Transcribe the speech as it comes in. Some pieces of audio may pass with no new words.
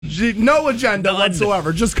No agenda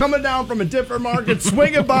whatsoever. Just coming down from a different market,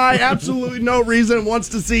 swinging by, absolutely no reason, wants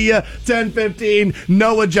to see you, 10:15,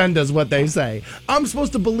 no agenda is what they say. I'm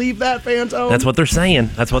supposed to believe that, Fantone? That's what they're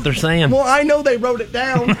saying. Well, I know they wrote it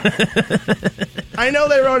down.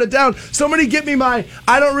 Somebody get me my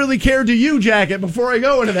I don't really care to you jacket before I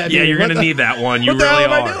go into that Yeah, meeting. you're going to need that one. You what the really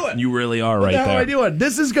hell are. am I doing? You really are right there. What the hell am I there. doing?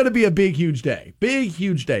 This is going to be a big, huge day. Big,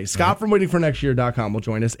 huge day. Scott from waitingfornextyear.com will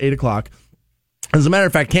join us, 8 o'clock. As a matter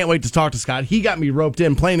of fact, can't wait to talk to Scott. He got me roped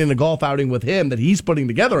in playing in a golf outing with him that he's putting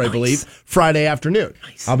together, I believe, Friday afternoon.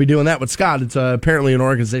 Nice. I'll be doing that with Scott. It's apparently an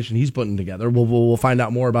organization he's putting together. We'll find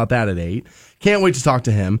out more about that at 8. Can't wait to talk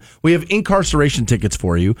to him. We have incarceration tickets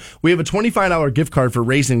for you. We have a $25 gift card for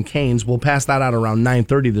Raising Cane's. We'll pass that out around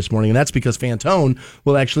 9:30 this morning, and that's because Fantone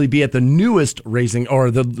will actually be at the newest Raising, or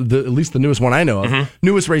at least the newest one I know of,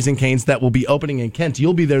 newest Raising Cane's that will be opening in Kent.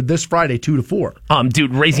 You'll be there this Friday, 2 to 4.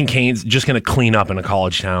 Dude, Raising Cane's just going to clean up in a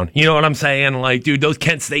college town. You know what I'm saying? Like, dude, those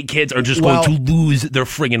Kent State kids are just going to lose their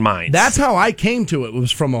friggin' minds. That's how I came to it.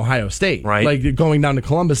 Was from Ohio State, right? Like going down to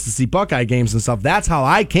Columbus to see Buckeye games and stuff. That's how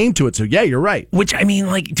I came to it. So yeah, you're right. Which, I mean,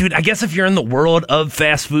 like, dude, I guess if you're in the world of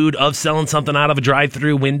fast food, of selling something out of a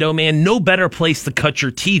drive-through window, man, no better place to cut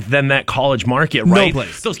your teeth than that college market, right? No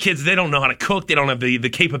place. Those kids, they don't know how to cook. They don't have the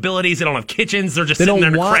capabilities. They don't have kitchens. They're just sitting there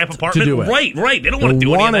in a crap apartment. Do it. Right. They don't want to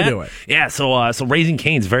do any of that. Yeah, so Raising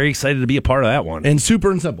Cane's, very excited to be a part of that one. And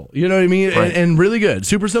super and simple. You know what I mean? Right. And really good.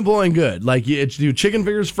 Super simple and good. Like, it's do chicken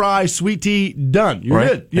fingers, fries, sweet tea, done. You're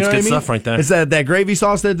good. You know what I mean? Stuff right there. It's that gravy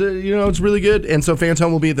sauce that, it's really good. And so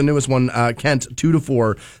Fantone will be at the newest one, Kent, 2 to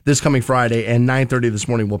 4, this coming Friday. And 9:30 this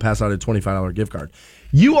morning, we'll pass out a $25 gift card.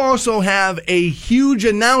 You also have a huge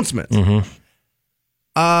announcement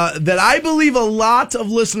that I believe a lot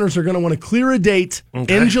of listeners are going to want to clear a date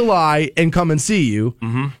in July and come and see you.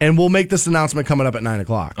 And we'll make this announcement coming up at 9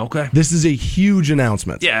 o'clock. Okay. This is a huge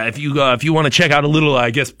announcement. Yeah, if you want to check out a little,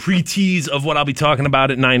 I guess, pre-tease of what I'll be talking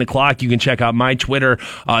about at 9 o'clock, you can check out my Twitter.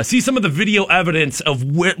 See some of the video evidence of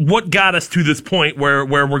what got us to this point where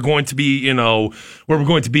we're going to be, where we're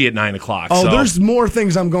going to be at 9 o'clock. Oh, there's more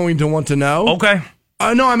things I'm going to want to know. Okay.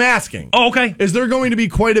 No, I'm asking. Oh, okay. Is there going to be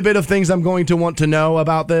quite a bit of things I'm going to want to know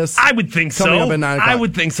about this? I would think so. Coming up at 9 o'clock. I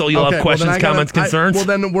would think so. You'll have questions, comments, concerns. Well,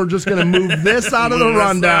 then we're just going to move this out of the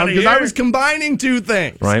rundown because I was combining two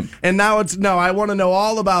things. Right. And now I want to know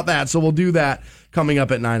all about that. So we'll do that coming up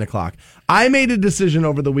at 9 o'clock. I made a decision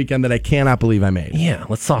over the weekend that I cannot believe I made. Yeah,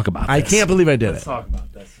 let's talk about this. I can't believe I did it. Let's talk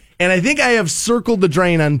about this. And I think I have circled the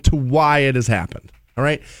drain on to why it has happened. All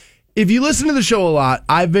right. If you listen to the show a lot,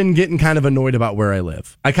 I've been getting kind of annoyed about where I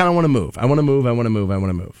live. I kind of want to move. I want to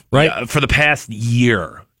move. Right? Yeah, for the past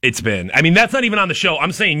year, it's been. I mean, that's not even on the show.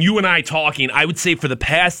 I'm saying you and I talking. I would say for the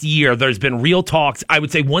past year, there's been real talks. I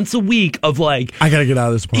would say once a week of like, I got to get out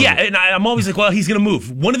of this apartment. Yeah, and I'm always like, well, he's going to move.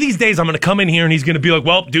 One of these days, I'm going to come in here and he's going to be like,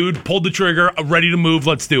 well, dude, pulled the trigger. I'm ready to move.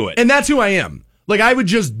 Let's do it. And that's who I am. Like, I would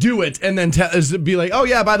just do it and then be like, oh,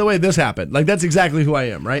 yeah, by the way, this happened. Like, that's exactly who I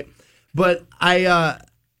am, right? But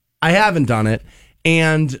I haven't done it,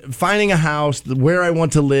 and finding a house where I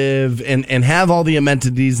want to live and have all the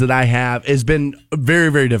amenities that I have has been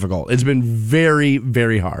very, very difficult. It's been very,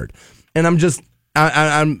 very hard. And I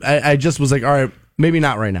just was like, all right, maybe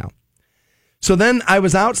not right now. So then I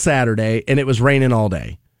was out Saturday, and it was raining all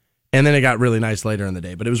day. And then it got really nice later in the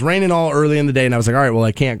day. But it was raining all early in the day, and I was like, all right, well,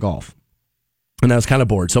 I can't golf. And I was kind of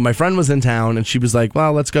bored. So my friend was in town, and she was like,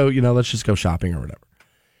 well, let's just go shopping or whatever.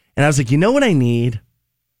 And I was like, you know what I need?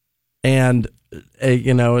 And,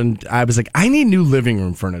 and I was like, I need new living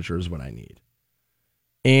room furniture is what I need.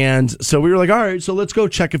 And so we were like, all right, so let's go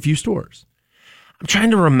check a few stores. I'm trying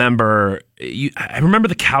to remember. I remember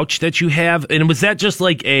the couch that you have. And was that just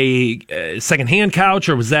like a secondhand couch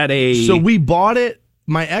or was that a... So we bought it.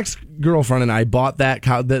 My ex-girlfriend and I bought that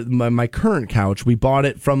couch, my current couch. We bought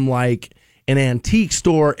it from like an antique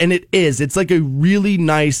store, and it's like a really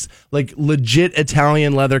nice, like legit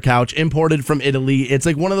Italian leather couch imported from Italy. It's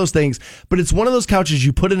like one of those things, but it's one of those couches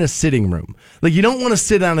you put in a sitting room. Like you don't want to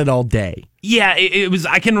sit on it all day. Yeah, it was.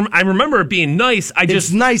 I remember it being nice.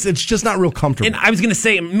 It's nice. It's just not real comfortable. And I was gonna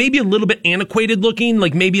say maybe a little bit antiquated looking.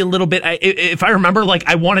 Like maybe a little bit. If I remember, like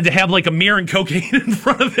I wanted to have like a mirror and cocaine in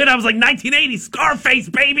front of it. I was like 1980 Scarface,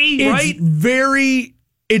 baby. Right?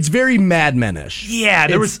 It's very Mad Men-ish. Yeah,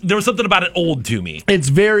 there was something about it old to me. It's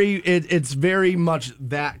very much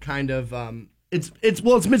that kind of it's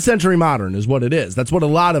mid-century modern is what it is. That's what a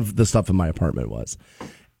lot of the stuff in my apartment was.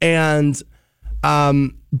 And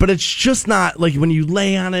But it's just not, like, when you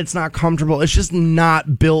lay on it, it's not comfortable. It's just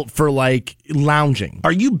not built for, like, lounging.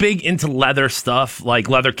 Are you big into leather stuff? Like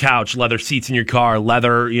leather couch, leather seats in your car,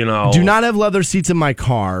 leather, Do not have leather seats in my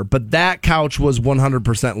car, but that couch was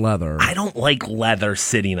 100% leather. I don't like leather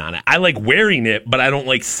sitting on it. I like wearing it, but I don't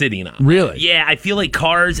like sitting on it. Really? Yeah, I feel like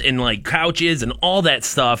cars and, like, couches and all that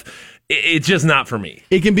stuff, it's just not for me.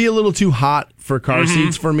 It can be a little too hot for car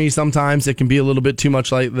seats for me sometimes. It can be a little bit too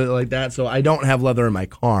much like that, so I don't have leather in my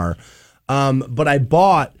car. But I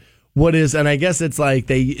bought what is, and I guess it's like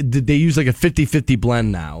they use like a 50-50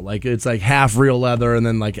 blend now. Like it's like half real leather and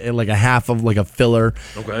then like a half of like a filler.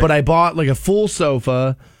 Okay. But I bought like a full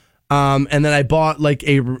sofa, and then I bought like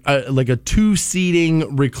a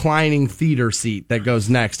 2-seating reclining theater seat that goes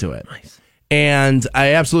next to it. Nice. And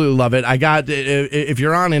I absolutely love it. I got, if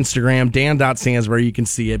you're on Instagram, Dan.Stansbury, you can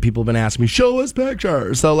see it. People have been asking me, show us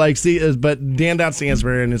pictures. So, like, but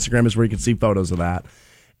Dan.Stansbury on Instagram is where you can see photos of that.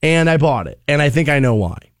 And I bought it. And I think I know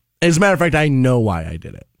why. As a matter of fact, I know why I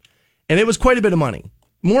did it. And it was quite a bit of money.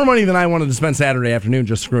 More money than I wanted to spend Saturday afternoon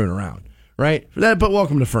just screwing around, right? But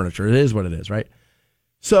welcome to furniture. It is what it is, right?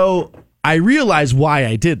 So I realized why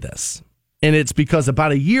I did this. And it's because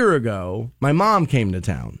about a year ago, my mom came to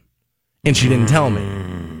town. And she didn't tell me.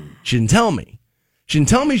 She didn't tell me. She didn't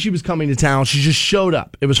tell me she was coming to town. She just showed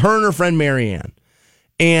up. It was her and her friend Marianne.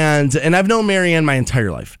 And I've known Marianne my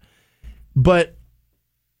entire life. But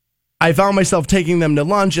I found myself taking them to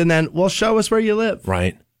lunch and then, well, show us where you live.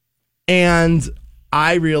 Right. And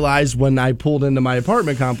I realized when I pulled into my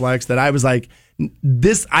apartment complex that I was like,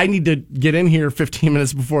 I need to get in here 15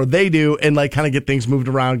 minutes before they do and like kind of get things moved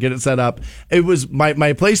around, get it set up. It was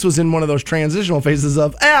my place was in one of those transitional phases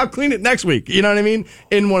of, I'll clean it next week. You know what I mean?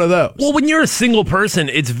 In one of those. Well, when you're a single person,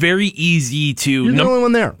 it's very easy to... You're the only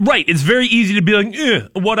one there. Right. It's very easy to be like,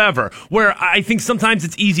 whatever. Where I think sometimes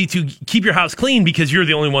it's easy to keep your house clean because you're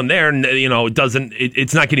the only one there and,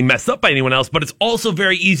 it's not getting messed up by anyone else. But it's also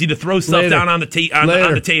very easy to throw stuff down on the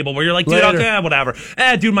table where you're like, dude, okay, whatever.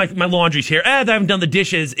 Dude, my laundry's here. I haven't done the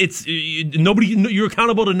dishes. It's nobody. You're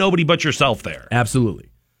accountable to nobody but yourself there. Absolutely.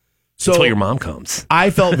 So until your mom comes. I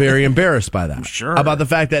felt very embarrassed by that. I'm sure. About the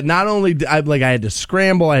fact that not only I had to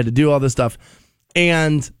scramble, I had to do all this stuff,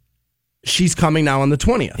 and she's coming now on the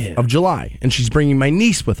 20th of July, and she's bringing my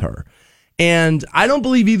niece with her. And I don't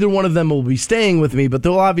believe either one of them will be staying with me, but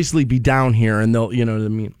they'll obviously be down here, and they'll, you know what I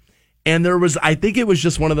mean. And I think it was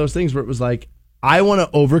just one of those things where it was like, I want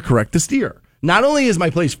to overcorrect the steer. Not only is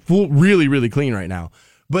my place really, really clean right now,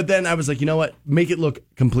 but then I was like, you know what? Make it look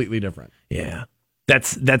completely different. Yeah.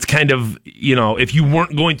 That's kind of, if you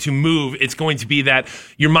weren't going to move, it's going to be that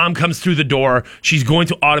your mom comes through the door. She's going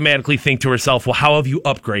to automatically think to herself, well, how have you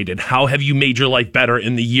upgraded? How have you made your life better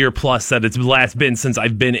in the year plus that it's last been since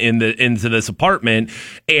I've been into this apartment?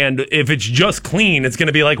 And if it's just clean, it's going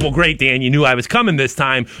to be like, well, great, Dan, you knew I was coming this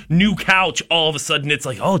time. New couch. All of a sudden, it's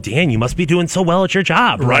like, oh, Dan, you must be doing so well at your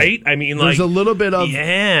job, right? I mean, there's a little bit of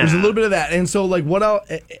that. And so, like, what else?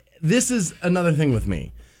 This is another thing with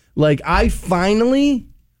me. Like, I finally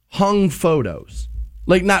hung photos.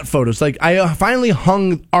 Like, not photos. Like, I finally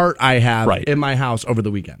hung art I have in my house over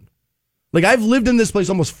the weekend. Like, I've lived in this place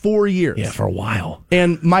almost 4 years. Yeah, for a while.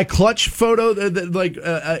 And my clutch photo,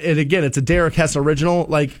 and again, it's a Derek Hess original.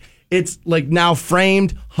 Like, it's, like, now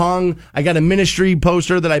framed, hung. I got a Ministry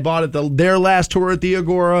poster that I bought at their last tour at the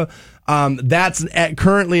Agora. That's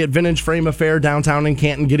currently at Vintage Frame Affair downtown in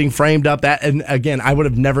Canton, getting framed up. That, and again, I would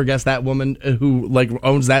have never guessed that woman who like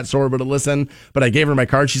owns that store would have listened. But I gave her my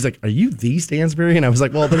card. She's like, "Are you the Stansbury?" And I was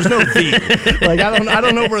like, "Well, there's no the." Like, I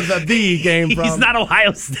don't know where the came from. He's not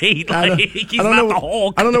Ohio State. Like, he's not the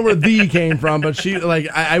Hulk. I don't know where the came from, but she like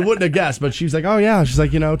I wouldn't have guessed. But she was like, "Oh yeah," she's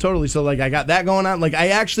like, totally. So like I got that going on. Like I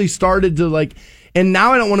actually started to like, and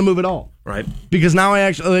now I don't want to move at all. Right. Because now I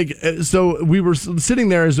actually, so we were sitting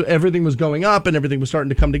there as everything was going up and everything was starting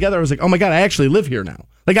to come together. I was like, oh my God, I actually live here now.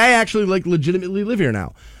 Like, I actually, like, legitimately live here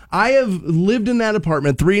now. I have lived in that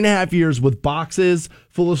apartment 3.5 years with boxes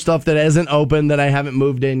full of stuff that hasn't opened, that I haven't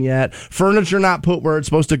moved in yet. Furniture not put where it's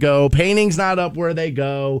supposed to go. Paintings not up where they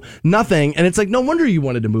go. Nothing. And it's like, no wonder you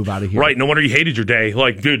wanted to move out of here. Right. No wonder you hated your day.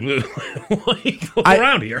 Like, dude,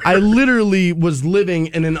 around here. I literally was living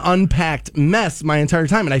in an unpacked mess my entire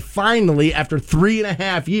time. And I finally, after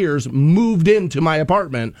 3.5 years, moved into my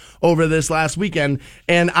apartment over this last weekend.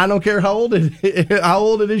 And I don't care how old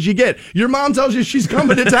it is you get. Your mom tells you she's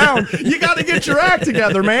coming to town. You got to get your act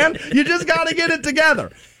together, man. You just got to get it together.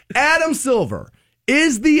 Adam Silver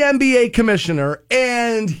is the NBA commissioner,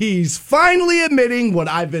 and he's finally admitting what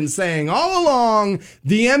I've been saying all along.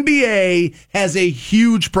 The NBA has a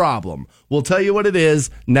huge problem. We'll tell you what it is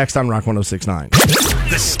next on Rock 106.9.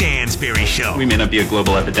 The Stansberry Show. We may not be a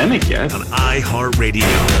global epidemic yet. On iHeartRadio.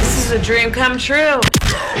 This is a dream come true.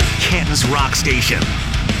 Canton's Rock Station.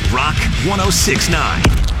 Rock 106.9.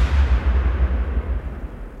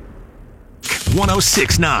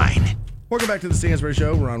 106.9. Welcome back to the Stansberry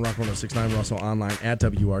Show. We're on Rock 106.9. We're also online at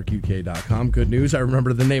WRQK.com. Good news, I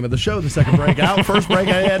remember the name of the show the second break out. First break,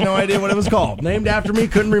 I had no idea what it was called. Named after me,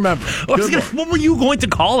 couldn't remember. What were you going to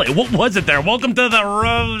call it? What was it there? Welcome to the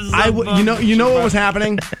Rose. You know what was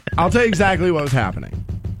happening? I'll tell you exactly what was happening.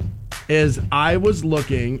 Is I was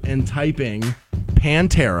looking and typing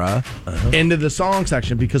Pantera into the song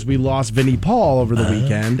section because we lost Vinne Paul over the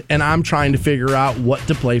weekend, and I'm trying to figure out what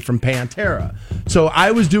to play from Pantera. So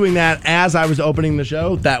I was doing that as I was opening the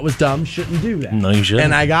show. That was dumb. Shouldn't do that. No, you shouldn't.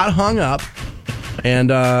 And I got hung up,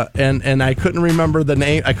 and I couldn't remember the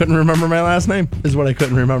name. I couldn't remember my last name. Is what I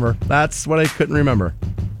couldn't remember. That's what I couldn't remember.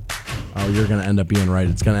 Oh, you're going to end up being right.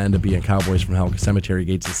 It's going to end up being Cowboys from Hell because Cemetery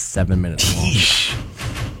Gates is 7 minutes long.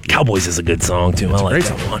 Cowboys is a good song, too. I like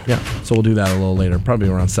that one. Yeah, so we'll do that a little later. Probably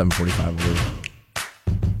around 7:45.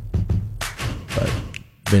 But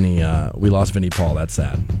Vinny, we lost Vinne Paul. That's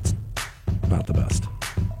sad. It's not the best.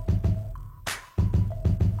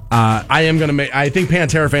 I think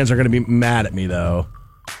Pantera fans are going to be mad at me, though.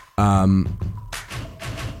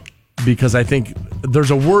 Because I think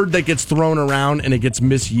there's a word that gets thrown around and it gets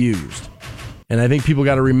misused. And I think people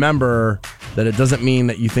got to remember that it doesn't mean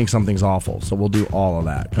that you think something's awful. So we'll do all of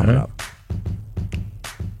that coming up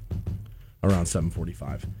around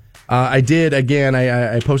 7:45. I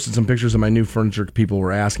posted some pictures of my new furniture. People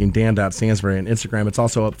were asking. Dan.Stansberry on Instagram. It's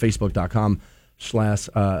also up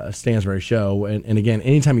Facebook.com/Stansberry Show. And again,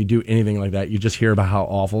 anytime you do anything like that, you just hear about how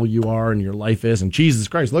awful you are and your life is. And Jesus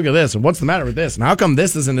Christ, look at this. And what's the matter with this? And how come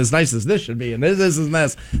this isn't as nice as this should be? And this isn't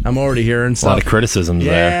this. I'm already hearing stuff. A lot of criticisms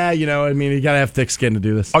there. Yeah, you got to have thick skin to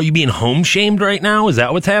do this. Are you being home shamed right now? Is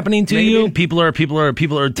that what's happening to you? People are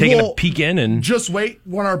taking a peek in and just wait.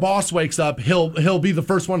 When our boss wakes up, he'll be the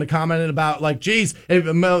first one to comment about like, geez,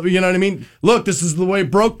 you know what I mean? Look, this is the way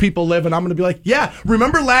broke people live. And I'm going to be like, yeah,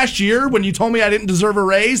 remember last year when you told me I didn't deserve a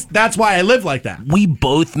raise? That's why I live like that. We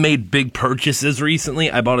both made big purchases recently.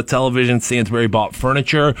 I bought a television. Stansberry bought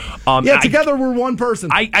furniture. Together we're one person.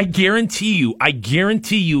 I guarantee you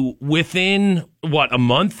within a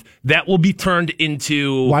month that will be turned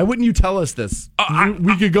into. Why wouldn't you tell us this?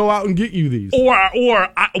 We could go out and get you these. Why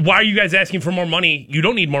are you guys asking for more money? You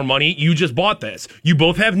don't need more money. You just bought this. You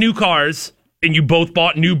both have new cars and you both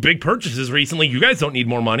bought new big purchases recently. You guys don't need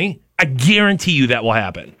more money. I guarantee you that will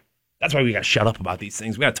happen. That's why we got to shut up about these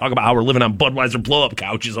things. We got to talk about how we're living on Budweiser blow-up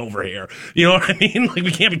couches over here. You know what I mean? Like, we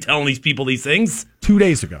can't be telling these people these things. 2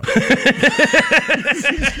 days ago. You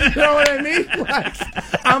know what I mean? Like,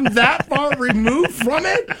 I'm that far removed from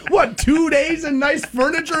it? 2 days and nice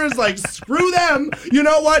furniture is like, screw them. You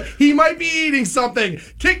know what? He might be eating something.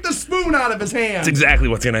 Kick the spoon out of his hand. That's exactly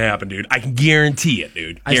what's going to happen, dude. I can guarantee it,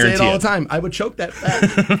 dude. I say it all the time. I would choke that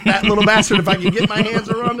fat little bastard if I could get my hands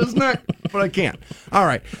around his neck. But I can't. All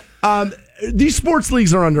right. These sports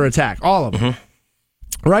leagues are under attack, all of them.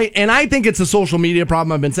 Right? And I think it's a social media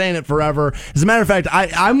problem. I've been saying it forever. As a matter of fact,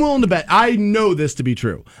 I'm willing to bet. I know this to be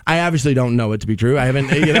true. I obviously don't know it to be true. I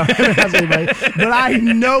haven't, asked anybody, but I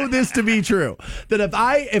know this to be true. That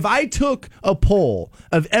if I took a poll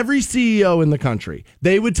of every CEO in the country,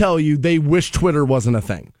 they would tell you they wish Twitter wasn't a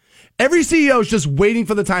thing. Every CEO is just waiting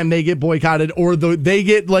for the time they get boycotted or they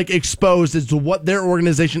get exposed as to what their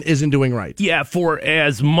organization isn't doing right. Yeah, for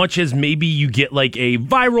as much as maybe you get a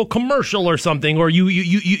viral commercial or something, or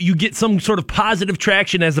you get some sort of positive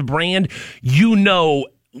traction as a brand,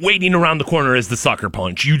 waiting around the corner is the sucker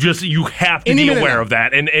punch. You have to be aware of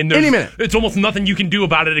that, and it's almost nothing you can do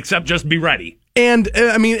about it except just be ready. And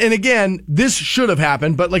and again, this should have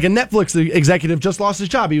happened, but a Netflix executive just lost his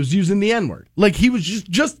job. He was using the N-word. He was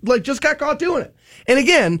just got caught doing it. And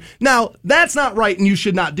again, now that's not right, and you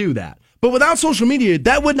should not do that. But without social media,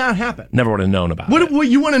 that would not happen. Never would have known about it. Well,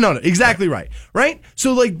 you wouldn't have known it. Exactly right. Right?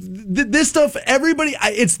 So, this stuff, everybody,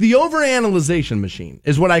 it's the overanalyzation machine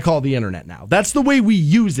is what I call the internet now. That's the way we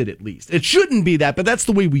use it, at least. It shouldn't be that, but that's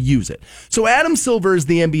the way we use it. So, Adam Silver is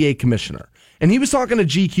the NBA commissioner, and he was talking to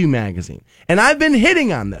GQ magazine. And I've been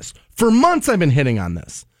hitting on this. For months, I've been hitting on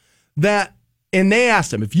this. And they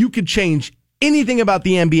asked him, if you could change anything about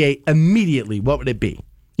the NBA immediately, what would it be?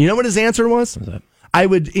 You know what his answer was? What's that? I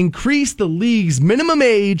would increase the league's minimum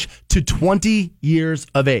age to 20 years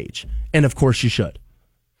of age. And of course you should.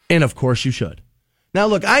 Now,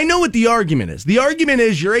 look, I know what the argument is. The argument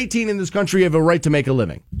is you're 18 in this country, you have a right to make a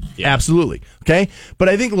living. Yeah. Absolutely. Okay? But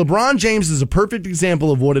I think LeBron James is a perfect example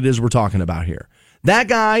of what it is we're talking about here. That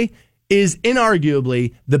guy is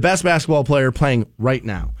inarguably the best basketball player playing right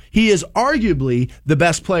now. He is arguably the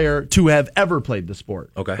best player to have ever played the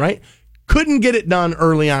sport. Okay. Right? Couldn't get it done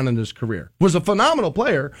early on in his career. Was a phenomenal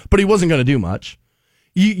player, but he wasn't going to do much.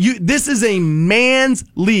 This is a man's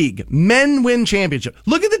league. Men win championship.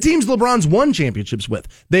 Look at the teams LeBron's won championships with.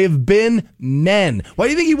 They have been men. Why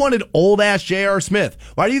do you think he wanted old-ass J.R. Smith?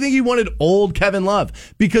 Why do you think he wanted old Kevin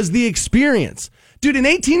Love? Because the experience. Dude, an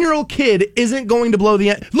 18-year-old kid isn't going to blow the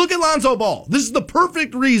end. Look at Lonzo Ball. This is the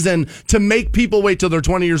perfect reason to make people wait till they're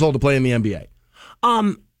 20 years old to play in the NBA.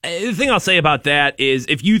 The thing I'll say about that is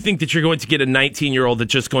if you think that you're going to get a 19-year-old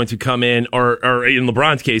that's just going to come in, or in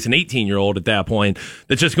LeBron's case, an 18-year-old at that point,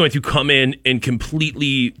 that's just going to come in and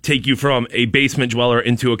completely take you from a basement dweller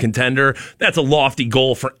into a contender, that's a lofty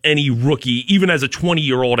goal for any rookie, even as a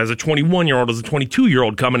 20-year-old, as a 21-year-old, as a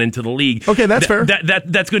 22-year-old coming into the league. Okay, that's fair.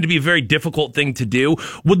 That's going to be a very difficult thing to do.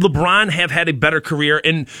 Would LeBron have had a better career?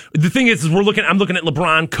 And the thing is I'm looking at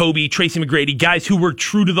LeBron, Kobe, Tracy McGrady, guys who were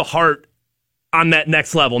true to the heart on that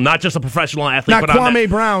next level, not just a professional athlete. Not but Kwame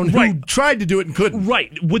Brown, who tried to do it and couldn't. Right.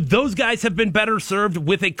 Would those guys have been better served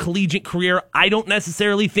with a collegiate career? I don't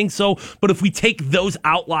necessarily think so. But if we take those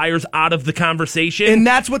outliers out of the conversation, and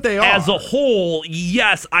that's what they are. As a whole,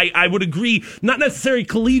 yes, I would agree. Not necessarily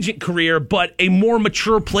collegiate career, but a more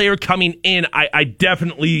mature player coming in, I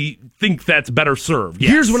definitely think that's better served.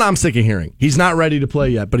 Yes. Here's what I'm sick of hearing. He's not ready to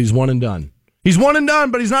play yet, but he's one and done. He's one and done,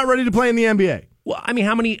 but he's not ready to play in the NBA. Well, I mean,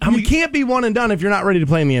 how many? You can't be one and done if you're not ready to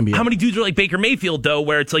play in the NBA. How many dudes are like Baker Mayfield, though,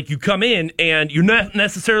 where it's like you come in and you're not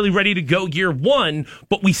necessarily ready to go year one,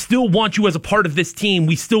 but we still want you as a part of this team.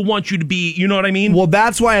 We still want you to be, you know what I mean? Well,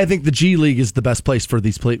 that's why I think the G League is the best place for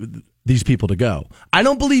these people to go. I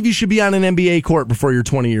don't believe you should be on an NBA court before you're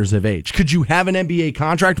 20 years of age. Could you have an NBA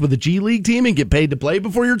contract with a G League team and get paid to play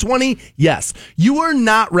before you're 20? Yes. You are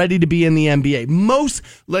not ready to be in the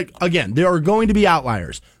NBA. Again, there are going to be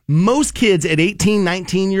outliers. Most kids at 18,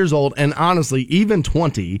 19 years old, and honestly, even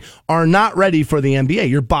 20, are not ready for the NBA.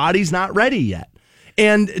 Your body's not ready yet.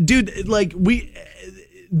 And, dude,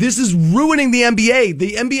 this is ruining the NBA.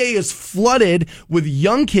 The NBA is flooded with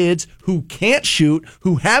young kids who can't shoot,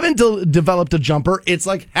 who haven't developed a jumper. It's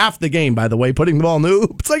like half the game, by the way, putting the ball in the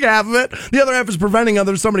hoop. It's like half of it. The other half is preventing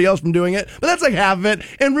somebody else from doing it. But that's like half of it.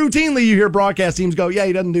 And routinely you hear broadcast teams go, yeah,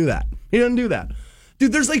 he doesn't do that. He doesn't do that.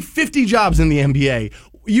 Dude, there's like 50 jobs in the NBA.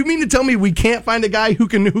 You mean to tell me we can't find a guy who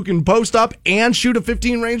can post up and shoot a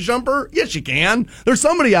 15-range jumper? Yes, you can. There's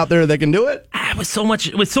somebody out there that can do it. With so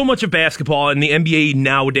much of basketball and the NBA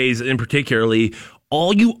nowadays, in particularly,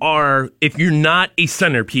 all you are, if you're not a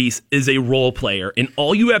centerpiece, is a role player. And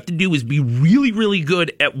all you have to do is be really, really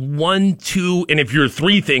good at 1, 2, and if you're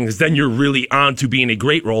 3 things, then you're really on to being a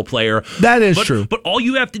great role player. That is true. But all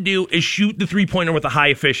you have to do is shoot the three-pointer with a high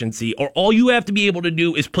efficiency, or all you have to be able to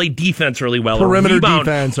do is play defense really well, perimeter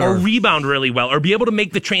defense, or rebound really well, or be able to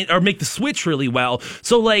make the switch really well.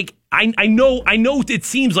 So, I know it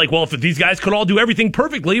seems like, well, if these guys could all do everything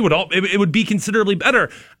perfectly, it would be considerably better.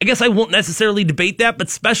 I guess I won't necessarily debate that, but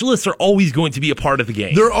specialists are always going to be a part of the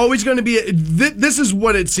game. They're always going to be. This is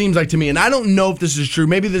what it seems like to me, and I don't know if this is true.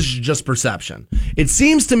 Maybe this is just perception. It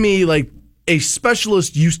seems to me like a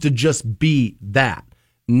specialist used to just be that.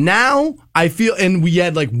 Now I feel, and we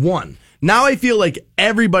had one. Now I feel like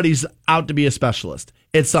everybody's out to be a specialist.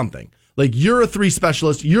 It's something. Like, you're a 3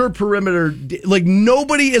 specialist, you're a perimeter.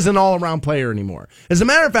 Nobody is an all-around player anymore. As a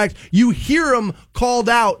matter of fact, you hear them called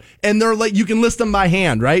out, and they're you can list them by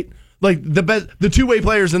hand, right? The two-way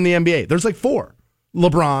players in the NBA. There's 4.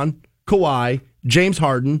 LeBron, Kawhi, James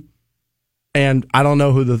Harden, and I don't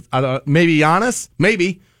know maybe Giannis?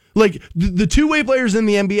 Maybe. The two-way players in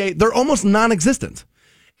the NBA, they're almost non-existent.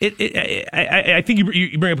 I think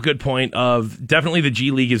you bring up a good point of definitely the G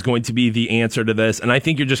League is going to be the answer to this, and I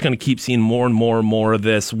think you're just going to keep seeing more and more and more of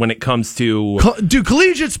this when it comes to... Dude,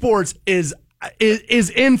 collegiate sports is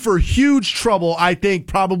in for huge trouble, I think,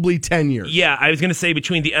 probably 10 years. Yeah, I was going to say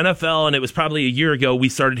between the NFL and it was probably a year ago, we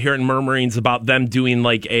started hearing murmurings about them doing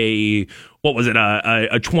a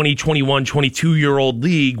 20, 21, 22-year-old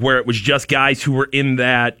league where it was just guys who were in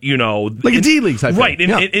that, a D league type right, thing.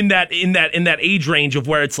 In that age range of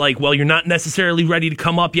where it's well, you're not necessarily ready to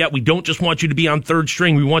come up yet. We don't just want you to be on third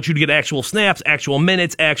string. We want you to get actual snaps, actual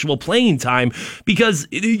minutes, actual playing time, because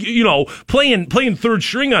playing third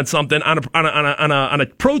string on something on a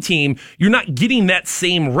pro team, you're not getting that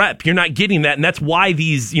same rep. You're not getting that, and that's why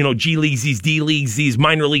these G leagues, these D leagues, these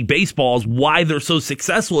minor league baseballs, why they're so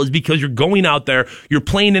successful is because you're going going out there, you're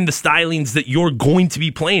playing in the stylings that you're going to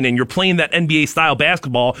be playing in. You're playing that NBA style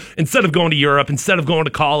basketball instead of going to Europe, instead of going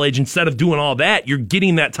to college, instead of doing all that. You're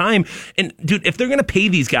getting that time. And dude, if they're going to pay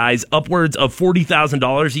these guys upwards of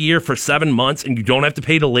 $40,000 a year for 7 months, and you don't have to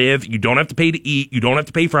pay to live, you don't have to pay to eat, you don't have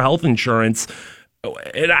to pay for health insurance.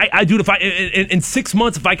 And I do. If I in 6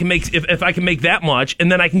 months, if I can make that much,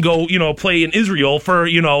 and then I can go, play in Israel for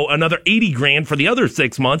another $80,000 for the other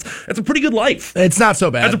 6 months. That's a pretty good life. It's not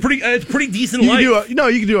so bad. It's pretty decent life. You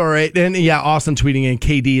can do all right. And yeah, Austin tweeting in,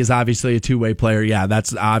 KD is obviously a two-way player. Yeah,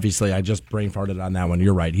 that's obviously, I just brain farted on that one.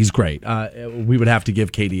 You're right. He's great. We would have to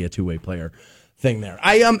give KD a two-way player thing there.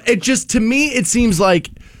 To me, it seems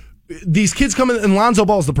like these kids come in, and Lonzo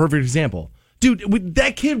Ball is the perfect example. Dude,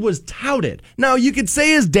 that kid was touted. Now, you could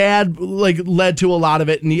say his dad led to a lot of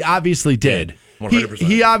it, and he obviously did. 100%.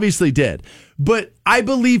 He obviously did. But I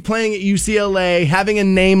believe playing at UCLA, having a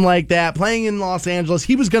name like that, playing in Los Angeles,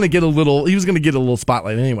 he was going to get a little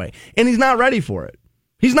spotlight anyway. And he's not ready for it.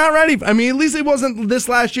 He's not ready. I mean, at least he wasn't this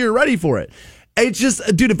last year ready for it. It's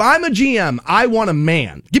just, dude, if I'm a GM, I want a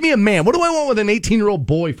man. Give me a man. What do I want with an 18-year-old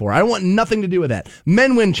boy for? I don't want nothing to do with that.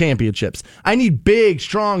 Men win championships. I need big,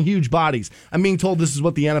 strong, huge bodies. I'm being told this is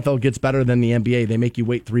what the NFL gets better than the NBA. They make you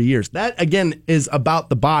wait 3 years. That, again, is about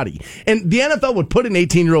the body. And the NFL would put an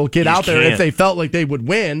 18-year-old kid out there if they felt like they would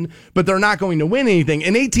win, but they're not going to win anything.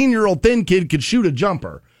 An 18-year-old thin kid could shoot a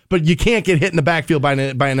jumper. But you can't get hit in the backfield by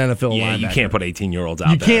an NFL linebacker. You can't put 18-year-olds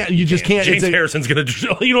out there. You just can't. James Harrison's going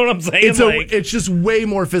to, you know what I'm saying? It's just way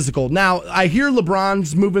more physical. Now, I hear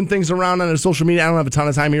LeBron's moving things around on his social media. I don't have a ton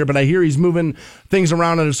of time here, but I hear he's moving things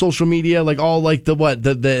around on his social media,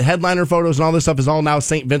 the headliner photos and all this stuff is all now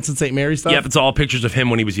St. Vincent, St. Mary stuff? Yep, it's all pictures of him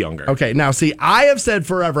when he was younger. Okay, now see, I have said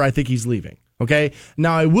forever I think he's leaving. Okay.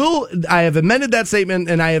 Now I have amended that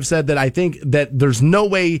statement, and I have said that I think that there's no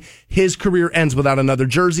way his career ends without another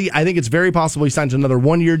jersey. I think it's very possible he signs another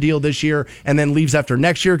 1-year deal this year and then leaves after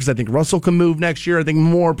next year, because I think Russell can move next year. I think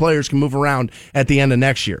more players can move around at the end of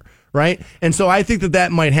next year. Right. And so I think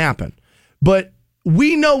that might happen, but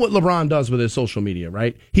we know what LeBron does with his social media,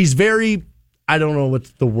 right? He's very, I don't know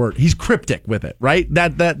what's the word. He's cryptic with it, right?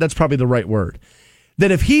 That's probably the right word. That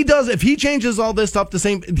if he changes all this stuff the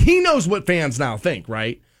same, he knows what fans now think,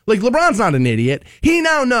 right? Like, LeBron's not an idiot. He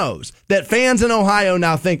now knows that fans in Ohio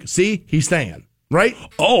now think, see, he's staying, right?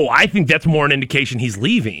 Oh, I think that's more an indication he's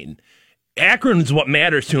leaving. Akron is what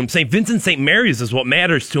matters to him. St. Vincent, St. Mary's is what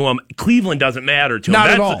matters to him. Cleveland doesn't matter to him. Not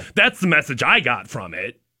at all. That's the message I got from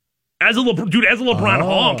it. As a LeBron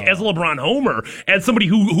honk, as a LeBron homer, as somebody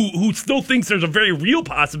who still thinks there's a very real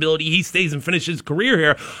possibility he stays and finishes his career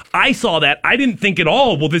here, I saw that. I didn't think at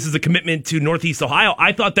all, well, this is a commitment to Northeast Ohio.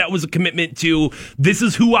 I thought that was a commitment to, this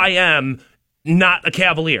is who I am, not a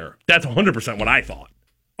Cavalier. That's 100% what I thought.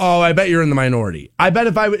 Oh, I bet you're in the minority. I bet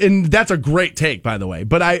and that's a great take, by the way.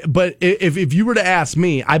 But if you were to ask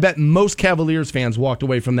me, I bet most Cavaliers fans walked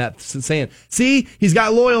away from that saying, see, he's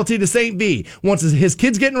got loyalty to St. V. Once his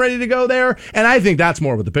kid's getting ready to go there, and I think that's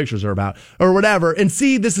more what the pictures are about, or whatever. And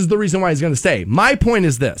see, this is the reason why he's going to stay. My point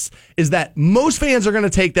is this, is that most fans are going to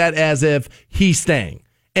take that as if he's staying.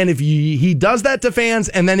 And if he does that to fans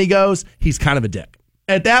and then he goes, he's kind of a dick.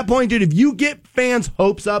 At that point, dude, if you get fans'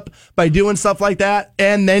 hopes up by doing stuff like that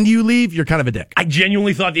and then you leave, you're kind of a dick. I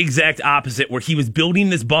genuinely thought the exact opposite, where he was building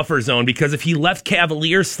this buffer zone, because if he left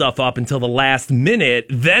Cavalier stuff up until the last minute,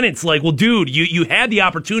 then it's like, well, dude, you had the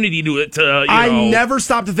opportunity to I never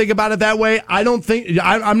stopped to think about it that way. I don't think,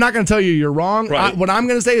 I'm not going to tell you you're wrong. Right. What I'm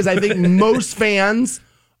going to say is I think most fans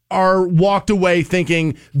are walked away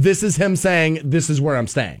thinking this is him saying, this is where I'm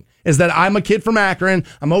staying. Is that I'm a kid from Akron.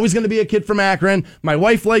 I'm always going to be a kid from Akron. My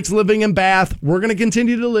wife likes living in Bath. We're going to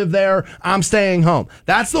continue to live there. I'm staying home.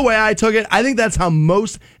 That's the way I took it. I think that's how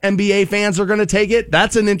most NBA fans are going to take it.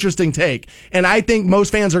 That's an interesting take. And I think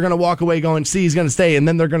most fans are going to walk away going, see, he's going to stay. And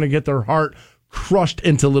then they're going to get their heart crushed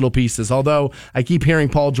into little pieces. Although I keep hearing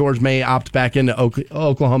Paul George may opt back into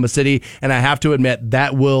Oklahoma City. And I have to admit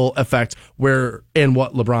that will affect where and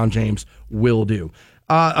what LeBron James will do.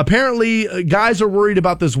 Apparently, guys are worried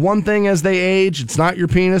about this one thing as they age. It's not your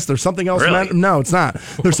penis. There's something else. Really? No, it's not.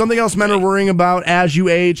 There's something else men are worrying about as you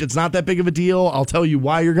age. It's not that big of a deal. I'll tell you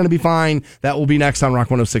why you're going to be fine. That will be next on Rock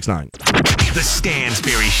 106.9. The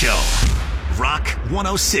Stansberry Show. Rock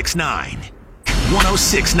 106.9.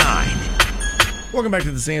 106.9. Welcome back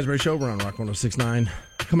to the Stansberry Show. We're on Rock 106.9.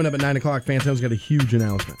 Coming up at 9 o'clock, Fantone's got a huge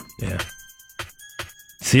announcement. Yeah.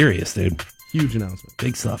 Serious, dude. Huge announcement.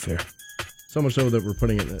 Big stuff here. So much so that we're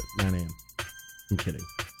putting it at 9 a.m. I'm kidding.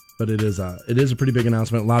 But it is a pretty big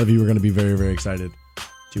announcement. A lot of you are going to be very, very excited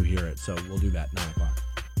to hear it. So we'll do that at 9 o'clock.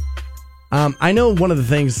 I know one of the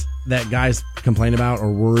things that guys complain about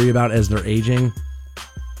or worry about as they're aging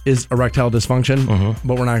is erectile dysfunction,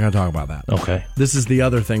 but we're not going to talk about that. Okay. This is the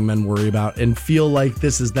other thing men worry about and feel like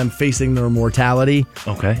this is them facing their mortality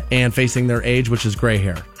and facing their age, which is gray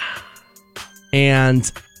hair.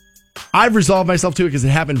 And I've resolved myself to it because it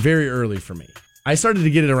happened very early for me. I started to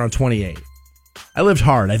get it around 28. I lived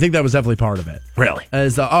hard. I think that was definitely part of it. Really? I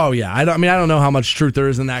don't know how much truth there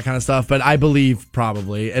is in that kind of stuff, but I believe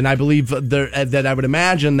probably, and I believe that I would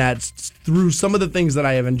imagine that through some of the things that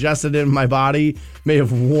I have ingested in my body may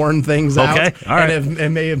have worn things out, all right.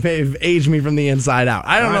 and may have aged me from the inside out.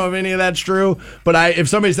 I don't know if any of that's true, but if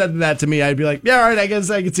somebody said that to me, I'd be like, yeah, all right, I guess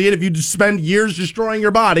I could see it. If you just spend years destroying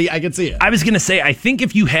your body, I could see it. I was going to say, I think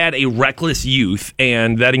if you had a reckless youth,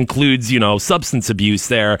 and that includes, substance abuse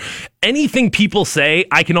there, anything people say,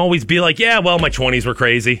 I can always be like, yeah, well, my 20s were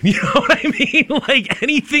crazy. You know what I mean? Like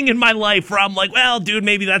anything in my life where I'm like, well, dude,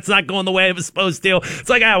 maybe that's not going the way I was supposed to. It's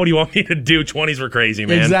like, what do you want me to do? 20s were crazy,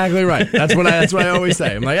 man. Exactly right. That's what I always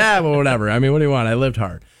say. I'm like, well, whatever. I mean, what do you want? I lived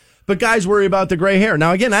hard. But guys worry about the gray hair.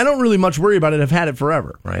 Now, again, I don't really much worry about it. I've had it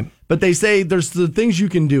forever. Right. But they say there's the things you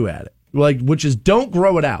can do at it, which is don't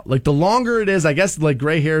grow it out. Like the longer it is, I guess like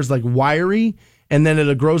gray hair is like wiry, and then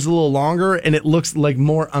it grows a little longer and it looks like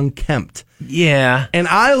more unkempt. Yeah. And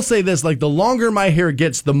I'll say this, like the longer my hair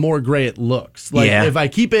gets, the more gray it looks. Like if I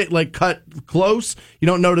keep it like cut close, you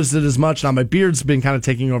don't notice it as much. Now my beard's been kind of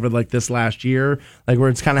taking over like this last year, like where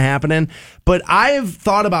it's kind of happening. But I have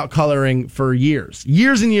thought about coloring for years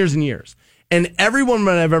and years and years. And everyone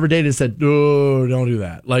that I've ever dated said, oh, don't do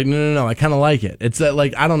that. Like, no, I kind of like it. It's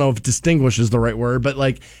like, I don't know if distinguish is the right word, but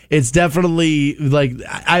like, it's definitely like,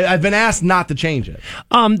 I've been asked not to change it.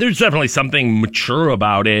 There's definitely something mature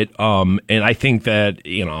about it. And I think that,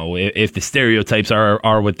 if the stereotypes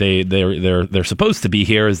are what they're supposed to be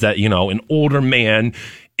here, is that, an older man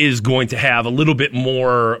is going to have a little bit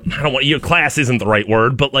more, your class isn't the right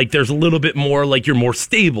word, but like there's a little bit more, like you're more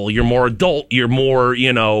stable, you're more adult, you're more,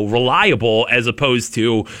 reliable, as opposed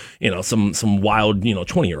to, some wild,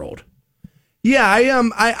 20-year-old. Yeah,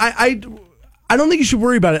 I don't think you should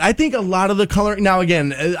worry about it. I think a lot of the coloring, now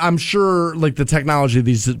again, I'm sure like the technology of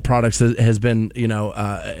these products has been,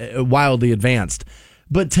 wildly advanced.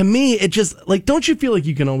 But to me, it just, like, don't you feel like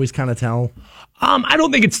you can always kind of tell? I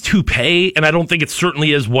don't think it's toupee, and I don't think it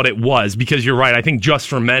certainly is what it was, because you're right. I think Just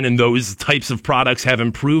for Men and those types of products have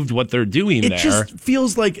improved what they're doing there. It just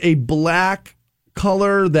feels like a black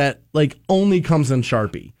color that, like, only comes in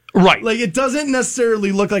Sharpie. Right. Like, it doesn't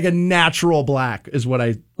necessarily look like a natural black, is what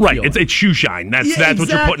I feel. Right. It's shoe shine. That's what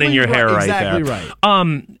you're putting in your hair right there. Exactly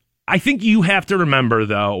right. I think you have to remember,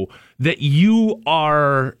 though, that you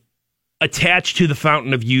are attached to the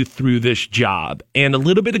fountain of youth through this job, and a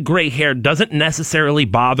little bit of gray hair doesn't necessarily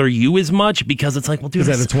bother you as much, because it's like, well, dude,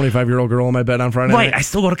 is that a 25-year-old girl in my bed on Friday night? Right. I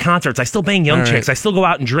still go to concerts, I still bang young chicks, I still go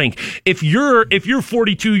out and drink. If you're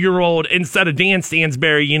 42-year-old instead of Dan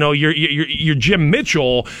Stansberry, you're Jim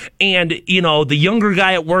Mitchell, and the younger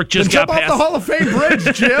guy at work just got jump off the Hall of Fame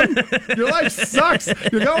bridge, Jim. Your life sucks.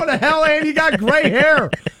 You're going to hell, and you got gray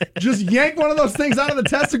hair. Just yank one of those things out of the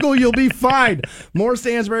testicle, you'll be fine. More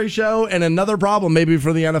Stansberry Show and another problem maybe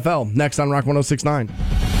for the NFL. Next on Rock 106.9.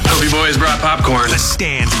 Hope you boys brought popcorn. The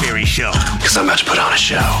Stansberry Show. Because I'm about to put on a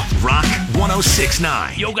show. Rock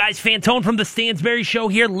 106.9. Yo, guys, Fantone from the Stansberry Show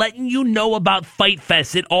here, letting you know about Fight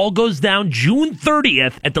Fest. It all goes down June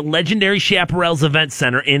 30th at the legendary Chaparral's Event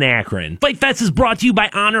Center in Akron. Fight Fest is brought to you by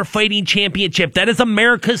Honor Fighting Championship. That is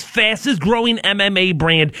America's fastest growing MMA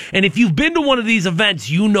brand. And if you've been to one of these events,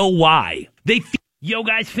 you know why. Yo,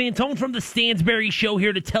 guys, Fantone from the Stansberry Show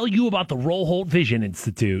here to tell you about the Roll Holt Vision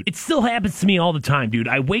Institute. It still happens to me all the time, dude.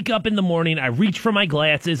 I wake up in the morning, I reach for my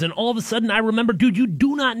glasses, and all of a sudden I remember, dude, you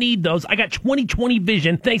do not need those. I got 20/20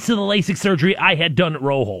 vision thanks to the LASIK surgery I had done at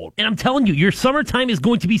Roll Holt. And I'm telling you, your summertime is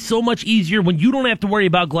going to be so much easier when you don't have to worry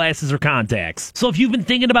about glasses or contacts. So if you've been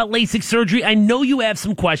thinking about LASIK surgery, I know you have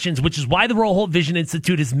some questions, which is why the Roll Holt Vision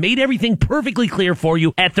Institute has made everything perfectly clear for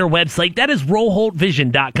you at their website. That is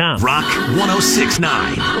rollholtvision.com. Rock 106.9.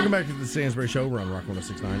 Welcome back to the Stansberry Show. We're on Rock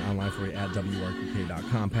 106.9, online for you at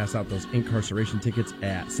WRQK.com. Pass out those incarceration tickets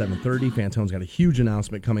at 7:30. Fantone's got a huge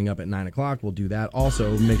announcement coming up at 9 o'clock. We'll do that.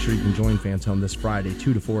 Also, make sure you can join Fantone this Friday,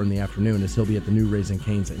 2 to 4 in the afternoon, as he'll be at the new Raising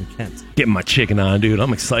Cane's in Kent. Getting my chicken on, dude.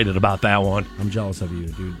 I'm excited about that one. I'm jealous of you,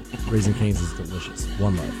 dude. Raising Cane's is delicious.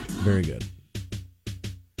 One love. Very good.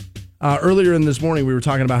 Earlier in this morning, we were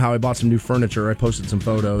talking about how I bought some new furniture. I posted some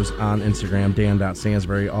photos on Instagram,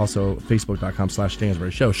 dan.stansberry, also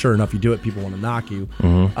facebook.com/Stansberry Show. Sure enough, you do it, people want to knock you.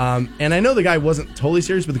 And I know the guy wasn't totally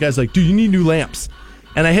serious, but the guy's like, dude, you need new lamps.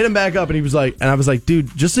 And I hit him back up, and he was like, and I was like,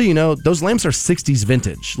 dude, just so you know, those lamps are 60s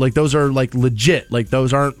vintage. Like, those are, like, legit. Like,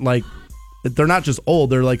 those aren't, like, they're not just old.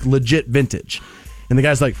 They're, like, legit vintage. And the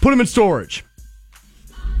guy's like, put them in storage.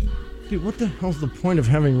 Dude, what the hell's the point of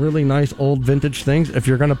having really nice old vintage things if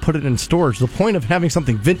you're going to put it in storage? The point of having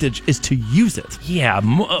something vintage is to use it. Yeah,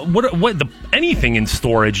 anything in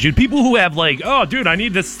storage, dude. People who have like, oh, dude, I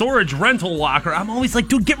need this storage rental locker. I'm always like,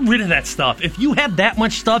 dude, get rid of that stuff. If you have that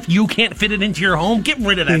much stuff, you can't fit it into your home. Get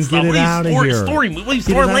rid of that stuff. Get it out of here. What are you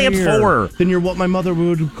storing lamps for? Then you're what my mother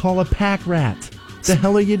would call a pack rat. The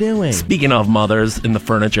hell are you doing? Speaking of mothers in the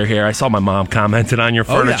furniture here, I saw my mom commented on your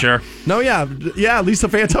furniture. Yeah. Lisa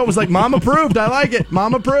Fantone was like, Mom approved. I like it.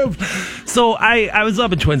 Mom approved. So I was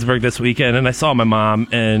up in Twinsburg this weekend, and I saw my mom,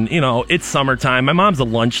 and, it's summertime. My mom's a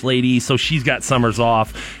lunch lady, so she's got summers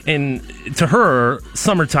off. And to her,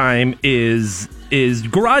 summertime is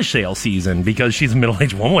garage sale season because she's a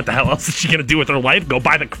middle-aged woman. What the hell else is she going to do with her life? Go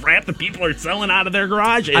buy the crap that people are selling out of their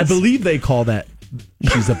garages? I believe they call that.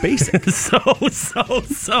 She's a basic. So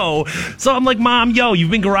I'm like, Mom,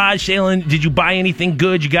 you've been garage sailing. Did you buy anything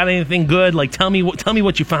good? You got anything good? Like, tell me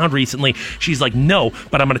what you found recently. She's like, no,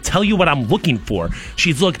 but I'm going to tell you what I'm looking for.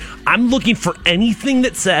 I'm looking for anything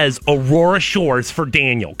that says Aurora Shores for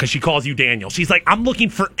Daniel, because she calls you Daniel. She's like, I'm looking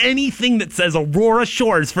for anything that says Aurora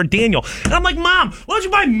Shores for Daniel. And I'm like, Mom, why don't you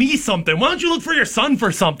buy me something? Why don't you look for your son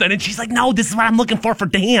for something? And she's like, no, this is what I'm looking for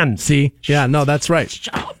Dan. See? Yeah, no, that's right.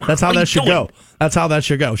 That's how that should go. That's how that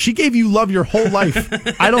should go. She gave you love your whole life.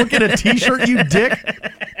 I don't get a T-shirt, you dick.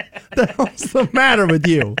 The hell's the matter with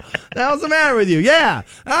you? Yeah,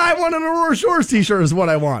 I want an Aurora Shores T-shirt is what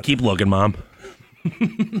I want. Keep looking, Mom.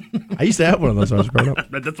 I used to have one of those when I was growing up.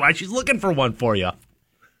 That's why she's looking for one for you.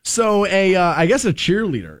 So I guess a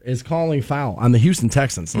cheerleader is calling foul on the Houston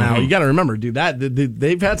Texans. Now, you got to remember, dude,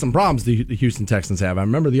 they've had some problems the Houston Texans have. I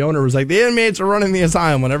remember the owner was like, the inmates are running the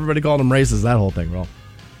asylum when everybody called them racist, that whole thing, well.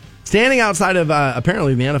 Standing outside of,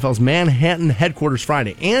 apparently, the NFL's Manhattan headquarters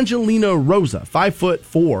Friday, Angelina Rosa,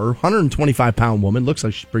 5'4", 125-pound woman, looks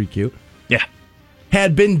like she's pretty cute. Yeah.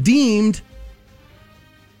 Had been deemed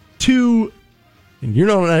to, and you're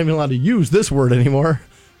not even allowed to use this word anymore,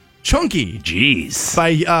 chunky.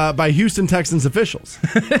 Jeez. By Houston Texans officials.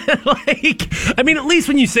 At least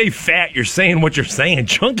when you say fat, you're saying what you're saying.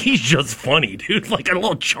 Chunky's just funny, dude. Like a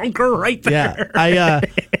little chunker right there. Yeah.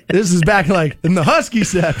 This is back in the Husky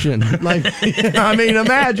section.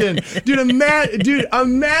 Imagine.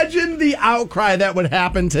 Imagine the outcry that would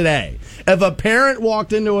happen today. If a parent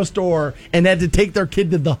walked into a store and had to take their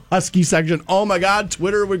kid to the Husky section, oh my God,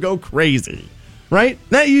 Twitter would go crazy. Right?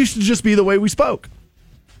 That used to just be the way we spoke.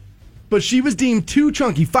 But she was deemed too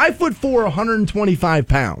chunky. 5'4", 125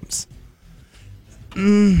 pounds.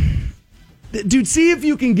 Dude, see if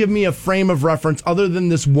you can give me a frame of reference other than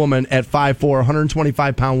this woman at 5'4",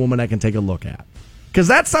 125-pound woman I can take a look at. Because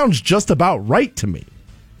that sounds just about right to me.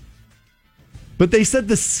 But they said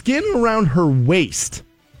the skin around her waist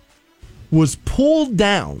was pulled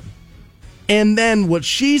down. And then what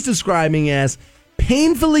she's describing as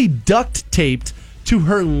painfully duct taped to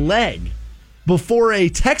her leg. Before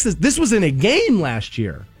this was in a game last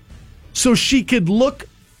year, so she could look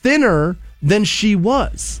thinner than she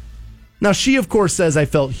was. Now, she, of course, says, I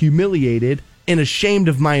felt humiliated and ashamed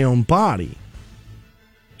of my own body.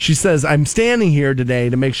 She says, I'm standing here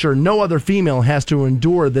today to make sure no other female has to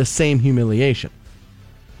endure this same humiliation.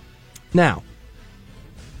 Now,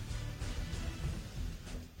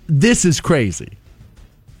 this is crazy.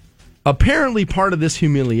 Apparently, part of this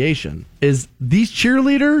humiliation is these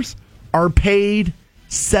cheerleaders are paid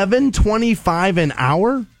 $7.25 an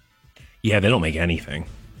hour? Yeah, they don't make anything.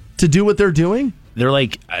 To do what they're doing? They're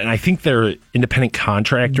and I think they're independent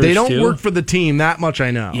contractors, They don't work for the team, that much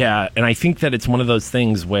I know. Yeah, and I think that it's one of those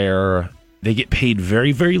things where they get paid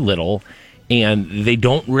very, very little, and they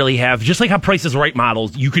don't really have, just like how Price is Right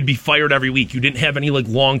models, you could be fired every week. You didn't have any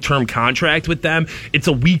long-term contract with them. It's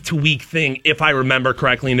a week-to-week thing, if I remember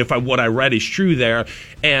correctly, and if what I read is true there.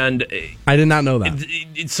 And I did not know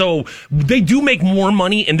that. So they do make more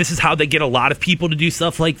money, and this is how they get a lot of people to do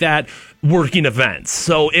stuff like that, working events.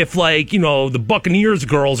 So if the Buccaneers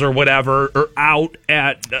girls or whatever are out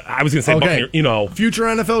at, I was going to say Buccaneers, future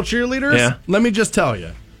NFL cheerleaders? Yeah. Let me just tell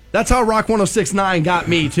you. That's how Rock 106.9 got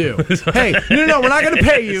me, too. Hey, no, we're not going to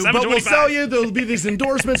pay you, but we'll sell you. There'll be these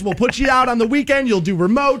endorsements. We'll put you out on the weekend. You'll do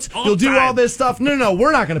remotes. You'll do all this stuff. No,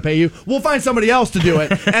 we're not going to pay you. We'll find somebody else to do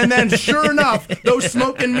it. And then, sure enough, those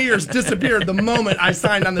smoke and mirrors disappeared the moment I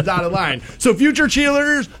signed on the dotted line. So future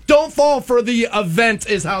cheerleaders, don't fall for the event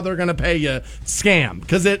is how they're going to pay you scam,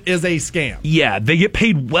 because it is a scam. Yeah, they get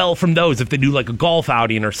paid well from those if they do a golf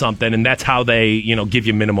outing or something, and that's how they, give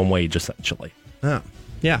you minimum wage, essentially. Yeah.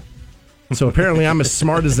 Yeah. So apparently I'm as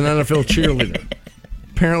smart as an NFL cheerleader.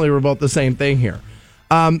 Apparently we're both the same thing here.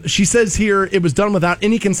 She says here it was done without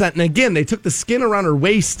any consent. And again, they took the skin around her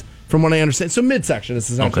waist, from what I understand. So midsection is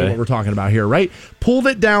essentially what we're talking about here, right? Pulled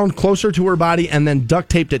it down closer to her body and then duct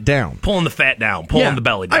taped it down. Pulling the fat down, pulling the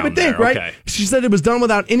belly down. I would think, there. right? Okay. She said it was done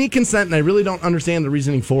without any consent, and I really don't understand the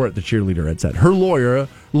reasoning for it, the cheerleader had said. Her lawyer,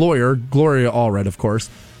 Gloria Allred, of course,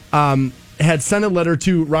 had sent a letter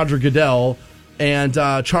to Roger Goodell and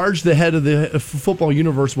charged the head of the football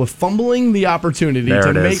universe with fumbling the opportunity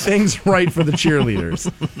to make things right for the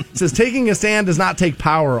cheerleaders. It says, taking a stand does not take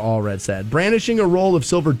power, Allred said. Brandishing a roll of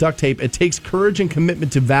silver duct tape, it takes courage and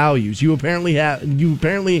commitment to values. You apparently have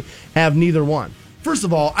neither one. First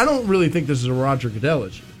of all, I don't really think this is a Roger Goodell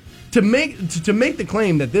issue. To make the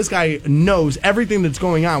claim that this guy knows everything that's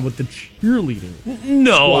going on with the cheerleading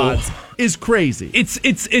squads is crazy.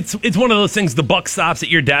 It's one of those things. The buck stops at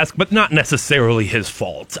your desk, but not necessarily his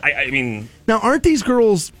fault. I mean, now aren't these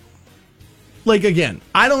girls? Like, again,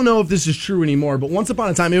 I don't know if this is true anymore, but once upon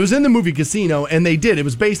a time, it was in the movie Casino, and they did. It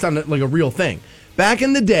was based on like a real thing. Back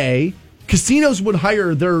in the day, casinos would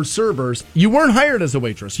hire their servers. You weren't hired as a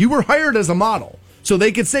waitress. You were hired as a model. So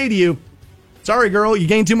they could say to you, sorry, girl, you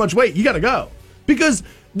gained too much weight. You got to go. Because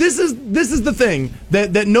this is the thing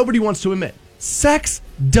that nobody wants to admit. Sex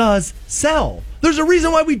does sell. There's a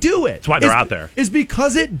reason why we do it. That's why they're out there. It's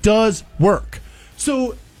because it does work.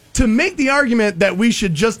 So to make the argument that we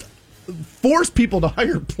should just force people to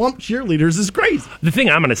hire plump cheerleaders is crazy. The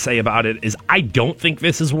thing I'm going to say about it is I don't think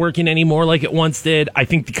this is working anymore like it once did. I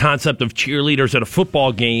think the concept of cheerleaders at a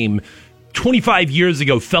football game 25 years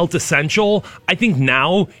ago felt essential. I think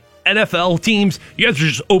now NFL teams, you guys are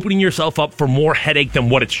just opening yourself up for more headache than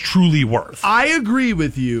what it's truly worth. I agree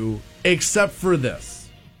with you, except for this.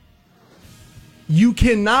 You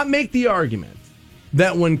cannot make the argument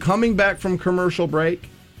that when coming back from commercial break,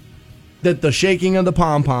 that the shaking of the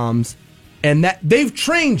pom-poms, and that they've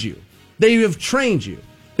trained you. They have trained you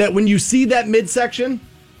that when you see that midsection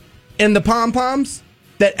and the pom-poms,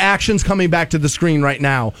 that action's coming back to the screen right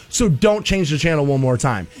now. So don't change the channel one more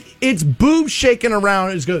time. It's boobs shaking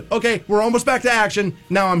around. It's good. Okay, we're almost back to action.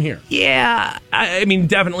 Now I'm here. Yeah, I mean,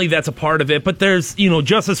 definitely that's a part of it. But there's,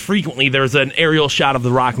 just as frequently, there's an aerial shot of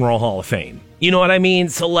the Rock and Roll Hall of Fame. You know what I mean?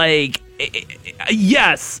 So, like,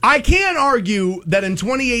 yes. I can't argue that in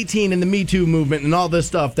 2018 in the Me Too movement and all this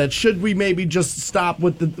stuff, that should we maybe just stop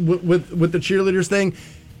with the cheerleaders thing?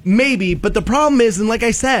 Maybe, but the problem is, and like I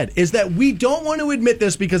said, is that we don't want to admit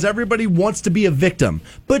this because everybody wants to be a victim.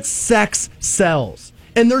 But sex sells.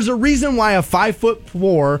 And there's a reason why a 5'4",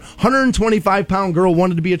 125-pound girl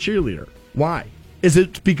wanted to be a cheerleader. Why? Is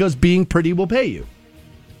it because being pretty will pay you?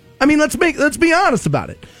 I mean, let's be honest about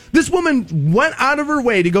it. This woman went out of her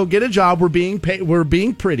way to go get a job where being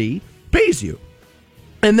pretty pays you.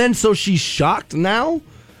 And then so she's shocked now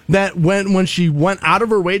that when she went out of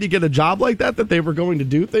her way to get a job like that they were going to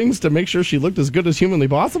do things to make sure she looked as good as humanly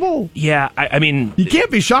possible. Yeah, I mean, you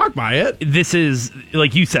can't be shocked by it. This is,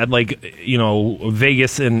 like you said,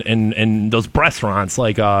 Vegas and those restaurants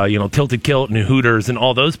like Tilted Kilt and Hooters and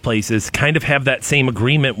all those places kind of have that same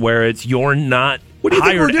agreement where it's you're not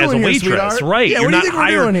hired as a waitress, sweetheart? right? Yeah, you're what do you not think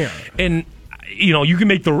hired we're doing here? and. You can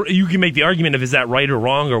make the argument of is that right or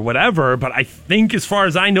wrong or whatever, but I think as far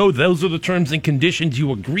as I know, those are the terms and conditions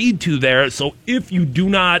you agreed to there. So if you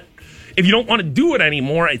don't want to do it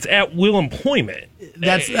anymore, it's at will employment.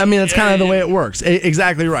 That's kind of the way it works.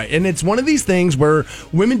 Exactly right. And it's one of these things where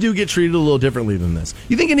women do get treated a little differently than this.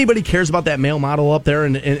 You think anybody cares about that male model up there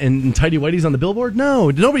in tighty whities on the billboard? No.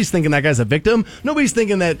 Nobody's thinking that guy's a victim. Nobody's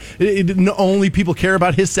thinking that only people care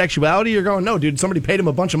about his sexuality. You're going, no, dude, somebody paid him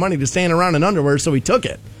a bunch of money to stand around in underwear, so he took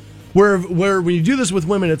it. Where when you do this with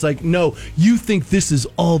women, it's like, no, you think this is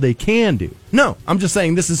all they can do. No, I'm just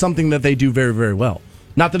saying this is something that they do very, very well.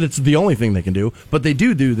 Not that it's the only thing they can do, but they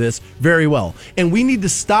do this very well. And we need to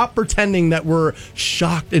stop pretending that we're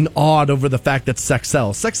shocked and awed over the fact that sex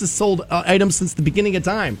sells. Sex has sold items since the beginning of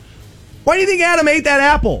time. Why do you think Adam ate that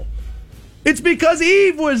apple? It's because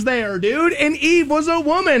Eve was there, dude. And Eve was a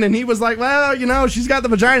woman. And he was like, well, she's got the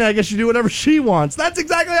vagina. I guess she do whatever she wants. That's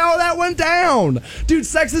exactly how that went down. Dude,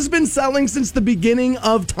 sex has been selling since the beginning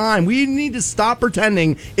of time. We need to stop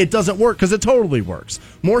pretending it doesn't work because it totally works.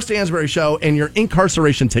 More Stansberry Show and your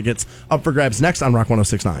incarceration tickets up for grabs next on Rock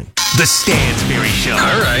 106.9. The Stansberry Show.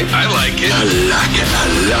 All right, I like it. I like it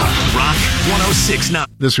a lot. Rock 106.9.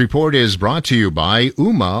 This report is brought to you by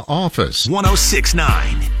UMA Office.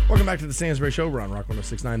 106.9. Welcome back to the Stansberry Show. We're on Rock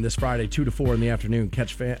 106.9 this Friday, 2 to 4 in the afternoon.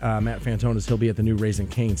 Catch Matt Fantone as he'll be at the new Raising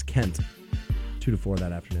Cane's Kent, 2 to 4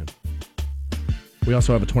 that afternoon. We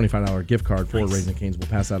also have a $25 gift card for Raising Cane's. We'll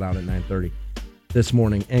pass that out at 9:30. this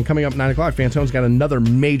morning. And coming up 9 o'clock, Fantone's got another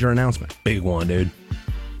major announcement. Big one, dude.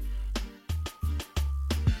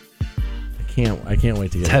 I can't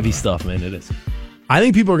wait to get It's heavy stuff, man. It is. I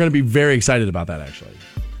think people are going to be very excited about that, actually.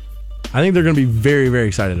 I think they're going to be very, very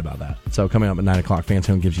excited about that. So coming up at 9 o'clock,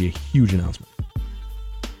 Fantone gives you a huge announcement.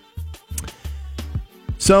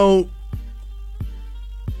 So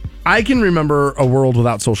I can remember a world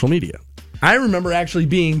without social media. I remember actually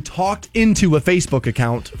being talked into a Facebook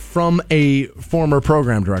account from a former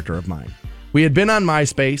program director of mine. We had been on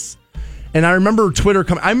MySpace, and I remember Twitter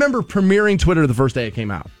I remember premiering Twitter the first day it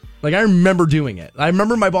came out. Like, I remember doing it. I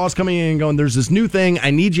remember my boss coming in and going, there's this new thing.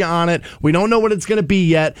 I need you on it. We don't know what it's going to be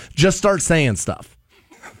yet. Just start saying stuff.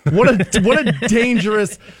 What a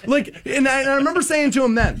dangerous, and I remember saying to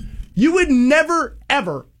him then, you would never,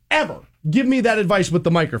 ever, ever give me that advice with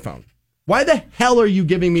the microphone. Why the hell are you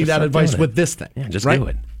giving me that advice with this thing? Yeah, just right? do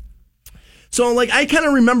it. So, I kind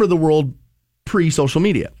of remember the world pre-social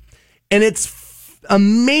media. And it's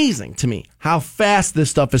amazing to me how fast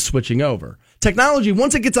this stuff is switching over. Technology,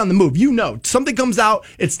 once it gets on the move, something comes out,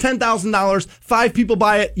 it's $10,000, 5 people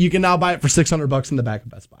buy it, you can now buy it for $600 in the back of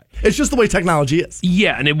Best Buy. It's just the way technology is.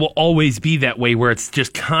 Yeah, and it will always be that way where it's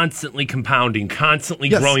just constantly compounding, constantly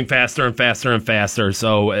growing faster and faster and faster.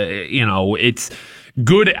 So, it's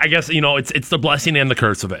good. I guess, it's the blessing and the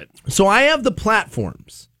curse of it. So I have the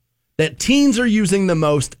platforms that teens are using the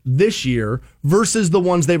most this year versus the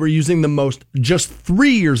ones they were using the most just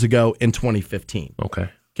 3 years ago in 2015.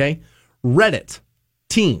 Okay? Reddit,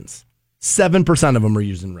 teens, 7% of them are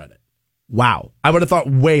using Reddit. Wow. I would have thought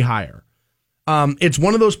way higher. It's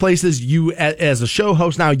one of those places you, as a show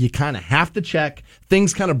host now, you kind of have to check.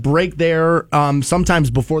 Things kind of break there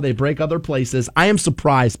sometimes before they break other places. I am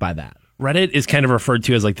surprised by that. Reddit is kind of referred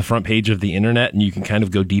to as like the front page of the internet, and you can kind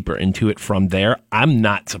of go deeper into it from there. I'm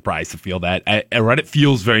not surprised to feel that. Reddit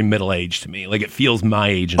feels very middle-aged to me. Like, it feels my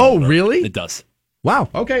age. Oh, really? It does. Wow.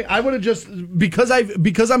 Okay. I would have just because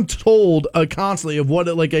I'm told constantly of what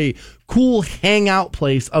a cool hangout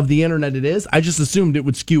place of the internet it is. I just assumed it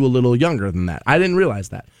would skew a little younger than that. I didn't realize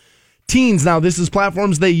that. Teens now. This is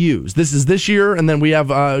platforms they use. This is this year, and then we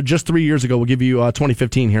have just 3 years ago. We'll give you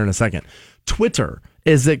 2015 here in a second. Twitter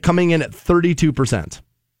is coming in at 32%.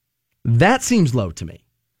 That seems low to me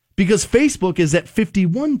because Facebook is at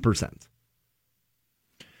 51%.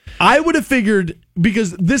 I would have figured,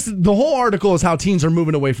 because the whole article is how teens are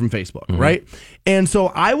moving away from Facebook, right? And so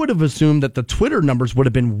I would have assumed that the Twitter numbers would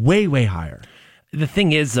have been way, way higher. The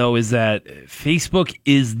thing is, though, is that Facebook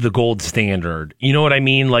is the gold standard. You know what I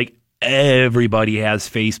mean? Like, everybody has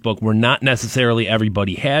Facebook. We're not necessarily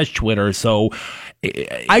everybody has Twitter, so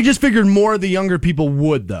I just figured more of the younger people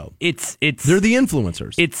would, though. They're the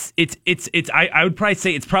influencers. I would probably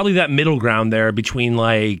say it's probably that middle ground there between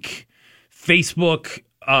like Facebook.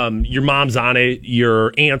 Your mom's on it,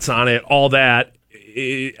 your aunt's on it, all that.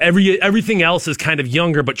 Everything else is kind of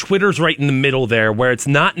younger, but Twitter's right in the middle there, where it's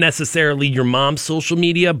not necessarily your mom's social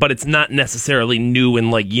media, but it's not necessarily new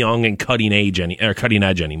and like young and cutting edge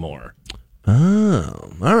anymore.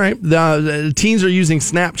 Oh, all right. The teens are using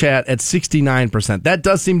Snapchat at 69%. That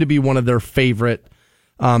does seem to be one of their favorite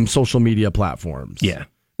social media platforms. Yeah,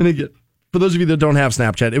 and again, for those of you that don't have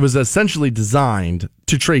Snapchat, it was essentially designed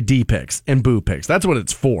to trade D pics and boo pics. That's what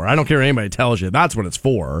it's for. I don't care what anybody tells you. That's what it's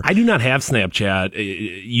for. I do not have Snapchat.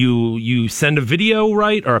 You send a video,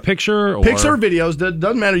 right, or a picture? Or? Pics or videos,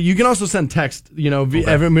 doesn't matter. You can also send text.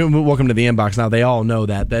 Okay. Welcome to the inbox. Now they all know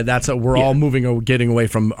that's we're all getting away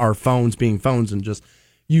from our phones being phones and just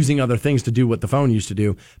using other things to do what the phone used to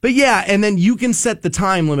do. But yeah, and then you can set the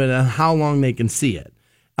time limit on how long they can see it.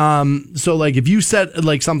 So like if you set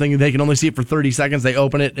like something, they can only see it for 30 seconds. They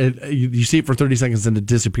open it, you see it for 30 seconds and it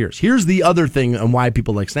disappears. Here's the other thing on why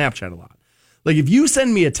people like Snapchat a lot. Like if you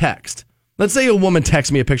send me a text, let's say a woman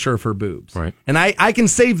texts me a picture of her boobs, right? And I can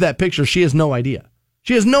save that picture. She has no idea.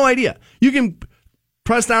 You can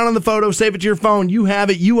press down on the photo, save it to your phone. You have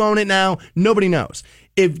it. You own it now. Nobody knows.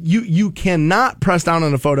 If you cannot press down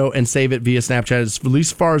on a photo and save it via Snapchat, at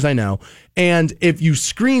least as far as I know. And if you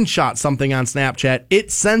screenshot something on Snapchat,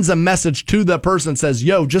 it sends a message to the person that says,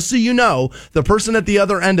 yo, just so you know, the person at the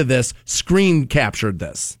other end of this screen captured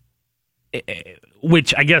this.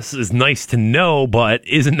 Which I guess is nice to know, but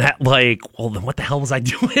isn't that like, well, then what the hell was I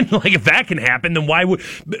doing? Like, if that can happen, then why would,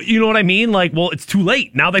 you know what I mean? Like, well, it's too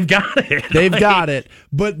late. Now they've got it. They've got it.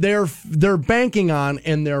 But they're banking on,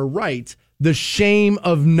 and they're right, the shame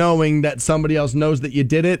of knowing that somebody else knows that you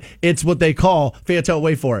did it. It's what they call, Fantone,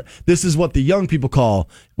 wait for it. This is what the young people call,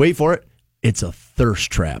 wait for it, It's a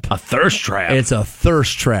thirst trap. A thirst trap. It's a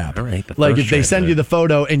thirst trap. All right, like if they send you the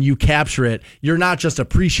photo and you capture it, you're not just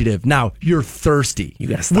appreciative. Now you're thirsty. You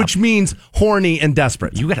gotta stop. Which means horny and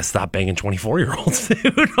desperate. You got to stop banging 24-year-olds,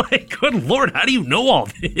 dude. Like, good Lord, how do you know all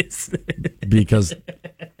this? Because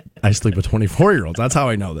I sleep with 24-year-olds. That's how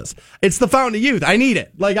I know this. It's the fountain of youth. I need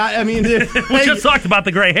it. Like, I mean, we just talked about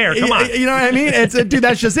the gray hair. Come on. You know what I mean? Dude,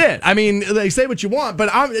 that's just it. I mean, they say what you want,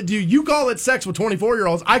 but you call it sex with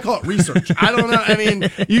 24-year-olds. I call it research. I don't know. I mean,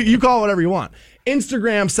 you call it whatever you want.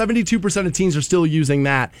 Instagram, 72% of teens are still using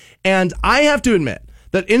that. And I have to admit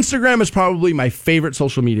that Instagram is probably my favorite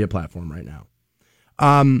social media platform right now.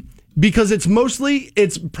 Because it's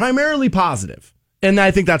primarily positive. And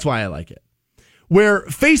I think that's why I like it. Where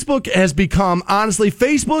Facebook has become, honestly,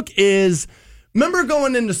 Facebook is, remember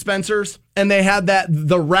going into Spencer's and they had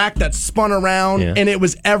the rack that spun around and it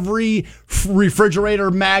was every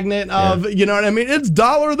refrigerator magnet of, you know what I mean? It's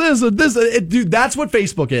dollar this, dude, that's what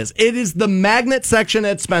Facebook is. It is the magnet section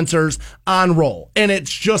at Spencer's on roll. And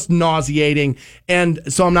it's just nauseating. And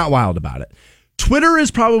so I'm not wild about it. Twitter is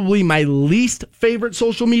probably my least favorite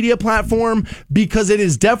social media platform because it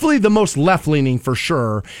is definitely the most left-leaning for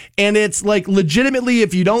sure. And it's like legitimately,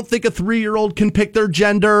 if you don't think a 3-year-old can pick their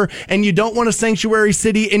gender and you don't want a sanctuary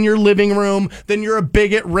city in your living room, then you're a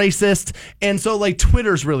bigot, racist. And so like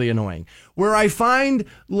Twitter's really annoying. Where I find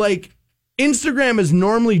like Instagram is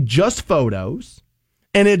normally just photos.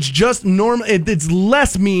 And it's just normal. It's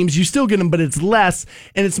less memes. You still get them, but it's less.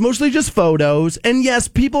 And it's mostly just photos. And yes,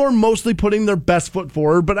 people are mostly putting their best foot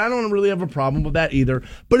forward, but I don't really have a problem with that either.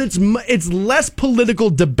 But it's less political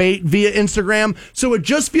debate via Instagram. So it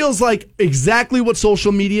just feels like exactly what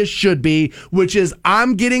social media should be, which is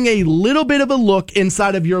I'm getting a little bit of a look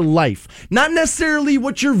inside of your life. Not necessarily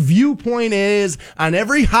what your viewpoint is on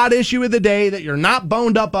every hot issue of the day that you're not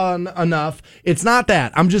boned up on enough. It's not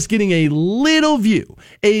that. I'm just getting a little view.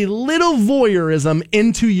 A little voyeurism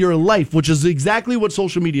into your life, which is exactly what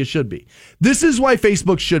social media should be. This is why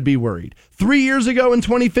Facebook should be worried. 3 years ago in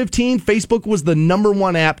 2015, Facebook was the number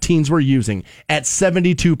one app teens were using at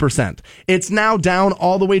 72%. It's now down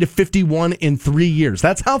all the way to 51 in 3 years.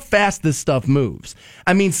 That's how fast this stuff moves.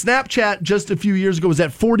 I mean, Snapchat just a few years ago was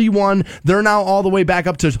at 41. They're now all the way back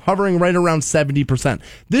up to hovering right around 70%.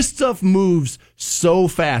 This stuff moves so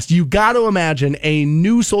fast. You got to imagine a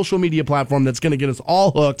new social media platform that's going to get us all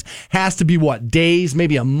hooked has to be days,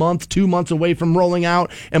 maybe a month, 2 months away from rolling out.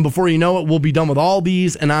 And before you know it, we'll be done with all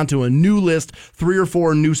these and onto a new list. 3 or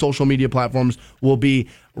 4 new social media platforms will be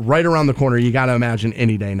right around the corner. You got to imagine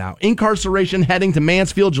any day now. Incarceration heading to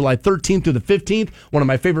Mansfield July 13th through the 15th. One of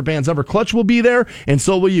my favorite bands ever, Clutch, will be there, and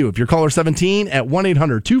so will you. If you're caller 17 at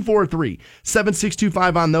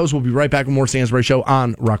 1-800-243-7625 on those. We'll be right back with more Stansbury Show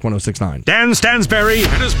on Rock 106.9. Dan Stansbury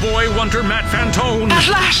and his boy wonder Matt Fantone. At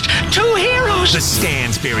last, 2 heroes. The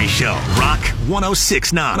Stansbury Show. Rock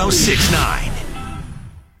 106.9. 106.9.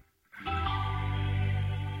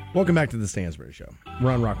 Welcome back to the Stansbury Show.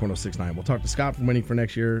 We're on Rock 106.9. We'll talk to Scott from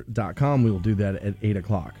winningfornextyear.com. We will do that at 8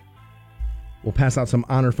 o'clock. We'll pass out some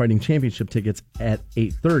Honor Fighting Championship tickets at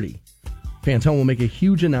 8:30. Fantone will make a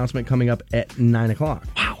huge announcement coming up at 9 o'clock.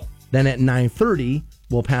 Wow. Then at 9:30,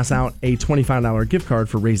 we'll pass out a $25 gift card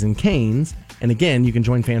for Raising Cane's. And again, you can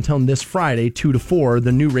join Fantone this Friday, 2 to 4,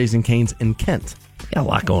 the new Raising Cane's in Kent. We got a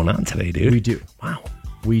lot going on today, dude. We do. Wow.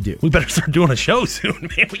 We do. We better start doing a show soon,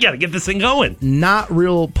 man. We got to get this thing going. Not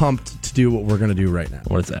real pumped to do what we're going to do right now.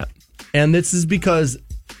 What is that? And this is because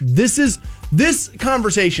this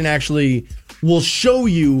conversation actually will show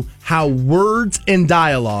you how words and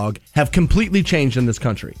dialogue have completely changed in this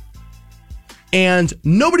country. And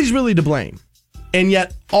nobody's really to blame. And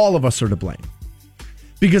yet all of us are to blame.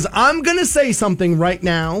 Because I'm going to say something right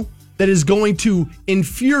now that is going to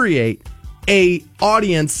infuriate a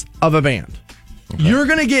audience of a band. Okay. You're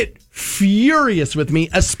going to get furious with me,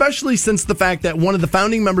 especially since the fact that one of the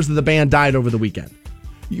founding members of the band died over the weekend.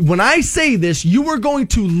 When I say this, you are going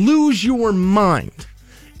to lose your mind.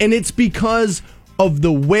 And it's because of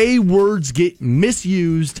the way words get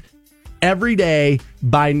misused every day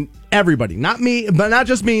by everybody. Not me, but not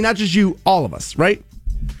just me, not just you, all of us, right?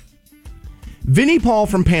 Vinne Paul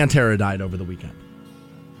from Pantera died over the weekend.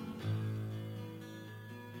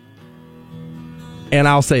 And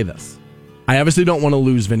I'll say this. I obviously don't want to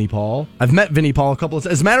lose Vinne Paul. I've met Vinne Paul a couple of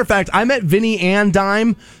times. As a matter of fact, I met Vinny and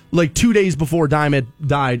Dime like 2 days before Dime had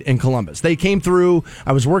died in Columbus. They came through.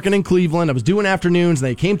 I was working in Cleveland. I was doing afternoons, and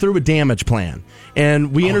they came through with Damage Plan.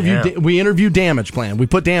 And we interviewed Damage Plan. We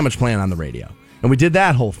put Damage Plan on the radio. And we did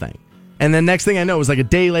that whole thing. And then next thing I know, it was like a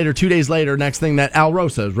day later, 2 days later, next thing that Al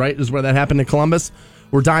Rosa, right, is where that happened in Columbus,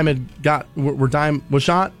 where Dime was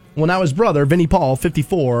shot. Well, now his brother, Vinne Paul,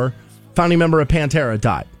 54, founding member of Pantera,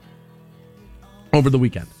 died over the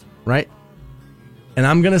weekend, right? And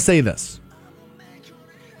I'm going to say this.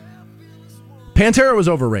 Pantera was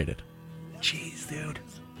overrated. Jeez, dude.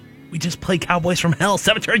 We just played Cowboys from Hell.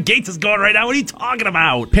 Cemetery Gates is going right now. What are you talking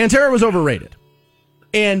about? Pantera was overrated.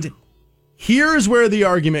 And here's where the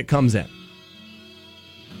argument comes in.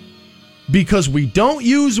 Because we don't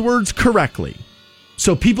use words correctly,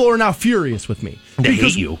 so people are now furious with me. They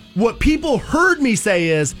hate you. What people heard me say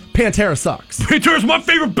is, Pantera sucks. Pantera's my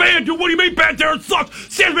favorite band, dude. What do you mean Pantera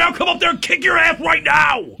sucks? Sammy, I'll come up there and kick your ass right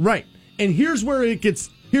now. Right. And here's where it gets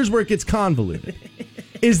convoluted.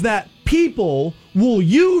 Is that people will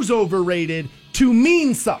use overrated to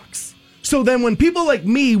mean sucks. So then when people like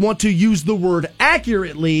me want to use the word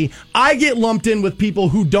accurately, I get lumped in with people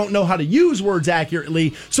who don't know how to use words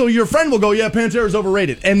accurately. So your friend will go, yeah, Pantera's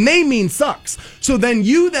overrated. And they mean sucks. So then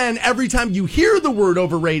every time you hear the word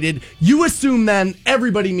overrated, you assume then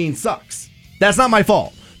everybody means sucks. That's not my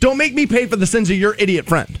fault. Don't make me pay for the sins of your idiot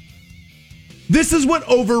friend. This is what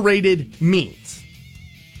overrated means.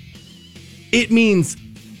 It means,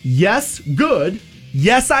 yes, good.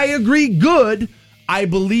 Yes, I agree, good. I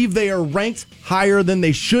believe they are ranked higher than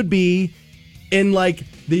they should be in like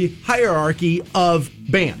the hierarchy of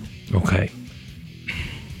band. Okay.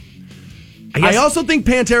 I also think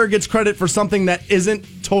Pantera gets credit for something that isn't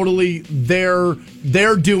totally their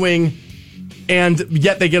doing, and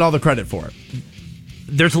yet they get all the credit for it.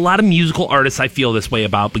 There's a lot of musical artists I feel this way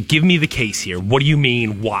about, but give me the case here. What do you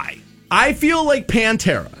mean? Why? I feel like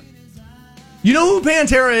Pantera. You know who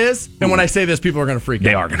Pantera is? And when I say this, people are going to freak out.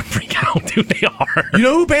 They are going to freak out, dude. They are. You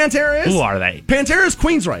know who Pantera is? Who are they? Pantera is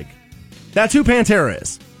Queensryche. That's who Pantera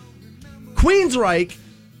is. Queensryche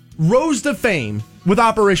rose to fame with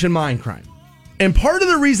Operation Mindcrime. And part of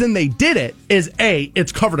the reason they did it is, A,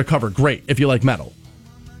 it's cover to cover great if you like metal.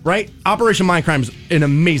 Right? Operation Mindcrime is an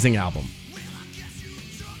amazing album.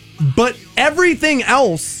 But everything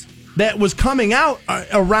else that was coming out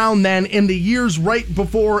around then in the years right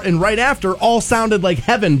before and right after all sounded like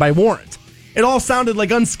Heaven by Warrant. It all sounded like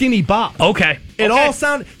Unskinny Bop. Okay. It all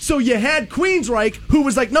sounded... So you had Queensryche, who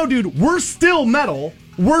was like, no, dude, we're still metal.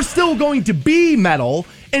 We're still going to be metal.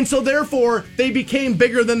 And so therefore, they became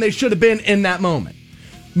bigger than they should have been in that moment.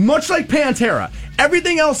 Much like Pantera.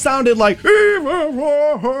 Everything else sounded like... And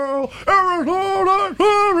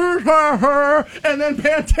then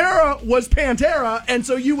Pantera was Pantera, and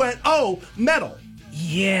so you went, oh, metal.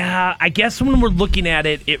 Yeah, I guess when we're looking at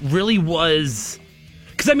it, it really was...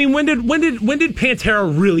 Because, I mean, when did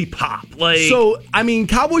Pantera really pop? So, I mean,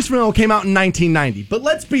 Cowboys from Hell came out in 1990, but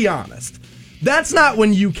let's be honest. That's not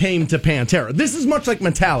when you came to Pantera. This is much like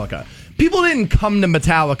Metallica. People didn't come to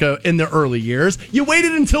Metallica in the early years. You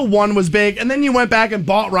waited until one was big, and then you went back and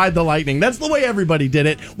bought Ride the Lightning. That's the way everybody did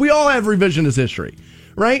it. We all have revisionist history,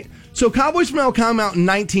 right? So Cowboys from Hell came out in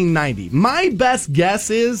 1990. My best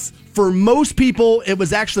guess is, for most people, it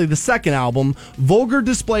was actually the second album, Vulgar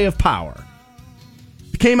Display of Power.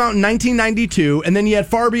 It came out in 1992, and then you had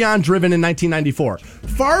Far Beyond Driven in 1994.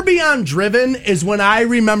 Far Beyond Driven is when I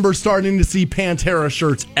remember starting to see Pantera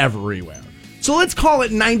shirts everywhere. So let's call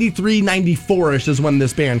it 93, 94-ish is when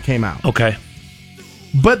this band came out. Okay.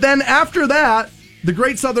 But then after that, The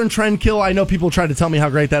Great Southern Trendkill, I know people try to tell me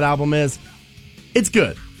how great that album is. It's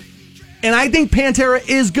good. And I think Pantera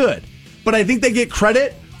is good. But I think they get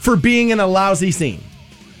credit for being in a lousy scene.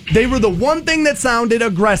 They were the one thing that sounded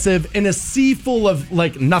aggressive in a sea full of,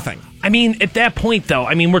 like, nothing. I mean, at that point, though,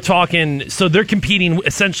 I mean, we're talking, so they're competing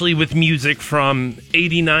essentially with music from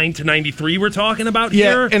 89 to 93 we're talking about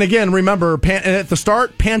here? Yeah, and again, remember, at the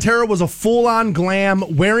start, Pantera was a full-on glam,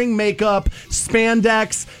 wearing makeup,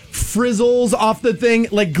 spandex, frizzles off the thing,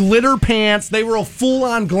 like glitter pants. They were a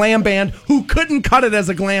full-on glam band who couldn't cut it as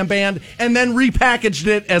a glam band and then repackaged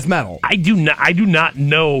it as metal. I do not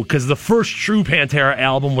know, because the first true Pantera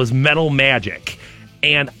album was Metal Magic,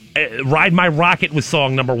 and Ride My Rocket was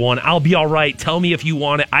song number 1. I'll Be Alright. Tell Me If You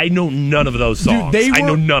Want It. I know none of those songs. Dude, I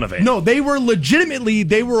know none of it. No, they were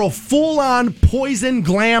a full-on Poison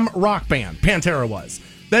glam rock band. Pantera was.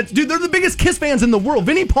 Dude, they're the biggest Kiss fans in the world.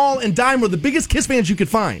 Vinnie Paul and Dime were the biggest Kiss fans you could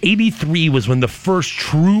find. 83 was when the first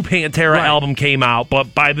true Pantera album came out,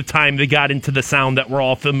 but by the time they got into the sound that we're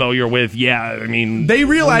all familiar with, they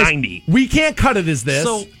realized 90. We can't cut it as this,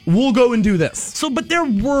 so we'll go and do this. So, but there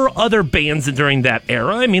were other bands during that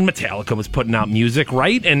era. I mean, Metallica was putting out music,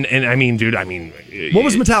 right? And I mean, dude, what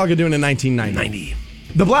was Metallica doing in 1990?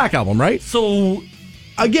 The Black Album, right? So...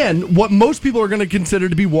 Again, what most people are going to consider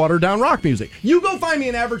to be water-down rock music. You go find me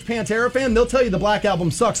an average Pantera fan, they'll tell you the Black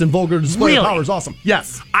Album sucks and Vulgar Display of Power is awesome.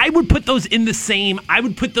 Yes. I would put those two in the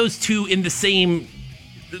same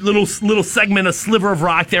little segment, a sliver of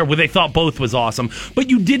rock there where they thought both was awesome, but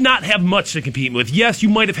you did not have much to compete with. Yes, you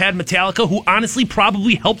might have had Metallica, who honestly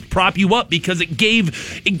probably helped prop you up because it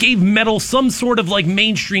gave metal some sort of like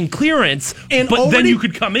mainstream clearance, but already, then you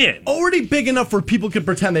could come in. Already big enough where people could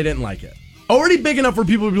pretend they didn't like it. Already big enough where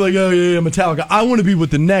people would be like, oh yeah, Metallica, I want to be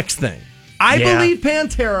with the next thing. I believe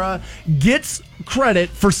Pantera gets credit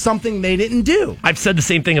for something they didn't do. I've said the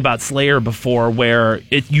same thing about Slayer before, where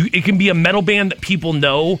it can be a metal band that people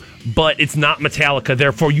know, but it's not Metallica.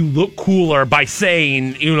 Therefore, you look cooler by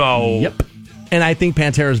saying, Yep. And I think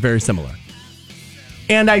Pantera is very similar.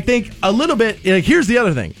 And I think a little bit, here's the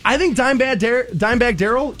other thing. I think Dimebag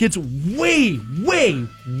Darrell gets way, way,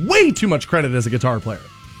 way too much credit as a guitar player.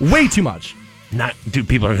 Way too much.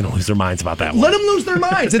 People are going to lose their minds about that one. Let them lose their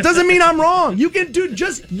minds. It doesn't mean I'm wrong. You can do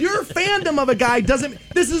just your fandom of a guy doesn't.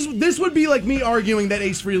 This would be like me arguing that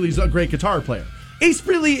Ace Frehley's a great guitar player. Ace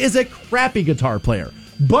Frehley is a crappy guitar player.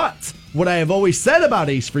 But what I have always said about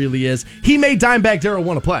Ace Frehley is he made Dimebag Darrell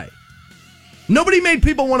want to play. Nobody made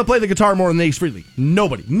people want to play the guitar more than Ace Frehley.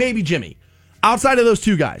 Nobody. Maybe Jimmy. Outside of those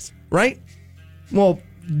two guys, right? Well,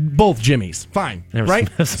 both Jimmys. Fine, right?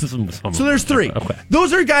 So there's three. Okay.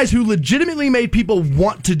 Those are guys who legitimately made people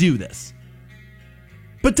want to do this.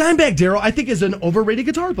 But Dimebag Darrell, I think, is an overrated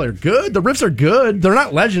guitar player. Good. The riffs are good. They're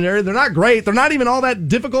not legendary. They're not great. They're not even all that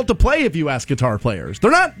difficult to play if you ask guitar players.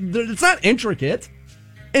 It's not intricate.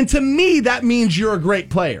 And to me, that means you're a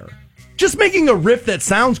great player. Just making a riff that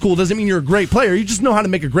sounds cool doesn't mean you're a great player. You just know how to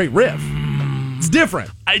make a great riff. It's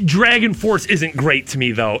different. Dragon Force isn't great to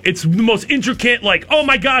me, though. It's the most intricate, like, oh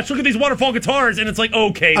my gosh, look at these waterfall guitars. And it's like,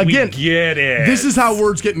 okay, again, we get it. This is how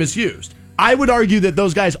words get misused. I would argue that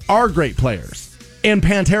those guys are great players. And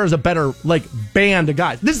Pantera's a better band of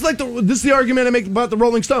guys. This is the argument I make about the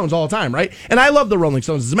Rolling Stones all the time, right? And I love the Rolling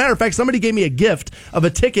Stones. As a matter of fact, somebody gave me a gift of a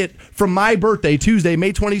ticket from my birthday, Tuesday,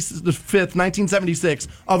 May 25th, 1976,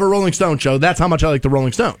 of a Rolling Stone show. That's how much I like the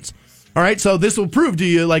Rolling Stones. All right, so this will prove to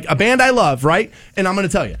you, a band I love, right? And I'm going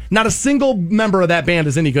to tell you, not a single member of that band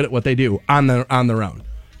is any good at what they do on their own.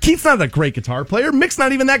 Keith's not a great guitar player. Mick's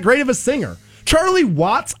not even that great of a singer. Charlie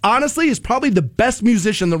Watts, honestly, is probably the best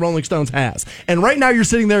musician the Rolling Stones has. And right now you're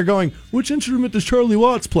sitting there going, which instrument does Charlie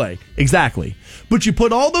Watts play? Exactly. But you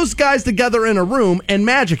put all those guys together in a room and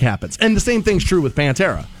magic happens. And the same thing's true with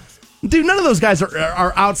Pantera. Dude, none of those guys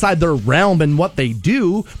are outside their realm in what they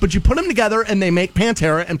do, but you put them together and they make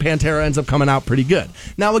Pantera, and Pantera ends up coming out pretty good.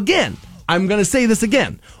 Now, again, I'm going to say this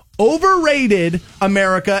again. Overrated,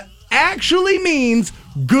 America, actually means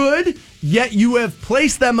good, yet you have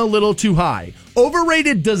placed them a little too high.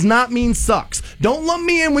 Overrated does not mean sucks. Don't lump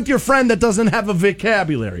me in with your friend that doesn't have a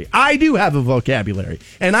vocabulary. I do have a vocabulary,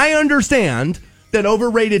 and I understand that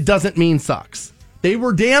overrated doesn't mean sucks. They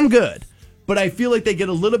were damn good, but I feel like they get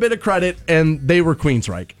a little bit of credit, and they were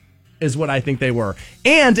Queensryche, is what I think they were.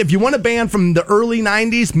 And if you want a band from the early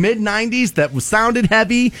 90s, mid-90s that sounded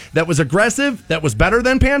heavy, that was aggressive, that was better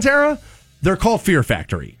than Pantera, they're called Fear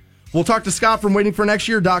Factory. We'll talk to Scott from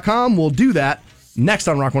waitingfornextyear.com. We'll do that next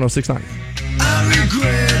on Rock 106.9. I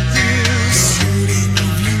regret this hurting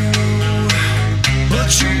of you,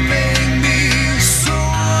 but you make me so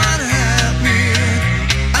unhappy.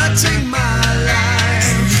 I take my life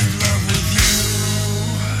in love with you.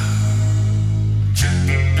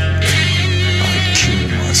 I kill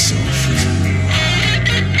myself for you.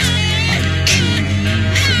 I kill you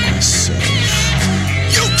for myself.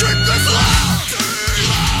 You keep this love.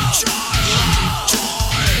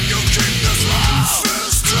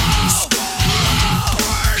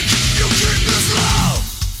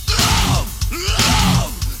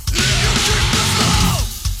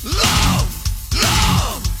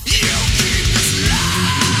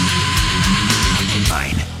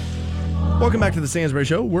 Welcome back to the Stansbury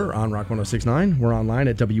Show. We're on Rock 106.9. We're online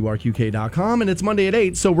at WRQK.com, and it's Monday at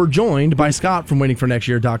 8, so we're joined by Scott from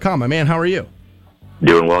waitingfornextyear.com. My man, how are you?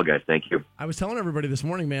 Doing well, guys. Thank you. I was telling everybody this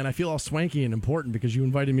morning, man, I feel all swanky and important because you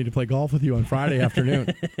invited me to play golf with you on Friday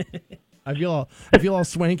afternoon. I feel all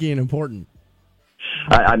swanky and important.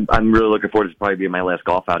 I'm really looking forward to probably being my last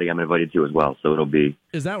golf outing I'm invited to as well. So it'll be.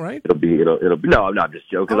 Is that right? It'll be. No, I'm not just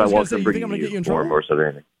joking. I want to bring you you more so than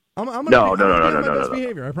anything. I'm gonna no. Best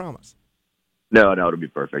behavior, I promise. No, it'll be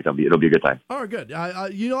perfect. It'll be a good time. All right, good.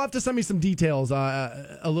 You'll have to send me some details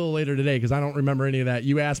a little later today because I don't remember any of that.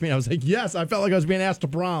 You asked me, I was like, yes, I felt like I was being asked to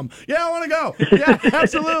prom. Yeah, I want to go. Yeah,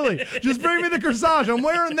 absolutely. Just bring me the corsage. I'm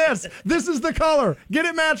wearing this. This is the color. Get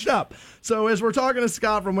it matched up. So as we're talking to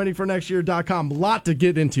Scott from waitingfornextyear.com, a lot to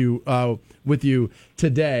get into with you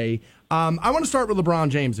today. I want to start with LeBron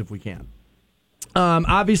James if we can.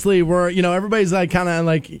 Obviously, everybody's kind of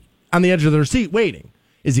on the edge of their seat waiting.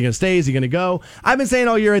 Is he going to stay? Is he going to go? I've been saying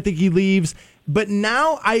all year I think he leaves. But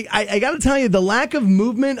now I got to tell you, the lack of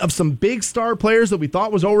movement of some big star players that we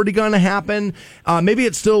thought was already going to happen, maybe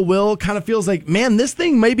it still will, kind of feels like, man, this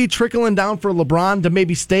thing may be trickling down for LeBron to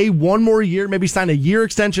maybe stay one more year, maybe sign a year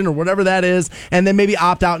extension or whatever that is, and then maybe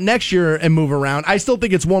opt out next year and move around. I still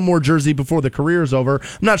think it's one more jersey before the career is over. I'm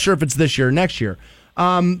not sure if it's this year or next year.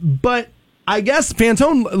 But I guess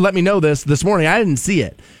Fantone let me know this morning. I didn't see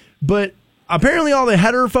it. But apparently all the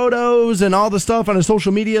header photos and all the stuff on his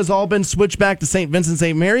social media has all been switched back to St. Vincent,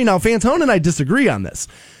 St. Mary. Now, Fantone and I disagree on this.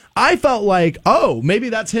 I felt like, oh, maybe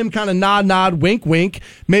that's him kind of nod, wink, wink.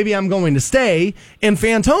 Maybe I'm going to stay. And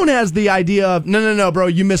Fantone has the idea of, no, bro,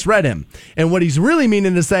 you misread him. And what he's really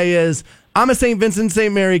meaning to say is, I'm a St. Vincent,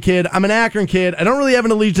 St. Mary kid. I'm an Akron kid. I don't really have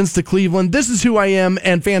an allegiance to Cleveland. This is who I am.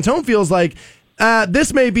 And Fantone feels like,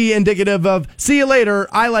 this may be indicative of, see you later.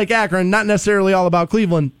 I like Akron, not necessarily all about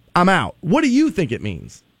Cleveland. I'm out. What do you think it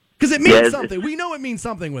means? Because it means something. We know it means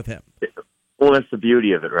something with him. Well, that's the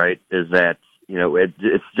beauty of it, right? Is that,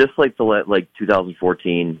 it's just like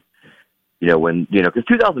 2014, because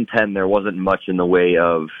 2010 there wasn't much in the way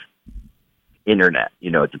of internet,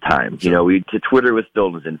 at the time. Sure. Twitter was still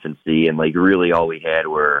in its infancy, and really all we had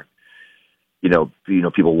were,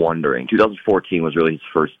 people wondering. 2014 was really his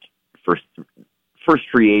first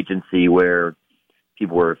free agency where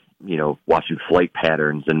people were, watching flight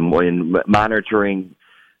patterns and monitoring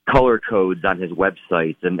color codes on his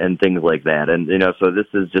website and things like that. And, so this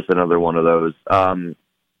is just another one of those.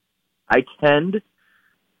 I tend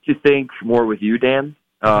to think more with you, Dan,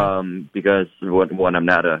 because one, I'm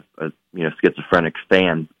not a schizophrenic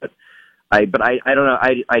fan, but I don't know.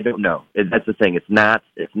 I don't know. That's the thing. It's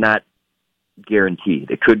not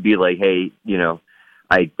guaranteed. It could be like, hey,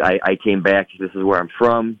 I came back. This is where I'm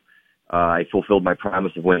from. I fulfilled my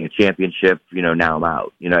promise of winning a championship. Now I'm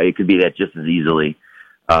out. It could be that just as easily.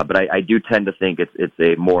 But I do tend to think it's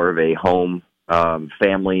a more of a home,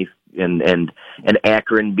 family, and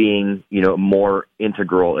Akron being more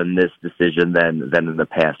integral in this decision than in the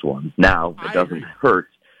past ones. Now it doesn't hurt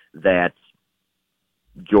that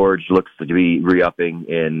George looks to be re-upping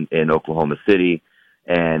in Oklahoma City,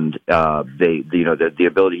 and the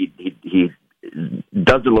ability he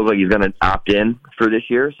doesn't look like he's going to opt in for this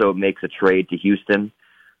year, so it makes a trade to Houston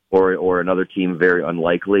or another team very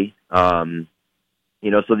unlikely. So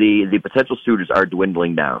the potential suitors are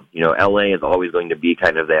dwindling down. LA is always going to be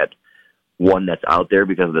kind of that one that's out there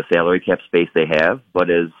because of the salary cap space they have,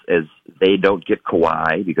 but as they don't get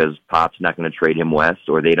Kawhi because Pop's not going to trade him west,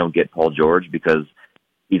 or they don't get Paul George because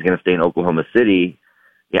he's going to stay in Oklahoma City,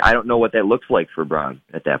 I don't know what that looks like for Bron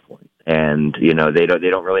at that point. And, they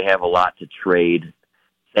don't really have a lot to trade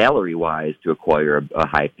salary-wise to acquire a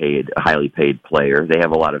highly paid player. They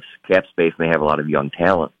have a lot of cap space, and they have a lot of young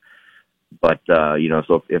talent. But, so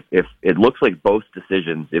if it looks like both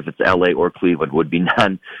decisions, if it's LA or Cleveland, would be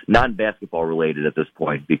non-basketball related at this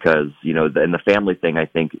point, because, and the family thing, I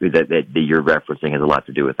think that you're referencing has a lot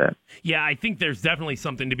to do with that. Yeah, I think there's definitely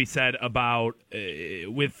something to be said about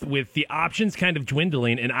with the options kind of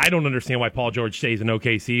dwindling, and I don't understand why Paul George stays in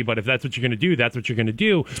OKC, but if that's what you're going to do, that's what you're going to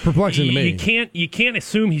do. It's perplexing to me. You can't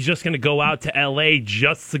assume he's just going to go out to LA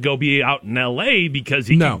just to go be out in LA, because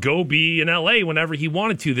he can go be in LA whenever he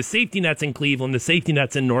wanted to. The safety net's in Cleveland, the safety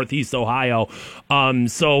net's in Northeast Ohio.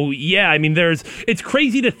 It's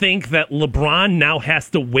crazy to think that LeBron now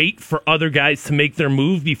has to wait for other guys to make their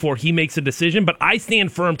move before he makes a decision. But I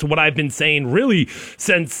stand firm to what I've been saying really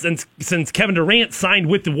since Kevin Durant signed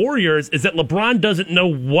with the Warriors, is that LeBron doesn't know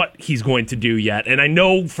what he's going to do yet. And I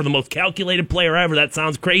know for the most calculated player ever, that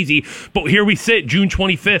sounds crazy, but here we sit, June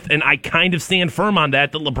 25th, and I kind of stand firm on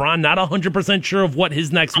that LeBron not 100% sure of what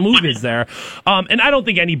his next move is there. And I don't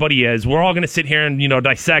think anybody is. We're all going to sit here and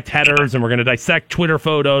dissect headers, and we're going to dissect Twitter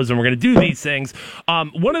photos, and we're going to do these things.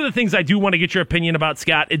 One of the things I do want to get your opinion about,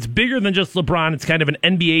 Scott, it's bigger than just LeBron. It's kind of an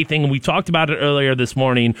NBA thing, and we talked about it earlier this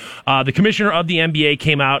morning. The commissioner of the NBA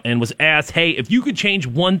came out and was asked, hey, if you could change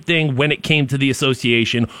one thing when it came to the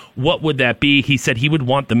association, what would that be? He said he would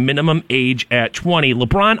want the minimum age at 20.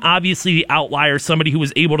 LeBron, obviously the outlier, somebody who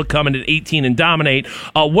was able to come in at 18 and dominate.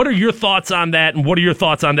 What are your thoughts on that, and what are your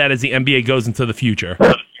thoughts on that as the NBA goes into the future?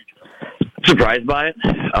 Surprised by it.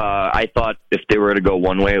 I thought if they were to go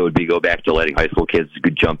one way, it would be go back to letting high school kids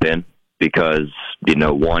could jump in, because,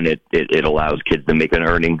 one, it allows kids to make an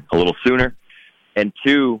earning a little sooner. And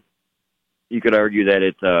two, you could argue that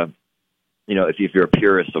it's, if you're a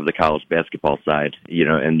purist of the college basketball side,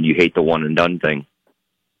 and you hate the one and done thing,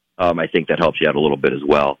 I think that helps you out a little bit as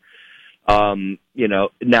well.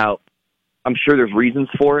 Now, I'm sure there's reasons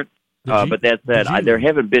for it, but that said, there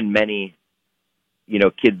haven't been many,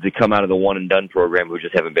 kids that come out of the one and done program who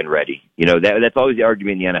just haven't been ready. That's always the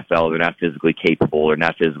argument in the NFL. They're not physically capable or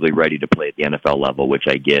not physically ready to play at the NFL level, which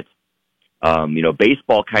I get.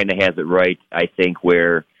 Baseball kind of has it right, I think,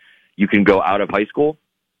 where you can go out of high school,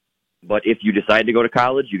 but if you decide to go to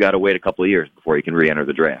college, you got to wait a couple of years before you can re-enter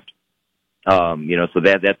the draft. So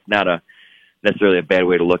that's not necessarily a bad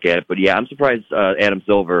way to look at it. But yeah, I'm surprised Adam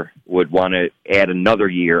Silver would want to add another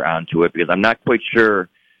year onto it, because I'm not quite sure,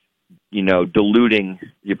 diluting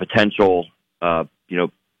your potential,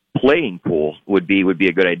 playing pool would be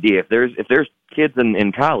a good idea. If there's kids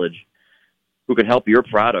in college who can help your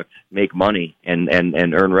product make money and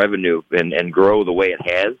earn revenue and grow the way it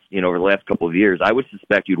has, over the last couple of years, I would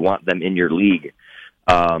suspect you'd want them in your league.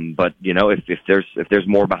 But if there's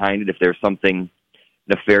more behind it, if there's something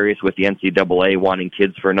nefarious with the NCAA wanting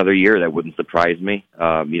kids for another year, that wouldn't surprise me.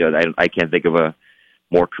 I can't think of a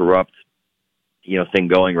more corrupt, thing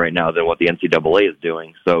going right now than what the NCAA is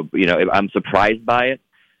doing. So, I'm surprised by it.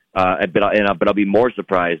 But I'll be more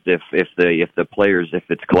surprised if the players, if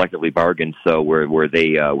it's collectively bargained, so where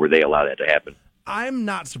they allow that to happen. I'm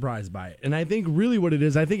not surprised by it. And I think really what it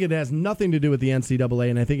is, I think it has nothing to do with the NCAA,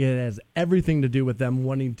 and I think it has everything to do with them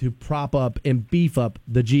wanting to prop up and beef up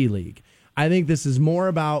the G League. I think this is more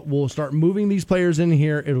about, we'll start moving these players in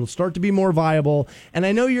here. It'll start to be more viable. And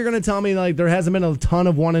I know you're going to tell me there hasn't been a ton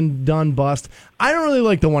of one-and-done bust. I don't really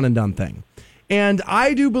like the one-and-done thing. And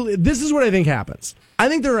I do believe, this is what I think happens. I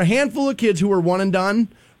think there are a handful of kids who are one-and-done,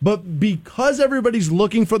 but because everybody's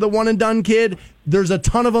looking for the one-and-done kid, there's a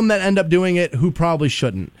ton of them that end up doing it who probably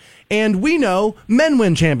shouldn't. And we know men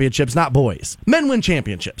win championships, not boys. Men win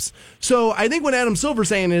championships. So I think what Adam Silver's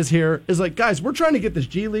saying is guys, we're trying to get this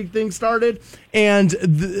G League thing started, and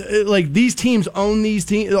these teams own these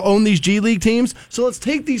G League teams. So let's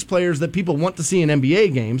take these players that people want to see in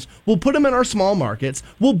NBA games. We'll put them in our small markets.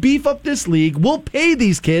 We'll beef up this league. We'll pay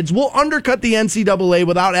these kids. We'll undercut the NCAA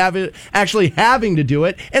without actually having to do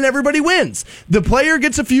it, and everybody wins. The player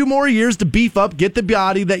gets a few more years to beef up, get the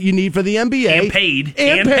body that you need for the NBA,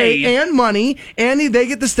 and paid and money, and they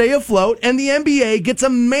get to stay afloat, and the NBA gets a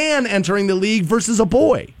man entering the league versus a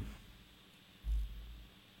boy.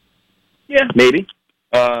 Yeah, maybe.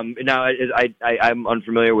 Now, I'm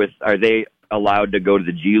unfamiliar with, are they allowed to go to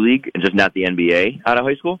the G League and just not the NBA out of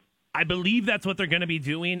high school? I believe that's what they're going to be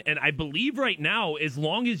doing, and I believe right now, as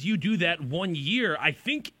long as you do that 1 year, I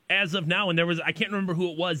think as of now, and I can't remember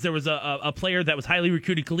who it was, there was a player that was highly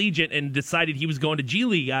recruited collegiate and decided he was going to G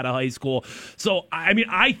League out of high school. So,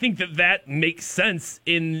 I think that makes sense.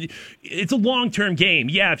 It's a long-term game.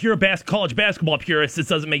 Yeah, if you're a college basketball purist, this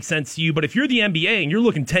doesn't make sense to you, but if you're the NBA and you're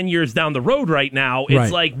looking 10 years down the road right now,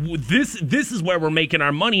 it's like, this is where we're making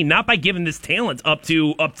our money, not by giving this talent up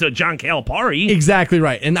to John Calipari. Exactly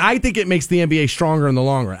right. And I think it makes the NBA stronger in the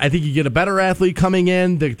long run. I think you get a better athlete coming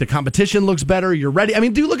in, the competition looks better, you're ready.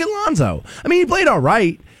 Dude, look at Lonzo. He played all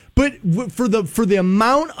right, but for the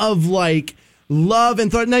amount of love and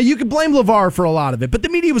thought. Now, you could blame LeVar for a lot of it, but the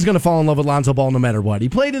media was going to fall in love with Lonzo Ball no matter what. He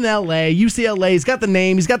played in L.A., UCLA. He's got the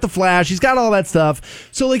name. He's got the flash. He's got all that stuff.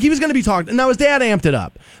 So, he was going to be talked. Now, his dad amped it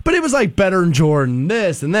up, but it was better than Jordan,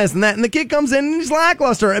 this and this and that. And the kid comes in and he's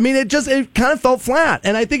lackluster. It kind of felt flat.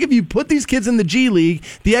 And I think if you put these kids in the G League,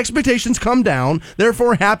 the expectations come down.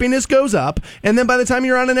 Therefore, happiness goes up. And then by the time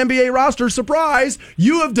you're on an NBA roster, surprise,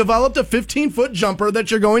 you have developed a 15-foot jumper that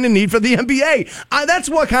you're going to need for the NBA. That's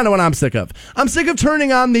what I'm sick of. I'm sick of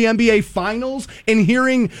turning on the NBA Finals and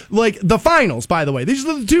hearing, the Finals, by the way. These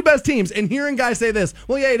are the two best teams, and hearing guys say this,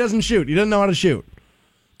 well, yeah, he doesn't shoot. He doesn't know how to shoot.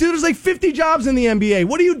 Dude, there's 50 jobs in the NBA.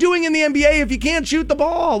 What are you doing in the NBA if you can't shoot the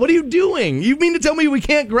ball? What are you doing? You mean to tell me we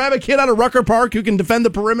can't grab a kid out of Rucker Park who can defend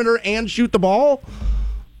the perimeter and shoot the ball?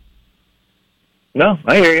 No,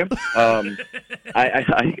 I hear you.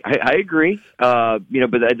 I agree. But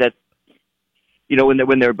that's,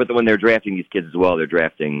 when they're drafting these kids as well, they're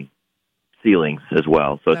drafting ceilings as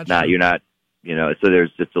well. So it's not, you're not, so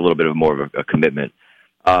there's just a little bit of more of a commitment.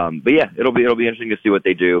 But yeah, it'll be interesting to see what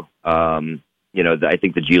they do. I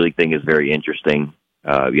think the G League thing is very interesting.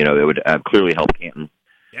 It would clearly help Canton.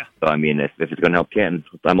 Yeah. So, if it's going to help Canton,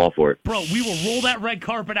 I'm all for it. Bro, we will roll that red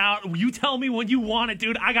carpet out. You tell me when you want it,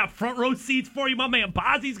 dude. I got front row seats for you. My man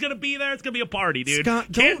Bozzy's going to be there. It's going to be a party, dude. Scott,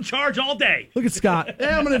 Can't charge all day. Look at Scott. Hey,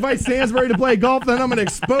 I'm going to invite Stansbury to play golf, then I'm going to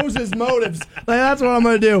expose his motives. That's what I'm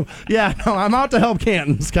going to do. Yeah, no, I'm out to help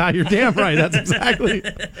Canton, Scott. You're damn right. That's exactly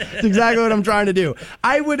what I'm trying to do.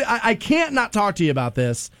 I can't not talk to you about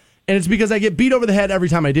this. And it's because I get beat over the head every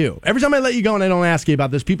time I do. Every time I let you go and I don't ask you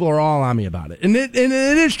about this, people are all on me about it. And it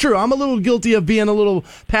is true. I'm a little guilty of being a little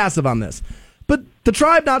passive on this. But the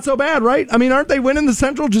Tribe, not so bad, right? I mean, aren't they winning the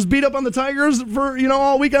Central? Just beat up on the Tigers for,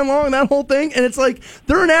 all weekend long, that whole thing. And it's like,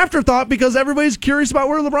 they're an afterthought because everybody's curious about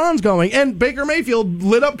where LeBron's going. And Baker Mayfield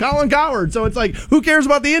lit up Colin Cowherd. So it's like, who cares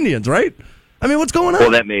about the Indians, right? I mean, what's going on?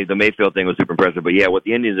 Well, the Mayfield thing was super impressive. But, yeah, what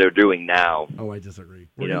the Indians are doing now. Oh, I disagree.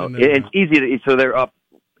 It's easy to, so they're up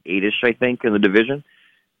 8-ish, I think, in the division,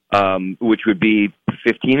 which would be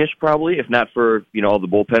 15-ish probably, if not for, all the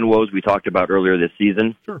bullpen woes we talked about earlier this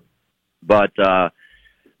season. Sure. But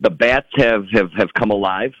the bats have come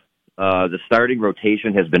alive. The starting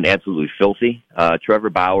rotation has been absolutely filthy.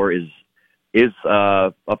 Trevor Bauer is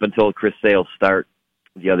up until Chris Sale's start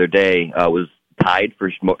the other day, was tied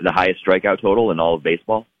for the highest strikeout total in all of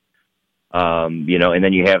baseball. And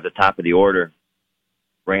then you have the top of the order,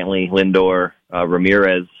 Brantley, Lindor,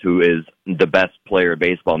 Ramirez, who is the best player in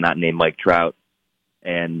baseball, not named Mike Trout,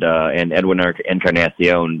 and Edwin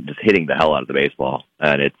Encarnacion just hitting the hell out of the baseball,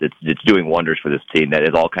 and it's doing wonders for this team that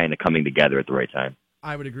is all kind of coming together at the right time.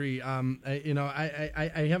 I would agree.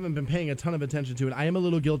 I haven't been paying a ton of attention to it. I am a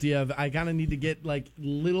little guilty of. I kind of need to get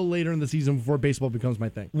little later in the season before baseball becomes my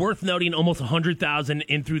thing. Worth noting, almost 100,000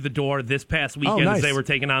 in through the door this past weekend nice. as they were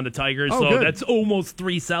taking on the Tigers. Oh, so good. that's almost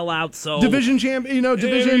 3 sellouts. So division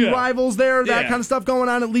division rivals there, that Yeah. kind of stuff going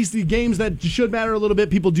on. At least the games that should matter a little bit,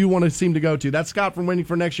 people do want to seem to go to. That's Scott from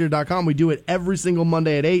waitingfornextyear.com. We do it every single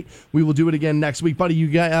Monday at 8. We will do it again next week, buddy. You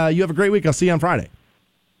have a great week. I'll see you on Friday.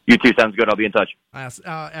 You too. Sounds good. I'll be in touch.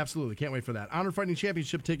 Absolutely. Can't wait for that. Honor Fighting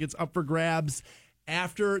Championship tickets up for grabs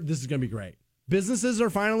after. This is going to be great. Businesses are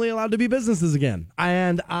finally allowed to be businesses again,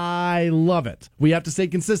 and I love it. We have to stay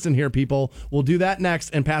consistent here, people. We'll do that next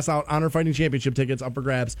and pass out Honor Fighting Championship tickets up for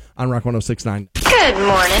grabs on Rock 106.9. Good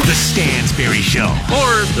morning. The Stansberry Show.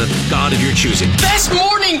 Or the god of your choosing. Best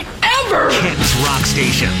morning ever! Ken's Rock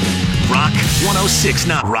Station. Rock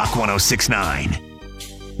 106.9. Rock 106.9.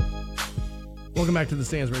 Welcome back to the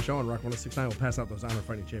Stansberry Show on Rock 106.9. We'll pass out those Honor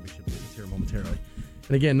Fighting Championship tickets here momentarily.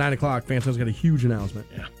 And again, 9 o'clock, Fantone's got a huge announcement.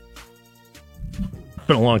 Yeah. It's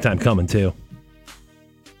been a long time coming, too.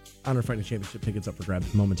 Honor Fighting Championship tickets up for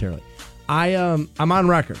grabs momentarily. I'm on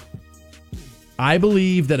record. I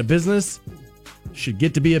believe that a business should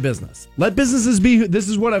get to be a business. Let businesses be, this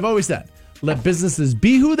is what I've always said. Let businesses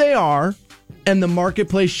be who they are, and the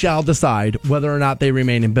marketplace shall decide whether or not they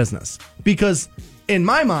remain in business. Because in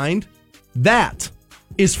my mind, that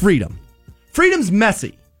is freedom. Freedom's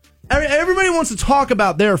messy. Everybody wants to talk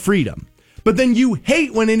about their freedom, but then you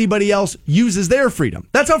hate when anybody else uses their freedom.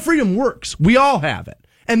 That's how freedom works. We all have it.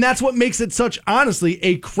 And that's what makes it such, honestly,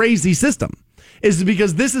 a crazy system, is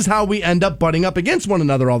because this is how we end up butting up against one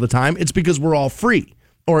another all the time. It's because we're all free,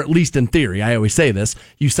 or at least in theory. I always say this.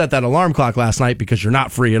 You set that alarm clock last night because you're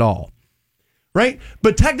not free at all, right?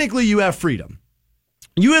 But technically you have freedom.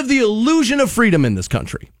 You have the illusion of freedom in this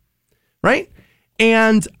country. Right?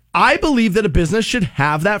 And I believe that a business should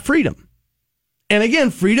have that freedom. And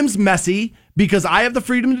again, freedom's messy because I have the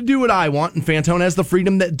freedom to do what I want and Fantone has the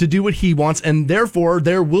freedom to do what he wants. And therefore,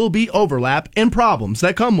 there will be overlap and problems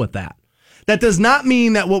that come with that. That does not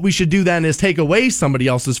mean that what we should do then is take away somebody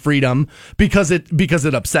else's freedom because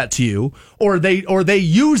it upsets you, or they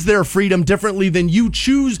use their freedom differently than you would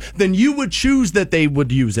choose that they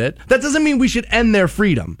would use it. That doesn't mean we should end their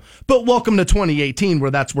freedom. But welcome to 2018,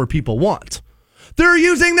 where that's where people want. They're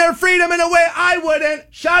using their freedom in a way I wouldn't.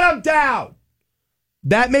 Shut them down.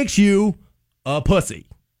 That makes you a pussy,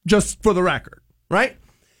 just for the record, right?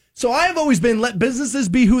 So I have always been, let businesses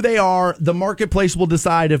be who they are. The marketplace will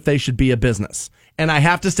decide if they should be a business. And I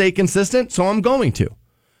have to stay consistent, so I'm going to.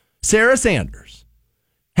 Sarah Sanders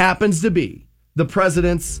happens to be the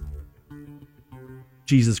president's,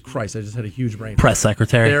 Jesus Christ, I just had a huge brain fart. Press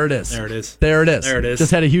secretary. There it is. There it is. There it is. There it is.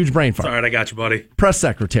 Just had a huge brain fart. All right, I got you, buddy. Press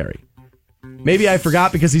secretary. Maybe I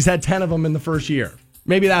forgot because he's had 10 of them in the first year.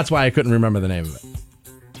 Maybe that's why I couldn't remember the name of it.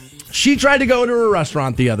 She tried to go to a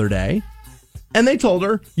restaurant the other day, and they told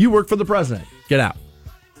her, you work for the president. Get out.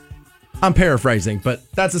 I'm paraphrasing, but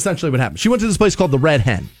that's essentially what happened. She went to this place called the Red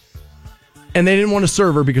Hen, and they didn't want to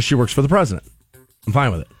serve her because she works for the president. I'm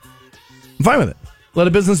fine with it. Let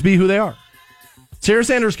a business be who they are. Sarah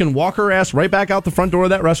Sanders can walk her ass right back out the front door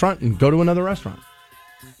of that restaurant and go to another restaurant.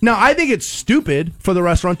 Now, I think it's stupid for the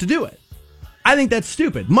restaurant to do it. I think that's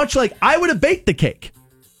stupid. Much like I would have baked the cake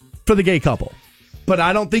for the gay couple. But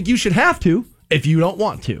I don't think you should have to if you don't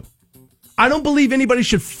want to. I don't believe anybody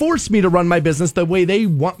should force me to run my business the way they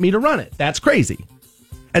want me to run it. That's crazy.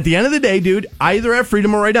 At the end of the day, dude, I either have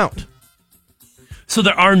freedom or I don't. So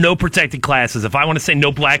there are no protected classes. If I want to say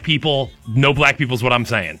no black people is what I'm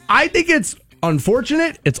saying. I think it's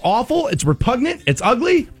unfortunate, it's awful, it's repugnant, it's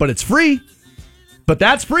ugly, but it's free. But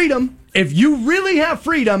that's freedom. If you really have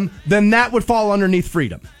freedom, then that would fall underneath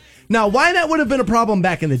freedom. Now, why that would have been a problem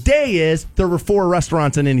back in the day is there were 4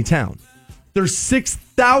 restaurants in any town. There's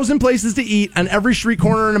 6,000 places to eat on every street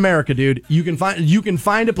corner in America, dude. You can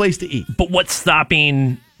find a place to eat. But what's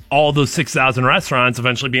stopping all those 6,000 restaurants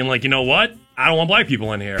eventually being like, you know what? I don't want black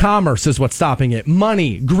people in here. Commerce is what's stopping it.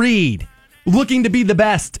 Money, greed, looking to be the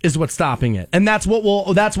best is what's stopping it. And that's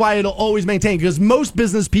why it'll always maintain, because most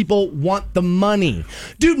business people want the money.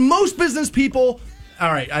 Dude, most business people,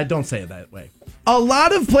 all right, I don't say it that way. A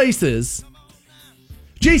lot of places,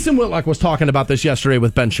 Jason Whitlock was talking about this yesterday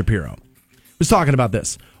with Ben Shapiro. Was talking about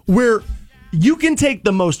this, where you can take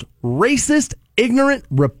the most racist, ignorant,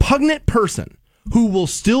 repugnant person who will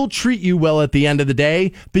still treat you well at the end of the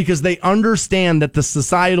day because they understand that the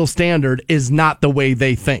societal standard is not the way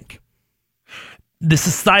they think. The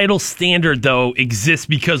societal standard, though, exists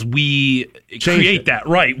because we create that,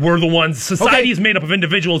 right? We're the ones. Society is made up of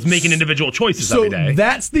individuals making individual choices every day. So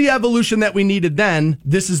that's the evolution that we needed then.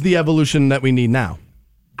 This is the evolution that we need now.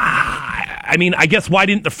 I mean, I guess why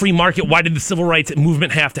didn't the free market, why did the civil rights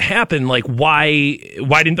movement have to happen? Like, why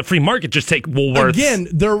didn't the free market just take Woolworths? Again,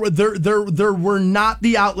 there were not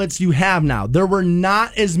the outlets you have now. There were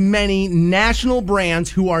not as many national brands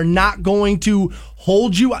who are not going to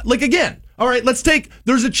hold you. Like, again, all right,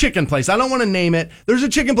 there's a chicken place. I don't want to name it. There's a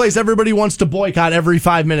chicken place everybody wants to boycott every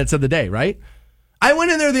 5 minutes of the day, right? I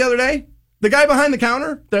went in there the other day. The guy behind the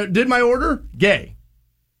counter that did my order, gay.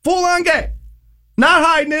 Full on gay. Not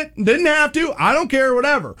hiding it, didn't have to, I don't care,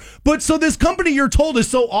 whatever. But so this company you're told is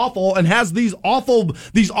so awful and has these awful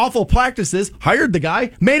practices, hired the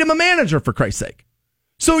guy, made him a manager, for Christ's sake.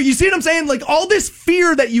 So you see what I'm saying? Like, all this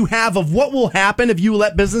fear that you have of what will happen if you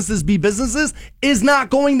let businesses be businesses is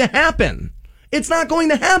not going to happen. It's not going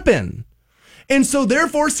to happen. And so,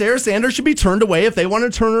 therefore, Sarah Sanders should be turned away if they want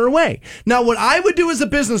to turn her away. Now, what I would do as a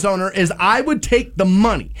business owner is I would take the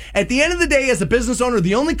money. At the end of the day, as a business owner,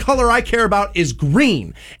 the only color I care about is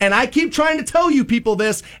green. And I keep trying to tell you people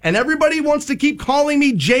this, and everybody wants to keep calling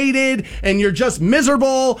me jaded, and you're just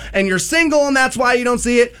miserable, and you're single, and that's why you don't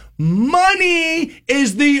see it. Money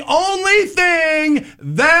is the only thing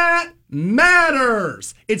that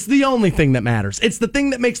matters. It's the only thing that matters. It's the thing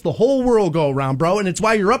that makes the whole world go around, bro. And it's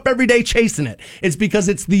why you're up every day chasing it. It's because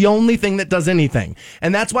it's the only thing that does anything.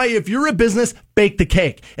 And that's why if you're a business, bake the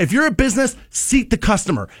cake. If you're a business, seat the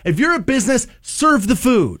customer. If you're a business, serve the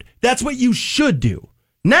food. That's what you should do.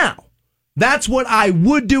 Now, that's what I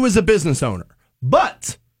would do as a business owner.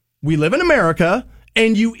 But we live in America,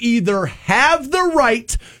 and you either have the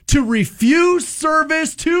right to refuse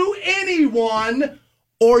service to anyone,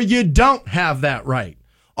 or you don't have that right.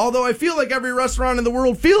 Although I feel like every restaurant in the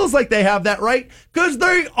world feels like they have that right because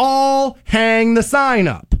they all hang the sign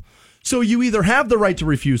up. So you either have the right to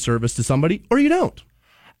refuse service to somebody or you don't.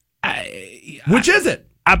 Which is it?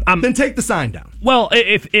 Then take the sign down. Well,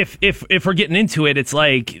 if we're getting into it, it's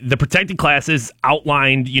like the protected classes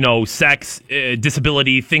outlined, sex,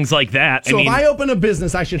 disability, things like that. So if I open a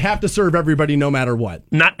business, I should have to serve everybody no matter what.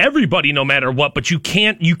 Not everybody no matter what, but you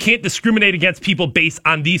can't discriminate against people based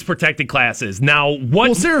on these protected classes. Now,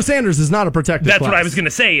 Well, Sarah Sanders is not a protected class. That's what I was going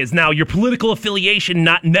to say, is now your political affiliation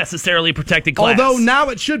not necessarily a protected class. Although now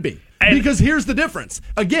it should be. Because here's the difference.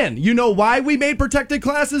 Again, you know why we made protected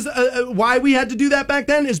classes? Why we had to do that back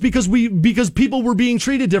then is because people were being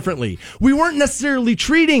treated differently. We weren't necessarily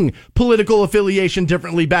treating political affiliation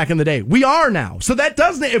differently back in the day. We are now. So that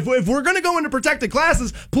doesn't. If we're going to go into protected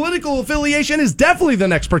classes, political affiliation is definitely the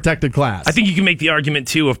next protected class. I think you can make the argument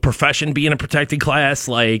too of profession being a protected class.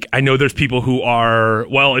 Like, I know there's people who are,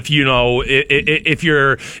 well, if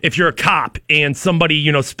you're a cop and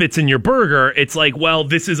somebody spits in your burger, it's like, well,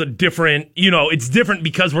 this is a different. It's different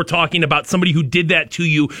because we're talking about somebody who did that to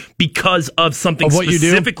you because of something of what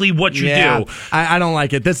specifically you do? What you do. I don't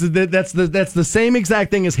like it. That's the same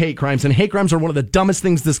exact thing as hate crimes, and hate crimes are one of the dumbest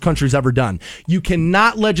things this country's ever done. You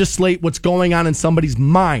cannot legislate what's going on in somebody's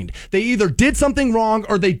mind. They either did something wrong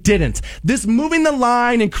or they didn't. This moving the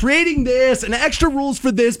line and creating this and extra rules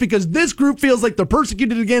for this because this group feels like they're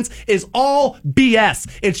persecuted against is all BS.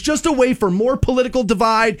 It's just a way for more political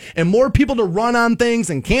divide and more people to run on things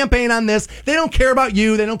and campaign on this. They don't care about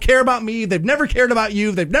you. They don't care about me. They've never cared about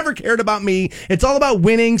you. They've never cared about me. It's all about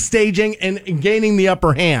winning, staging, and gaining the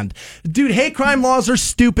upper hand. Dude, hate crime laws are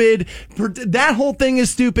stupid. That whole thing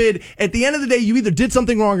is stupid. At the end of the day, you either did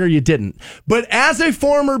something wrong or you didn't. But as a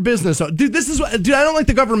former business, dude, I don't like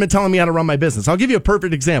the government telling me how to run my business. I'll give you a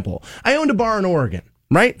perfect example. I owned a bar in Oregon,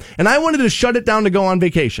 right? And I wanted to shut it down to go on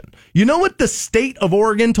vacation. You know what the state of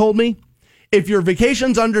Oregon told me? If your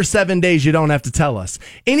vacation's under 7 days, you don't have to tell us.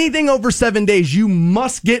 Anything over 7 days, you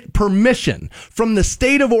must get permission from the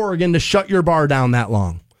state of Oregon to shut your bar down that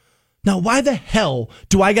long. Now, why the hell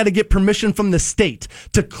do I got to get permission from the state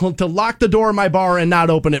to lock the door of my bar and not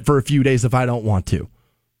open it for a few days if I don't want to?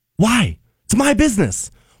 Why? It's my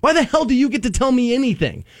business. Why the hell do you get to tell me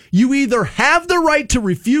anything? You either have the right to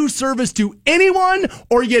refuse service to anyone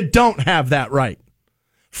or you don't have that right.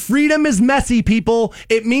 Freedom is messy, people.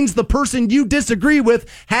 It means the person you disagree with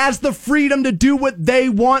has the freedom to do what they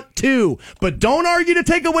want to. But don't argue to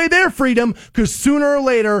take away their freedom, because sooner or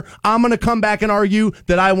later, I'm going to come back and argue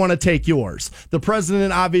that I want to take yours. The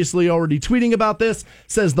president obviously already tweeting about this,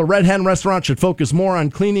 says the Red Hen restaurant should focus more on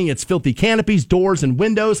cleaning its filthy canopies, doors, and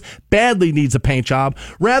windows, badly needs a paint job,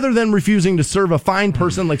 rather than refusing to serve a fine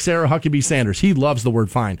person like Sarah Huckabee Sanders. He loves the word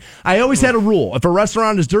fine. I always had a rule. If a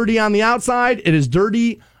restaurant is dirty on the outside, it is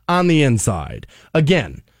dirty on the inside.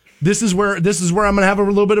 Again, this is where I'm going to have a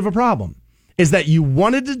little bit of a problem, is that you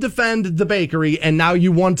wanted to defend the bakery and now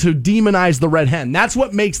you want to demonize the Red Hen. That's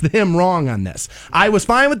what makes him wrong on this. I was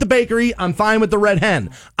fine with the bakery. I'm fine with the Red Hen.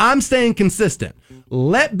 I'm staying consistent.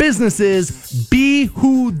 Let businesses be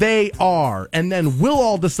who they are, and then we'll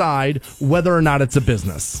all decide whether or not it's a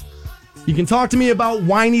business. You can talk to me about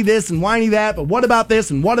whiny this and whiny that, but what about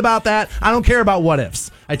this and what about that? I don't care about what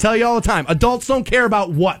ifs. I tell you all the time, adults don't care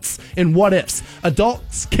about what's and what ifs.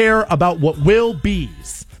 Adults care about what will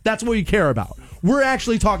be's. That's what we care about. We're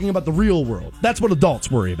actually talking about the real world. That's what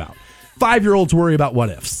adults worry about. 5-year-olds worry about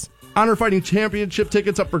what ifs. Honor Fighting Championship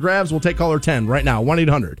tickets up for grabs. We'll take caller 10 right now.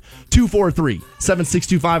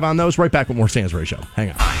 1-800-243-7625 on those. Right back with more Stansbury Show.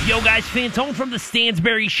 Hang on. Yo, guys, Fantone from the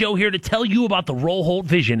Stansbury Show here to tell you about the Roll-Holt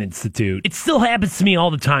Vision Institute. It still happens to me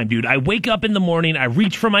all the time, dude. I wake up in the morning, I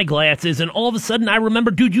reach for my glasses, and all of a sudden I remember,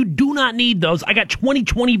 dude, you do not need those. I got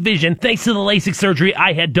 20/20 vision thanks to the LASIK surgery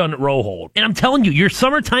I had done at Roll-Holt. And I'm telling you, your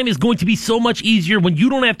summertime is going to be so much easier when you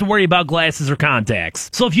don't have to worry about glasses or contacts.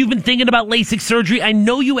 So if you've been thinking about LASIK surgery, I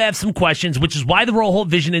know you have some questions, which is why the Roll-Holt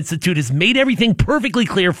Vision Institute has made everything perfectly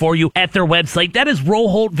clear for you at their website. That is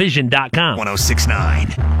rollholtvision.com.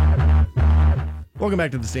 1069. Welcome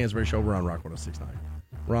back to the Stansbury Show. We're on Rock 1069.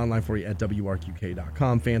 We're online for you at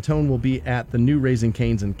WRQK.com. Fantone will be at the new Raising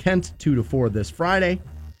Cane's in Kent 2 to 4 this Friday.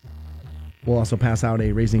 We'll also pass out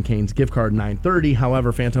a Raising Cane's gift card 9:30.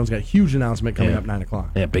 However, Fantone's got a huge announcement coming up 9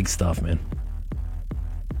 o'clock. Yeah, big stuff, man.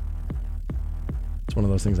 It's one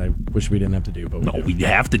of those things I wish we didn't have to do, but we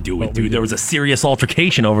have to do it, dude. There was a serious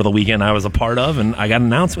altercation over the weekend I was a part of, and I got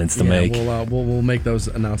announcements to make. We'll make those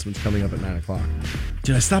announcements coming up at 9 o'clock.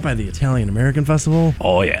 Dude, I stopped by the Italian American Festival.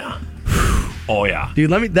 Oh, yeah. Oh, yeah.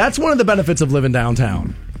 Dude, that's one of the benefits of living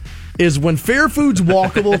downtown. Is when fair food's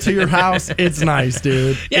walkable to your house, it's nice,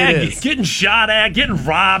 dude. Yeah, getting shot at, getting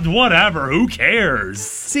robbed, whatever. Who cares?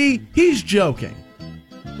 See, he's joking,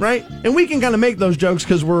 right? And we can kind of make those jokes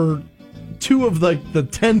because we're two of the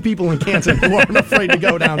 10 people in Canton who aren't afraid to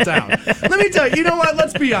go downtown. Let me tell you, you know what?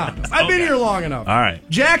 Let's be honest. I've been here long enough. All right.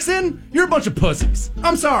 Jackson, you're a bunch of pussies.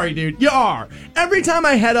 I'm sorry, dude. You are. Every time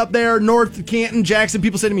I head up there, North Canton, Jackson,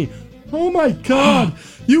 people say to me, oh my God,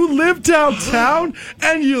 you live downtown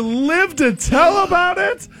and you live to tell about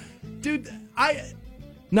it? Dude,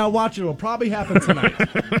 now watch it. It'll probably happen tonight.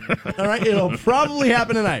 All right? It'll probably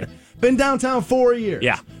happen tonight. Been downtown 4 years.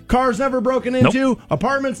 Yeah. Cars never broken into. Nope.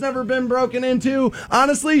 Apartments never been broken into.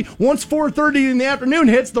 Honestly, once 4:30 in the afternoon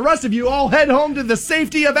hits, the rest of you all head home to the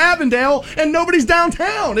safety of Avondale, and nobody's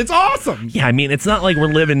downtown. It's awesome. Yeah, I mean, it's not like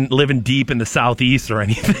we're living deep in the southeast or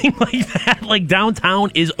anything like that. Like,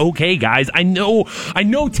 downtown is okay, guys. I know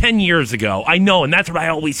 10 years ago. I know, and that's what I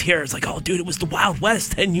always hear. It's like, oh, dude, it was the Wild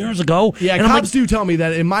West 10 years ago. Yeah, and cops do tell me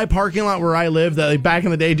that in my parking lot where I live, that like, back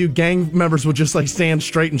in the day, dude, gang members would just like stand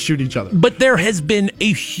straight and shoot each other. But there has been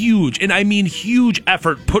a huge, and I mean huge,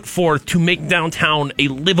 effort put forth to make downtown a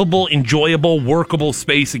livable, enjoyable, workable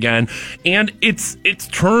space again. And it's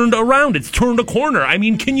turned around. It's turned a corner. I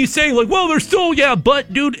mean, can you say, like, well, there's still,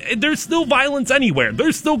 but, dude, there's still violence anywhere.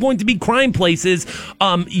 There's still going to be crime places.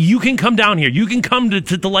 You can come down here. You can come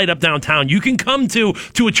to light up downtown. You can come to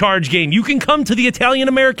a Charge game. You can come to the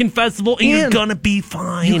Italian-American Festival, and you're going to be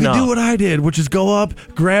fine. You can do what I did, which is go up,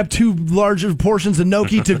 grab 2 larger portions of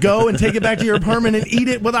gnocchi to go, and take it back to your apartment and eat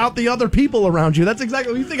it without the other people around you. That's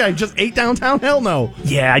exactly what you think. I just ate downtown? Hell no.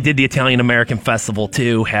 Yeah, I did the Italian-American Festival,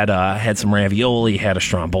 too. Had some ravioli, had a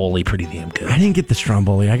stromboli. Pretty damn good. I didn't get the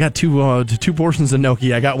stromboli. I got 2 portions of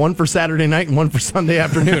gnocchi. I got one for Saturday night and one for Sunday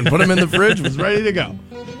afternoon. Put them in the fridge. Was ready to go.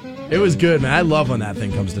 It was good, man. I love when that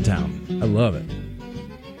thing comes to town. I love it.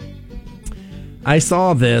 I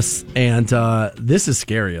saw this, and this is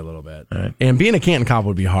scary a little bit. Right. And being a Canton cop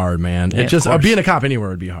would be hard, man. Yeah, It just of course. being a cop anywhere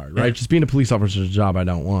would be hard, right? Yeah. Just being a police officer is a job I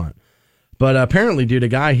don't want. But apparently, dude, a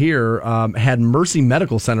guy here had Mercy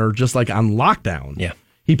Medical Center just like on lockdown. Yeah.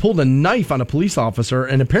 He pulled a knife on a police officer,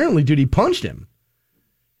 and apparently, dude, he punched him.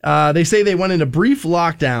 They say they went into brief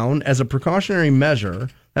lockdown as a precautionary measure.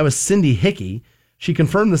 That was Cindy Hickey. She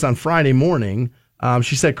confirmed this on Friday morning.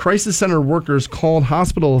 She said crisis center workers called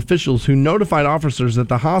hospital officials who notified officers at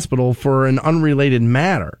the hospital for an unrelated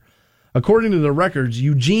matter. According to the records,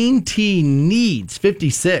 Eugene T. Needs,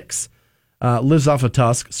 56, lives off of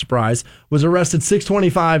Tusk, surprise, was arrested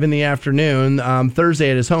 6:25 in the afternoon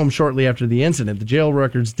Thursday at his home shortly after the incident. The jail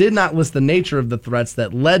records did not list the nature of the threats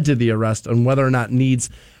that led to the arrest and whether or not Needs,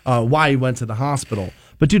 why he went to the hospital.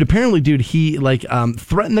 But dude, apparently, dude, he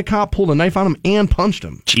threatened the cop, pulled a knife on him, and punched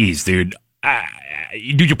him. Jeez, dude.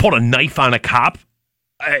 Dude, you pulled a knife on a cop?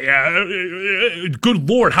 Good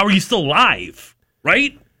Lord, how are you still alive?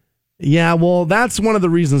 Right? Yeah, well, that's one of the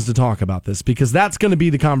reasons to talk about this, because that's going to be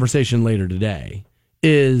the conversation later today,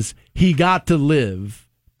 is he got to live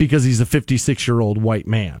because he's a 56-year-old white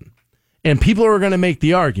man. And people are going to make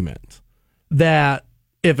the argument that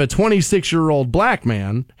if a 26-year-old black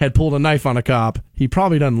man had pulled a knife on a cop, he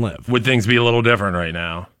probably doesn't live. Would things be a little different right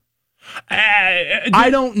now? I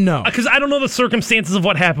don't know. Because I don't know the circumstances of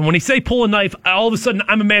what happened. When he say pull a knife, all of a sudden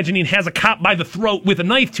I'm imagining he has a cop by the throat with a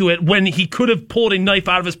knife to it when he could have pulled a knife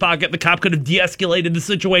out of his pocket. The cop could have de-escalated the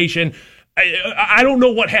situation. I don't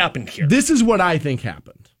know what happened here. This is what I think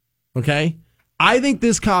happened, okay? I think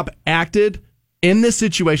this cop acted in this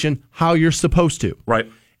situation how you're supposed to.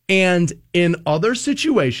 Right. And in other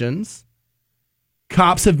situations,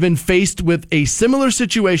 cops have been faced with a similar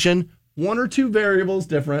situation, one or two variables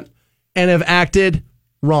different, and have acted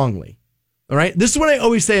wrongly. All right? This is what I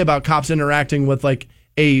always say about cops interacting with like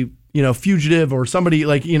a, fugitive or somebody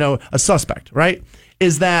like, a suspect, right?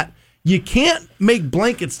 Is that you can't make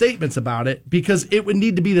blanket statements about it because it would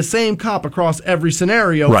need to be the same cop across every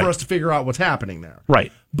scenario Right. for us to figure out what's happening there.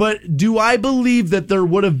 Right. But do I believe that there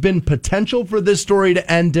would have been potential for this story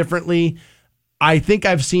to end differently? I think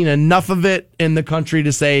I've seen enough of it in the country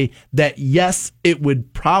to say that, yes, it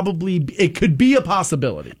could be a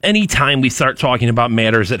possibility. Anytime we start talking about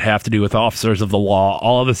matters that have to do with officers of the law,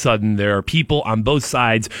 all of a sudden there are people on both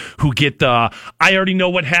sides who get the, I already know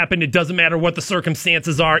what happened. It doesn't matter what the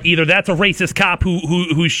circumstances are. Either that's a racist cop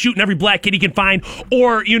who's shooting every black kid he can find,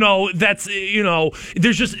 or, that's,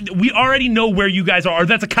 there's just, we already know where you guys are. Or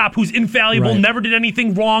that's a cop who's infallible, Right. never did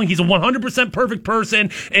anything wrong. He's a 100% perfect person,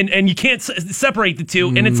 and you can't separate the two.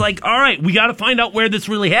 And it's like, all right, we got to find out where this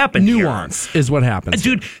really happened. Nuance is what happens.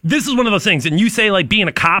 Dude, this is one of those things. And you say, like, being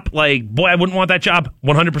a cop, like, boy, I wouldn't want that job.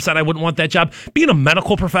 100% I wouldn't want that job. Being a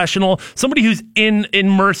medical professional, somebody who's in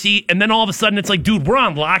Mercy, and then all of a sudden it's like, dude, we're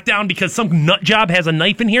on lockdown because some nut job has a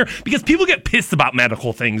knife in here. Because people get pissed about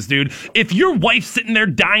medical things, dude. If your wife's sitting there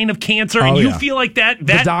dying of cancer and you feel like that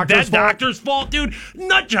doctor's fault, dude,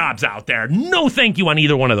 nut jobs out there. No thank you on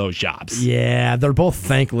either one of those jobs. Yeah, they're both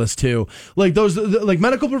thankless too. Like those, like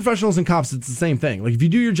medical professionals and cops, it's the same thing. Like if you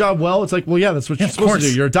do your job well, it's like, well, yeah, that's what you're supposed to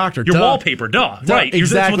do. You're a doctor. Your Duh. wallpaper, duh. Right.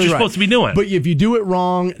 Exactly. That's what you're right. supposed to be doing. But if you do it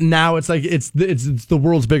wrong, now it's like it's the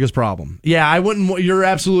world's biggest problem. Yeah, I wouldn't. You're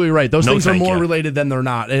absolutely right. Those things are more related than they're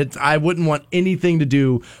not. I wouldn't want anything to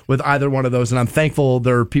do with either one of those, and I'm thankful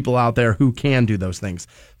there are people out there who can do those things.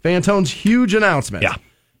 Fantone's huge announcement. Yeah.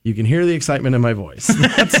 You can hear the excitement in my voice.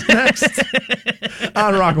 That's next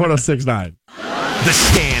on Rock 106.9. The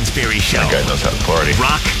Stansberry Show. That guy knows how to party.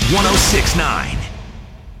 Rock 106.9.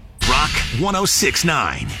 Rock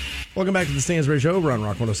 106.9. Welcome back to the Stansberry Show. We're on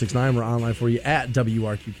Rock 106.9. We're online for you at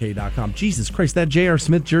WRQK.com. Jesus Christ, that J.R.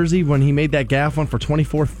 Smith jersey when he made that gaff one for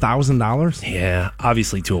 $24,000? Yeah,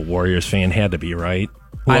 obviously to a Warriors fan had to be, right?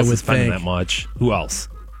 Who I else would is spending think. that much? Who else?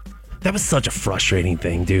 That was such a frustrating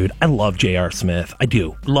thing, dude. I love J.R. Smith. I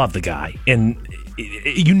do. Love the guy. And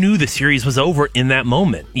you knew the series was over in that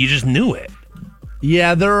moment. You just knew it.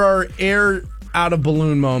 Yeah, there are air out of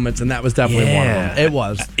balloon moments, and that was definitely one of them. It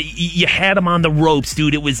was. You had him on the ropes,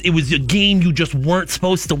 dude. It was a game you just weren't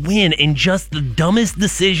supposed to win, and just the dumbest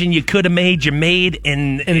decision you could have made, you made,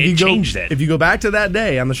 and it changed it. If you go back to that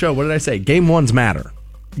day on the show, what did I say? Game ones matter.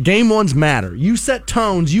 Game ones matter. You set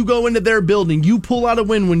tones. You go into their building. You pull out a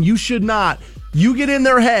win when you should not. You get in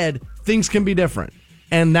their head. Things can be different.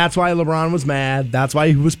 And that's why LeBron was mad. That's why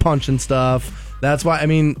he was punching stuff. That's why,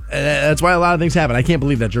 that's why a lot of things happen. I can't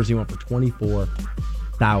believe that jersey went for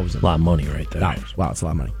 $24,000. A lot of money right there. Wow, it's a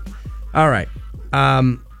lot of money. All right.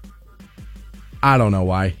 I don't know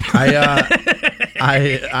why.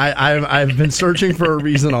 I've been searching for a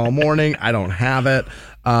reason all morning. I don't have it.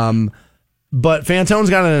 But Fantone's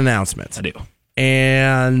got an announcement. I do.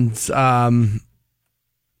 And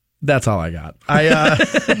that's all I got.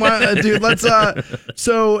 Dude, let's.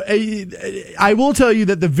 So I will tell you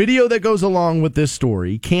that the video that goes along with this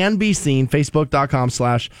story can be seen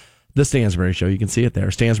Facebook.com/The Stansbury Show. You can see it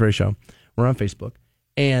there. Stansbury Show. We're on Facebook,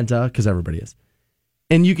 and because everybody is,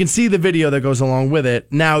 and you can see the video that goes along with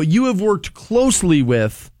it. Now you have worked closely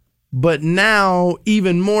with, but now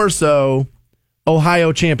even more so,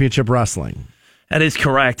 Ohio Championship Wrestling. That is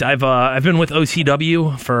correct. I've been with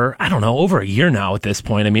OCW for, I don't know, over a year now at this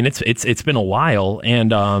point. I mean, it's been a while.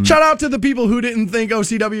 And shout out to the people who didn't think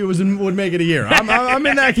OCW would make it a year. I'm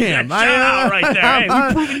in that camp. Shout out right there. Hey,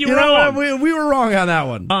 we've proven you wrong. We were wrong on that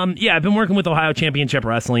one. Yeah, I've been working with Ohio Championship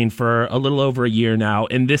Wrestling for a little over a year now,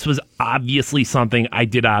 and this was obviously something I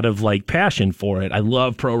did out of passion for it. I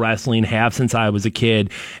love pro wrestling, have since I was a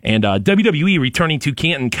kid, and WWE returning to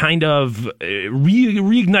Canton kind of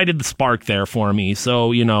reignited the spark there for me. So,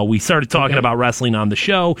 we started talking about wrestling on the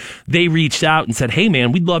show. They reached out and said, hey,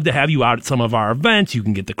 man, we'd love to have you out at some of our events. You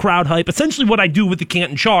can get the crowd hype. Essentially what I do with the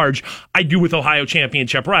Canton Charge, I do with Ohio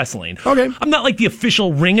Championship Wrestling. Okay. I'm not like the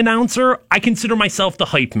official ring announcer. I consider myself the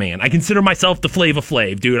hype man. I consider myself the Flava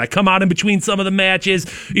Flav, dude. I come out in between some of the matches.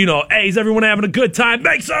 Hey, is everyone having a good time?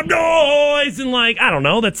 Make some noise! And I don't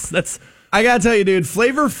know. That's I gotta tell you, dude,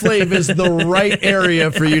 Flavor Flav is the right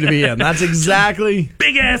area for you to be in. That's exactly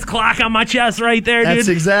big ass clock on my chest right there, dude. That's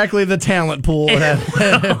exactly the talent pool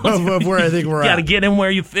of where I think we're at. Got to get in where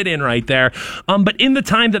you fit in right there. But in the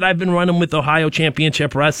time that I've been running with Ohio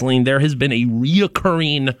Championship Wrestling, there has been a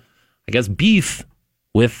reoccurring, beef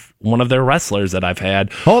with one of their wrestlers that I've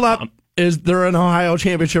had. Hold up. Is there an Ohio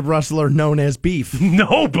Championship wrestler known as Beef?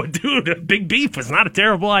 No, but dude, Big Beef was not a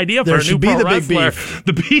terrible idea for a new pro wrestler.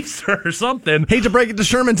 The Beef or something. Hate to break it to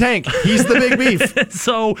Sherman Tank. He's the Big Beef.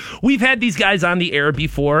 So we've had these guys on the air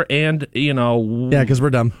before, and yeah, because we're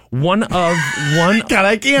dumb. God,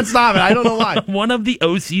 I can't stop it. I don't know why. One of the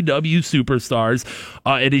OCW superstars.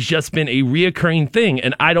 It has just been a reoccurring thing,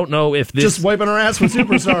 and I don't know if this just wiping our ass with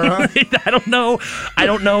Superstar, huh? I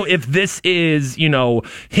don't know if this is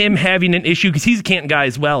him having an issue, because he's a Canton guy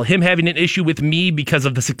as well, him having an issue with me because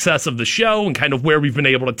of the success of the show and kind of where we've been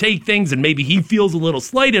able to take things, and maybe he feels a little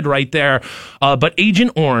slighted right there. But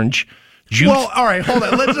Agent Orange. Well, all right, hold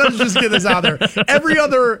on. Let's just get this out there. Every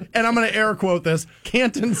other, and I'm going to air quote this,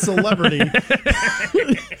 Canton celebrity,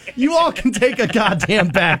 you all can take a goddamn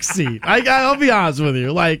back seat. I'll be honest with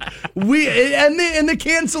you. In the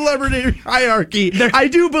Canton celebrity hierarchy, I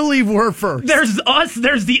do believe we're first. There's us,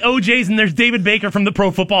 there's the OJs, and there's David Baker from the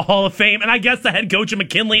Pro Football Hall of Fame, and I guess the head coach of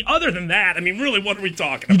McKinley. Other than that, really, what are we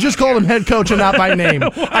talking about? You just called him head coach and not by name.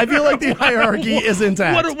 I feel like the hierarchy is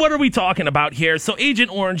intact. What are we talking about here? So Agent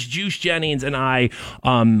Orange, Juice Jennings, and I,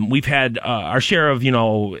 we've had our share of,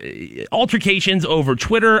 altercations over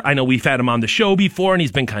Twitter. I know we've had him on the show before, and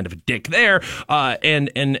he's been kind of a dick there.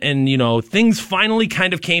 And things finally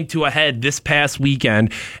kind of came to a head this past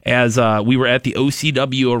weekend as we were at the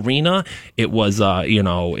OCW arena. It was,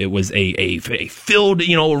 it was a filled,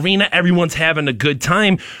 arena. Everyone's having a good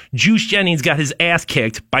time. Juice Jennings got his ass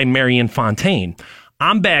kicked by Marion Fontaine.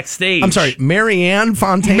 I'm backstage. I'm sorry, Marianne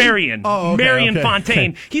Fontaine? Marion. Oh, okay, Marion okay.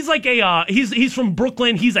 Fontaine. He's like he's from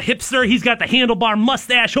Brooklyn. He's a hipster. He's got the handlebar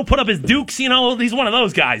mustache. He'll put up his dukes, He's one of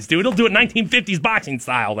those guys, dude. He'll do it 1950s boxing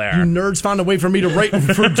style there. You nerds found a way for me to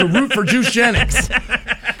root for Juice Jennings.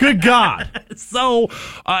 Good God. So,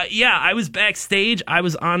 I was backstage. I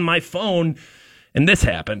was on my phone, and this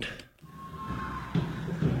happened.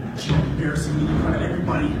 Embarrassing me in front of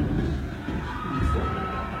everybody.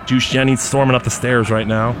 Juice Jennings storming up the stairs right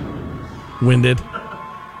now. Winded.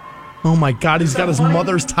 Oh my God, he's got his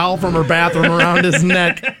mother's towel from her bathroom around his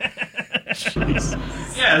neck. Jeez.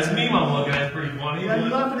 Yeah, this meme I'm looking at is pretty funny. Yeah, you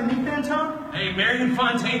laughing at me, Fantone? Hey, Marion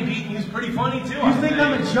Fontaine beating you's pretty funny too. You think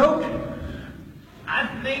I'm a joke? I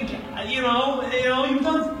think, you've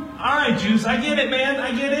done... All right, Juice, I get it, man.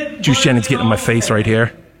 I get it. Juice Jennings getting in my face right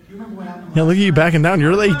here. Yeah, look at you backing down.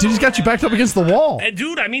 You're like, dude, he's got you backed up against the wall. Hey,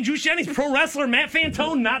 dude, Juice Jennings, pro wrestler. Matt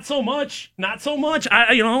Fantone, not so much. Not so much.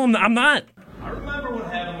 I'm not. I remember what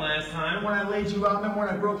happened last time. When I laid you out, remember when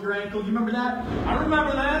I broke your ankle? You remember that? I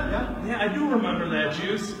remember that. Yeah? Yeah, I do remember that,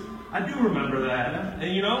 Juice. I do remember that.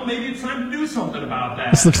 And, maybe it's time to do something about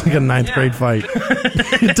that. This looks like a ninth grade fight.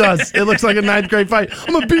 It does. It looks like a ninth grade fight.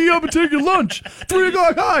 I'm going to beat you up and take your lunch. 3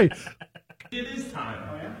 o'clock high. It is time.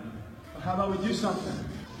 Oh, yeah? Well, how about we do something?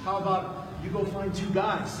 How about you go find 2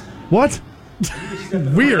 guys? What?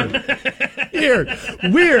 Weird.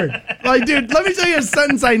 Weird. Like, dude, let me tell you a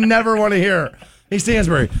sentence I never want to hear. Hey,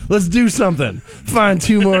 Stansbury, let's do something. Find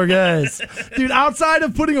 2 more guys. Dude, outside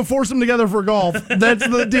of putting a foursome together for golf, that's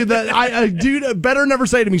the dude that dude better never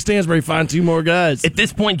say to me, Stansbury, find 2 more guys. At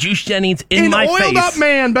this point, Juice Jennings in my face. An oiled up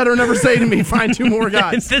man better never say to me, find 2 more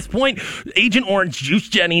guys. At this point, Agent Orange, Juice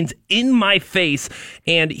Jennings in my face,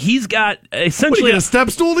 and he's got essentially a step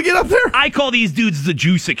stool to get up there? I call these dudes the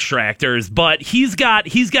juice extractors, but he's got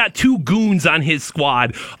 2 goons on his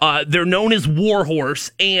squad. They're known as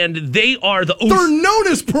Warhorse, and they are They're known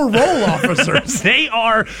as parole officers. They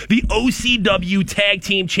are the OCW Tag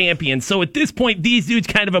Team Champions. So at this point, these dudes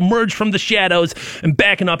kind of emerge from the shadows and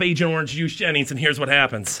backing up Agent Orange, Juice Jennings, and here's what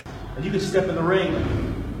happens. And you can step in the ring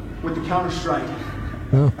with the counter-strike.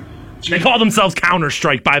 Oh. They call themselves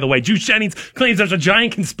Counter-Strike, by the way. Juice Jennings claims there's a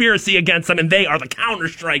giant conspiracy against them, and they are the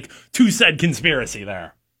Counter-Strike to said conspiracy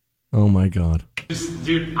there. Oh, my God.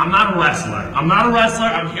 Dude, I'm not a wrestler.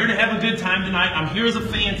 I'm here to have a good time tonight. I'm here as a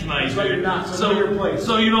fan tonight. That's right, you're not. So know your place.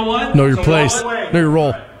 So you know what? Know your place. Know your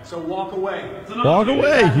role. So walk away. Walk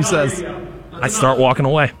away, he says. I start walking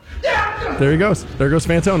away. There he goes. There goes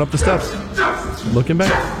Fantone up the steps. Looking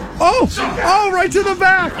back. Oh, right to the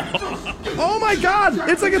back. Oh, my God.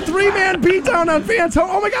 It's like a 3-man beatdown on Fantone.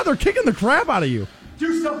 Oh, my God, they're kicking the crap out of you.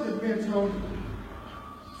 Do something, Fantone.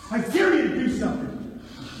 I dare you to do something.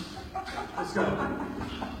 Let's go.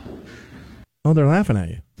 Oh, they're laughing at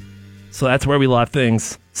you. So that's where we left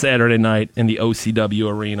things Saturday night in the OCW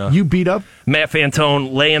arena. You beat up Matt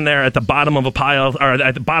Fantone laying there at the bottom of a pile, or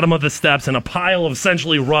at the bottom of the steps in a pile of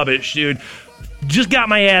essentially rubbish, dude. Just got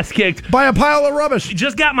my ass kicked. By a pile of rubbish.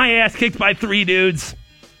 Just got my ass kicked by 3 dudes.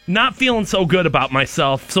 Not feeling so good about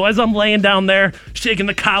myself. So as I'm laying down there, shaking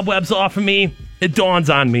the cobwebs off of me, it dawns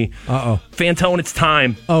on me. Uh-oh. Fantone, it's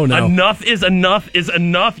time. Oh, no. Enough is enough is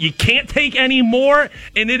enough. You can't take any more,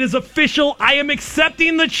 and it is official. I am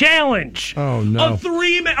accepting the challenge. Oh, no. A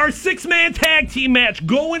 6-man tag team match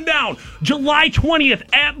going down July 20th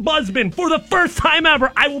at Buzzbin. For the first time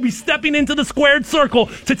ever, I will be stepping into the squared circle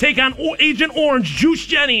to take on Agent Orange, Juice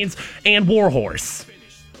Jennings, and Warhorse.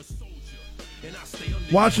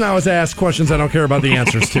 Watch now as I ask questions I don't care about the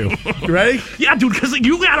answers to. You ready? Yeah, dude, because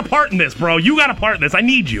you got a part in this, bro. You got a part in this. I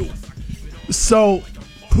need you. So,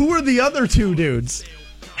 who are the other 2 dudes?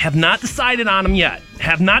 Have not decided on them yet.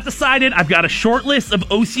 Have not decided. I've got a short list of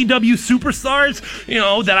OCW superstars,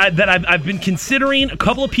 that I've been considering. A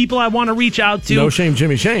couple of people I want to reach out to. No Shame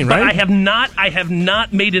Jimmy Shane, right? But I have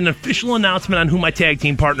not made an official announcement on who my tag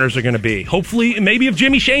team partners are going to be. Hopefully, maybe if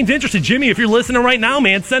Jimmy Shane's interested. Jimmy, if you're listening right now,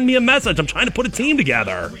 man, send me a message. I'm trying to put a team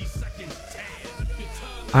together.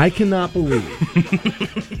 I cannot believe.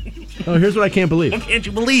 Oh, here's what I can't believe. What can't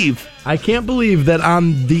you believe? I can't believe that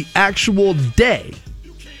on the actual day,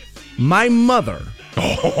 my mother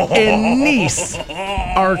and niece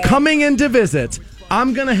are coming in to visit.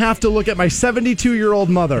 I'm going to have to look at my 72-year-old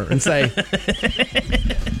mother and say,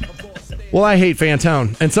 well, I hate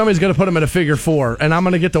Fantone, and somebody's going to put him at a figure 4, and I'm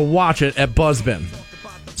going to get to watch it at Buzzbin.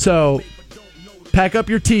 So, pack up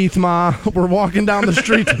your teeth, Ma. We're walking down the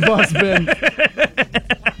street to Buzzbin.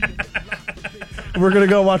 We're going to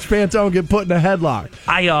go watch Fantone get put in a headlock.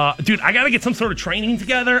 Dude, I got to get some sort of training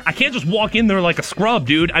together. I can't just walk in there like a scrub,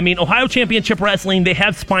 dude. I mean, Ohio Championship Wrestling, they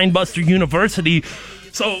have Spinebuster University.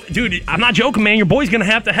 So, dude, I'm not joking, man. Your boy's going to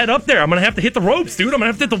have to head up there. I'm going to have to hit the ropes, dude. I'm going to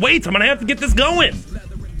have to hit the weights. I'm going to have to get this going.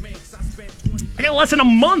 I got less than a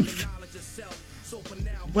month.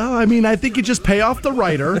 Well, I mean, I think you just pay off the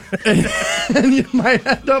writer, and you might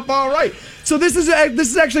end up all right. So this is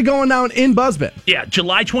actually going down in Buzzbin. Yeah,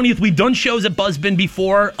 July 20th. We've done shows at Buzzbin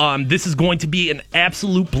before. This is going to be an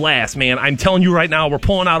absolute blast, man. I'm telling you right now, we're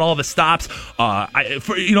pulling out all the stops.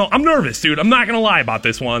 I'm nervous, dude. I'm not going to lie about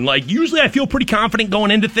this one. Like, usually I feel pretty confident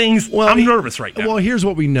going into things. Well, I'm nervous right now. Well, here's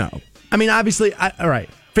what we know. I mean, obviously, all right,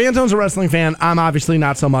 Fantone's a wrestling fan. I'm obviously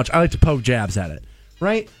not so much. I like to poke jabs at it,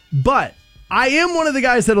 right? But I am one of the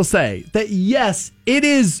guys that'll say that, yes, it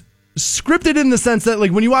is scripted in the sense that,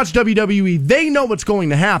 like, when you watch WWE, they know what's going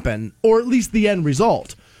to happen, or at least the end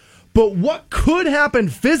result. But what could happen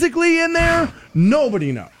physically in there,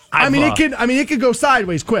 nobody knows. It could go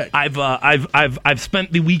sideways quick. I've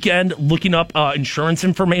spent the weekend looking up insurance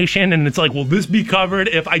information, and it's like, will this be covered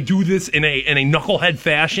if I do this in a knucklehead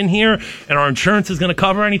fashion here, and our insurance is going to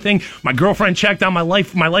cover anything? My girlfriend checked on my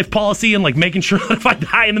life policy and like making sure that if I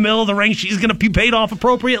die in the middle of the ring, she's going to be paid off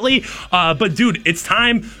appropriately. But dude, it's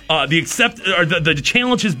time. The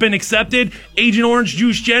challenge has been accepted. Agent Orange,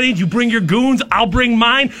 Juice Jennings, you bring your goons, I'll bring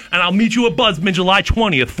mine, and I'll meet you at Buzzbin July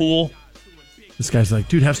 20th, fool. This guy's like,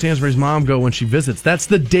 dude, have Stansbury's mom go when she visits. That's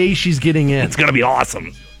the day she's getting in. It's going to be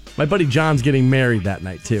awesome. My buddy John's getting married that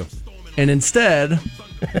night, too. And instead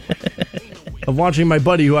of watching my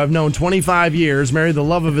buddy, who I've known 25 years, marry the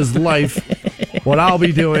love of his life. What I'll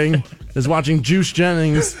be doing is watching Juice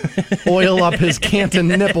Jennings oil up his Canton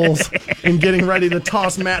nipples and getting ready to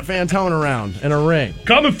toss Matt Fantone around in a ring.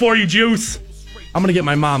 Coming for you, Juice. I'm gonna get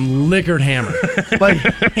my mom liquored hammered, like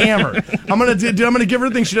hammered. I'm gonna give her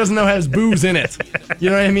things she doesn't know has booze in it. You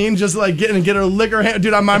know what I mean? Just like get her liquor hammered.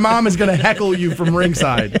 Dude, my mom is gonna heckle you from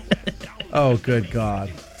ringside. Oh, good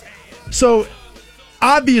God. So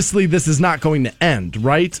obviously this is not going to end,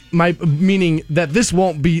 right? Meaning that this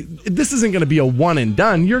isn't going to be a one and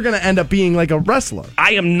done. You're going to end up being like a wrestler.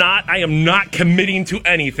 I am not committing to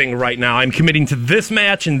anything right now. I'm committing to this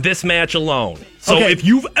match and this match alone. So if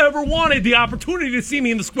you've ever wanted the opportunity to see me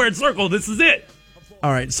in the squared circle, this is it.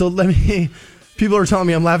 All right, so people are telling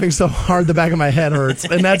me I'm laughing so hard the back of my head hurts,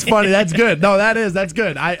 and that's funny. That's good. No, that's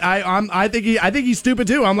good. I think he's stupid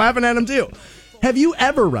too. I'm laughing at him too. Have you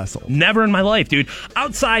ever wrestled? Never in my life, dude.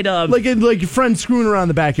 Outside of like your friends screwing around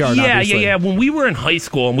the backyard. Yeah. When we were in high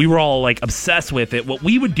school and we were all like obsessed with it, what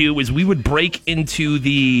we would do is we would break into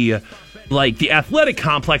the athletic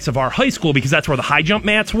complex of our high school, because that's where the high jump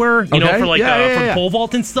mats were, for for pole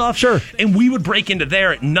vault and stuff. Sure. And we would break into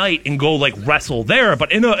there at night and go like wrestle there,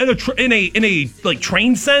 but in a like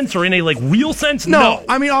train sense or in a like real sense. No.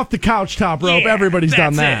 I mean off the couch top rope. Everybody's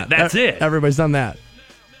done that. That's it. Everybody's done that.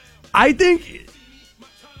 I think.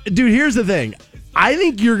 Dude, here's the thing. I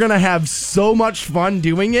think you're going to have so much fun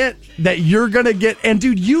doing it that you're going to get... And,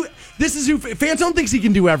 dude, this is who... Fantone thinks he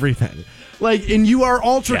can do everything. Like, and you are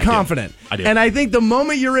ultra confident. I do. And I think the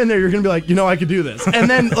moment you're in there, you're going to be like, I could do this. And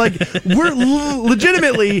then, like, we're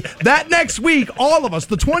legitimately, that next week, all of us,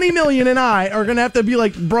 the 20 million and I, are going to have to be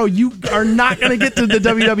like, bro, you are not going to get to the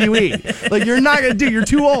WWE. Like, you're not going to do. You're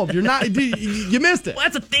too old. You're not. Dude, you missed it. Well,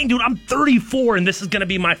 that's the thing, dude. I'm 34, and this is going to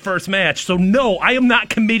be my first match. So, no, I am not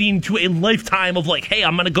committing to a lifetime of, like, hey,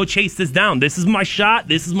 I'm going to go chase this down. This is my shot.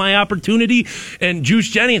 This is my opportunity. And Juice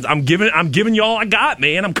Jennings, I'm giving you all I got,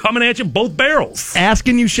 man. I'm coming at you both barrels. Ask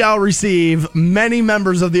and you shall receive. Many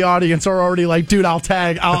members of the audience are already like, dude, I'll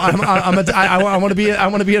tag. I want to be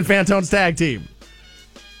in Fantone's tag team.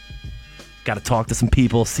 Got to talk to some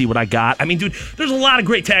people, see what I got. I mean, dude, there's a lot of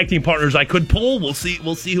great tag team partners I could pull. We'll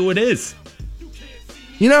see who it is.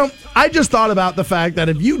 I just thought about the fact that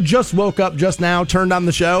if you just woke up just now, turned on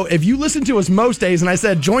the show, if you listen to us most days and I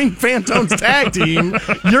said, join Fantone's tag team,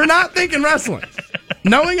 you're not thinking wrestling.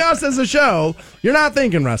 Knowing us as a show, you're not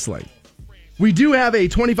thinking wrestling. We do have a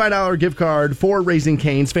 $25 gift card for Raising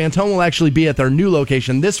Cane's. Fantone will actually be at their new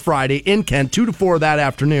location this Friday in Kent, 2 to 4 that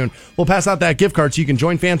afternoon. We'll pass out that gift card so you can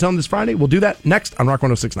join Fantone this Friday. We'll do that next on Rock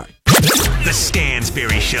 106.9. The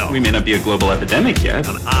Stansberry Show. We may not be a global epidemic yet.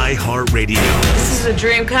 On iHeartRadio. This is a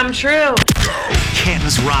dream come true.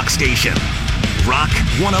 Canton's Rock Station. Rock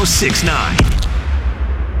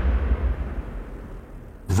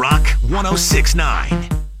 106.9. Rock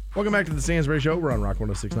 106.9. Welcome back to the Stansberry Show. We're on Rock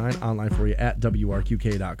 106.9, online for you at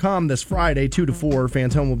WRQK.com. This Friday, 2 to 4,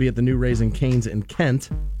 Fantone will be at the new Raising Cane's in Kent.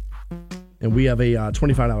 And we have a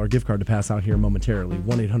 $25 gift card to pass out here momentarily.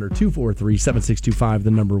 1-800-243-7625,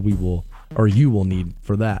 the number you will need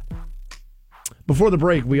for that. Before the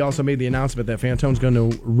break, we also made the announcement that Fantone's going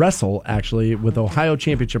to wrestle, actually, with Ohio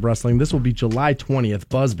Championship Wrestling. This will be July 20th.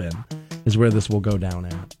 Buzzbin is where this will go down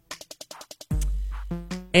at.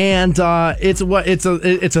 And it's a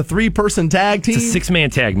 3-person tag team. It's a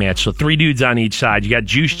 6-man tag match, so 3 dudes on each side. You got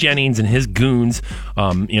Juice Jennings and his goons.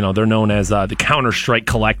 They're known as the Counter Strike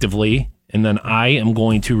collectively. And then I am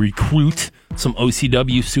going to recruit some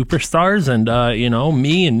OCW superstars, and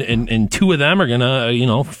me and 2 of them are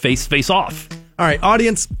gonna face off. All right,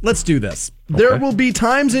 audience, let's do this. Okay. There will be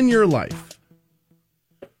times in your life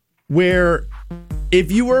where, if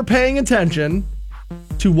you were paying attention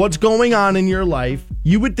to what's going on in your life,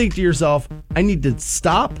 you would think to yourself, I need to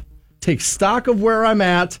stop, take stock of where I'm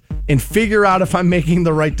at, and figure out if I'm making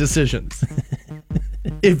the right decisions.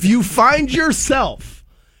 If you find yourself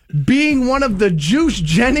being one of the Juice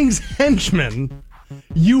Jennings henchmen,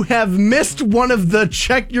 you have missed one of the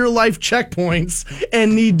check your life checkpoints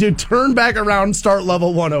and need to turn back around and start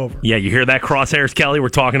level 1 over. Yeah, you hear that, Crosshairs Kelly? We're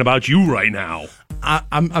talking about you right now.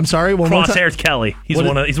 I'm sorry. Crosshairs Kelly. He's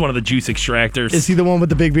one of the juice extractors. Is he the one with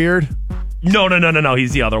the big beard? No.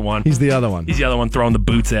 He's the other one. He's the other one. He's the other one throwing the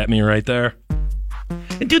boots at me right there.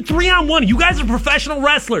 And dude, 3-on-1. You guys are professional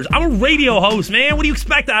wrestlers. I'm a radio host, man. What do you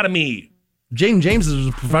expect out of me? Jane James is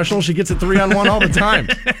a professional. She gets it 3-on-1 all the time.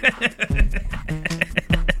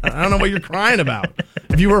 I don't know what you're crying about.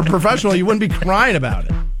 If you were a professional, you wouldn't be crying about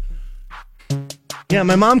it. Yeah,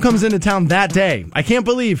 my mom comes into town that day. I can't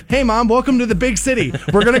believe, hey, Mom, welcome to the big city.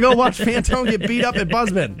 We're going to go watch Fantone get beat up at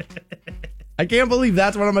Buzzbin. I can't believe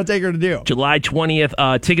that's what I'm going to take her to do. July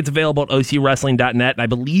 20th. Tickets available at ocwrestling.net. And I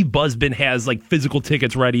believe Buzzbin has like physical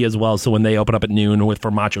tickets ready as well. So when they open up at noon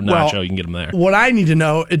for Macho Nacho, you can get them there. What I need to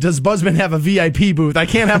know, does Buzzbin have a VIP booth? I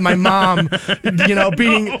can't have my mom,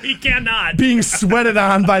 being No, he cannot. being sweated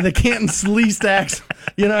on by the Canton Slee Stacks.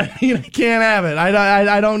 Can't have it.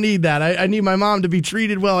 I don't need that. I need my mom to be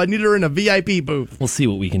treated well. I need her in a VIP booth. We'll see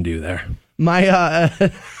what we can do there. My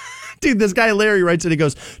dude, this guy Larry writes it. He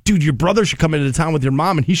goes, dude, your brother should come into town with your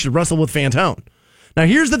mom and he should wrestle with Fantone. Now,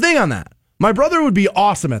 here's the thing on that. My brother would be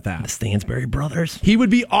awesome at that. The Stansbury brothers. He would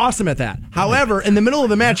be awesome at that. However, in the middle of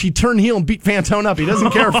the match, he turned heel and beat Fantone up. He doesn't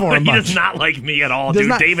care for him much. He does not like me at all,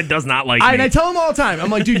 dude. David does not like me. And I tell him all the time, I'm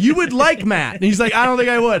like, dude, you would like Matt. And he's like, I don't think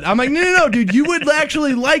I would. I'm like, no, dude, you would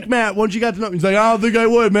actually like Matt once you got to know him. He's like, I don't think I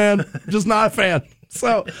would, man. Just not a fan.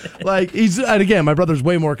 So, and again, my brother's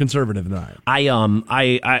way more conservative than I am.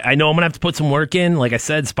 I know I'm gonna have to put some work in. Like I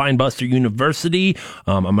said, Spinebuster University.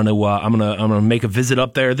 I'm gonna make a visit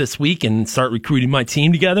up there this week and start recruiting my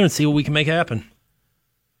team together and see what we can make happen.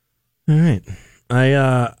 All right.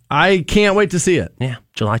 I can't wait to see it. Yeah,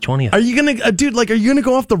 July 20th. Are you gonna, are you gonna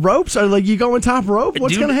go off the ropes? Or you going top rope?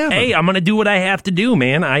 What's gonna happen? Hey, I'm gonna do what I have to do,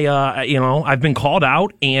 man. I've been called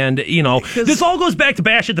out, and this all goes back to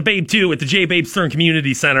Bash at the Babe too, at the J. Babe Stern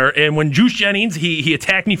Community Center. And when Juice Jennings, he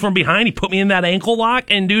attacked me from behind, he put me in that ankle lock,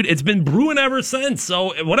 and dude, it's been brewing ever since.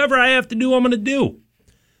 So whatever I have to do, I'm gonna do.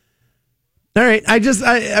 All right.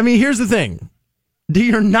 I mean, here's the thing.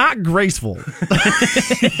 You're not graceful.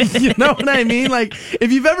 You know what I mean? Like,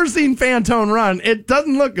 if you've ever seen Fantone run, it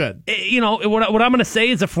doesn't look good. What I'm going to say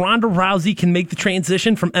is if Ronda Rousey can make the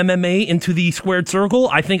transition from MMA into the squared circle,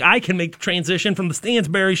 I think I can make the transition from the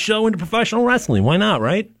Stansbury show into professional wrestling. Why not,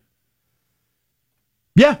 right?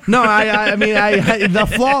 Yeah, no, I mean, the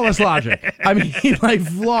flawless logic. I mean,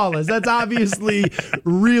 flawless. That's obviously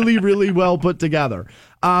really, really well put together.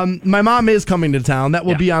 My mom is coming to town. That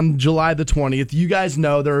will be on July the 20th. You guys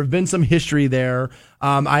know there have been some history there.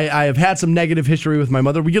 I have had some negative history with my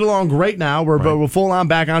mother. We get along great now. We're full on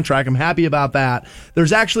back on track. I'm happy about that.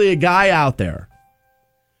 There's actually a guy out there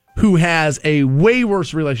who has a way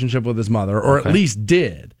worse relationship with his mother, or at least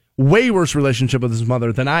did. Way worse relationship with his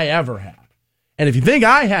mother than I ever had. And if you think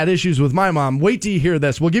I had issues with my mom, wait till you hear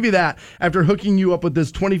this. We'll give you that after hooking you up with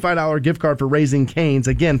this $25 gift card for Raising Cane's.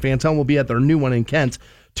 Again, Fantone will be at their new one in Kent,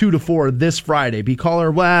 2 to 4 this Friday. Be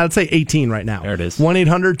caller, let's say 18 right now. There it is.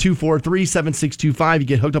 1-800-243-7625. You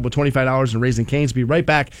get hooked up with $25 in Raising Cane's. Be right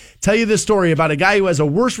back. Tell you this story about a guy who has a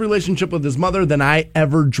worse relationship with his mother than I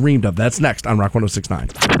ever dreamed of. That's next on Rock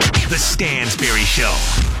 106.9. The Stansbury Show.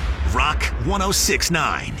 Rock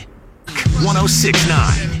 106.9.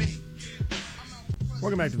 106.9.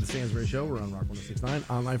 Welcome back to the Stansbury Show. We're on Rock 106.9,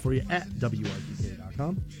 online for you at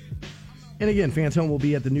WRTK.com. And again, Fantone will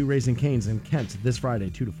be at the new Raising Cane's in Kent this Friday,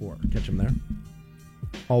 2 to 4. Catch him there.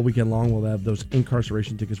 All weekend long, we'll have those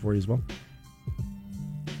incarceration tickets for you as well.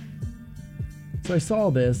 So I saw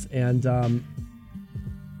this, and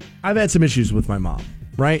I've had some issues with my mom,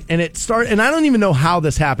 right? And and I don't even know how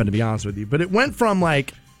this happened, to be honest with you, but it went from man,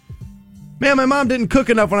 my mom didn't cook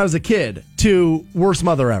enough when I was a kid, to worst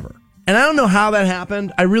mother ever. And I don't know how that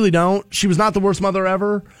happened. I really don't. She was not the worst mother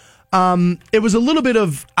ever. It was a little bit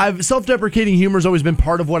of, self-deprecating humor has always been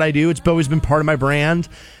part of what I do. It's always been part of my brand.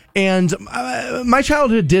 And my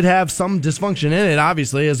childhood did have some dysfunction in it,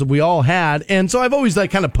 obviously, as we all had. And so I've always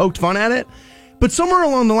kind of poked fun at it. But somewhere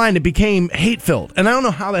along the line, it became hate-filled. And I don't know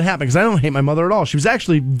how that happened, because I don't hate my mother at all. She was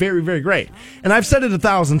actually very, very great. And I've said it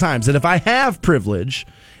 1,000 times, that if I have privilege,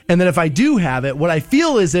 and that if I do have it, what I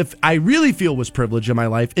feel is, if I really feel was privilege in my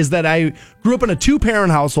life, is that I grew up in a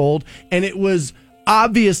 2-parent household, and it was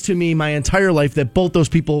obvious to me my entire life that both those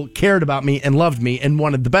people cared about me and loved me and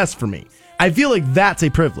wanted the best for me. I feel like that's a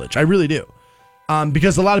privilege. I really do.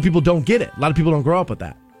 Because a lot of people don't get it. A lot of people don't grow up with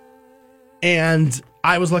that. And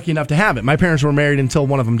I was lucky enough to have it. My parents were married until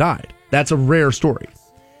one of them died. That's a rare story.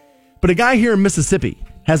 But a guy here in Mississippi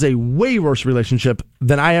has a way worse relationship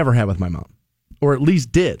than I ever had with my mom. Or at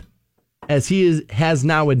least did. As he has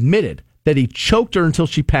now admitted that he choked her until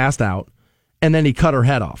she passed out, and then he cut her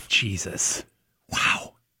head off. Jesus.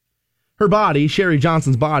 Wow. Her body, Sherry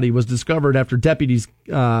Johnson's body, was discovered after deputies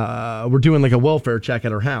were doing a welfare check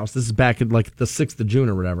at her house. This is back in the 6th of June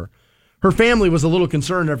or whatever. Her family was a little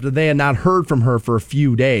concerned after they had not heard from her for a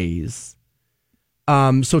few days.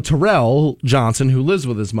 So Terrell Johnson, who lives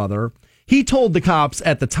with his mother, he told the cops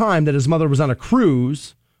at the time that his mother was on a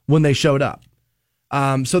cruise when they showed up.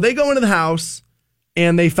 So they go into the house,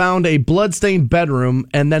 and they found a bloodstained bedroom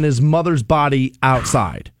and then his mother's body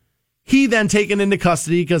outside. He then taken into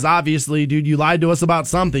custody because obviously, dude, you lied to us about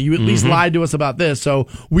something. You at least lied to us about this, so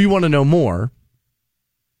we want to know more.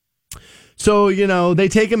 So, they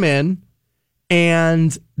take him in,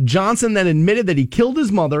 and Johnson then admitted that he killed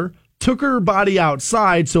his mother, took her body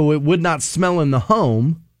outside so it would not smell in the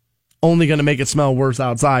home, only going to make it smell worse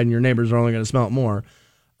outside, and your neighbors are only going to smell it more.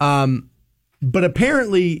 But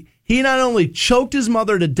apparently, he not only choked his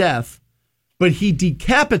mother to death, but he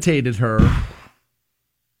decapitated her.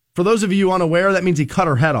 For those of you unaware, that means he cut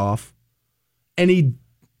her head off. And he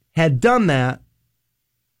had done that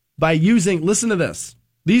by using, listen to this.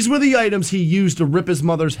 These were the items he used to rip his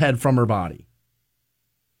mother's head from her body.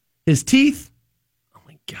 His teeth. Oh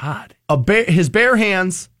my God. His bare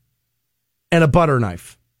hands and a butter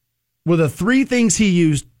knife were the three things he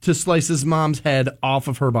used to slice his mom's head off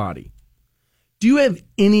of her body. Do you have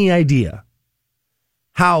any idea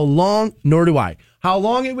how long, nor do I, how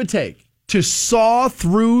long it would take to saw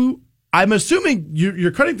through, I'm assuming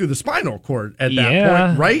you're cutting through the spinal cord at that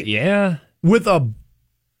point, right? Yeah. With a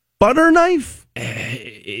butter knife?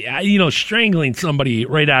 Strangling somebody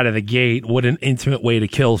right out of the gate, what an intimate way to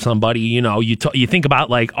kill somebody. You think about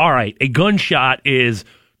all right, a gunshot is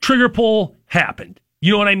trigger pull, happened.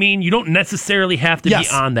 You know what I mean? You don't necessarily have to be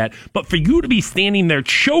on that. But for you to be standing there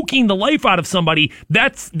choking the life out of somebody,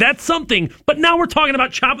 that's something. But now we're talking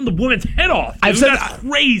about chopping the woman's head off. Dude. That's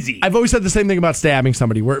crazy. I've always said the same thing about stabbing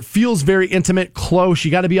somebody, where it feels very intimate, close. You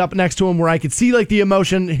got to be up next to him, where I could see the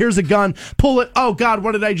emotion. Here's a gun. Pull it. Oh, God,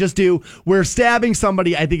 what did I just do? Where stabbing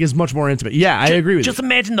somebody, I think, is much more intimate. Yeah, I agree with you. Just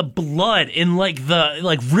imagine the blood and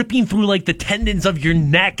ripping through the tendons of your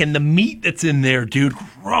neck and the meat that's in there, dude.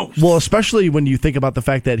 Gross. Well, especially when you think about the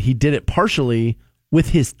fact that he did it partially with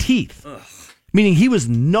his teeth. Ugh. Meaning he was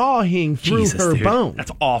gnawing through her bone.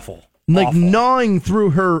 That's awful. Awful. Gnawing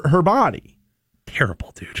through her body.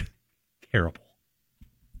 Terrible, dude. Terrible.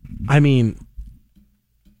 I mean,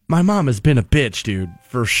 my mom has been a bitch, dude,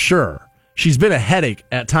 for sure. She's been a headache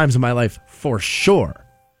at times in my life, for sure.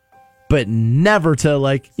 But never to,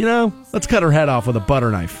 let's cut her head off with a butter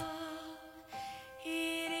knife.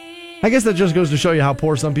 I guess that just goes to show you how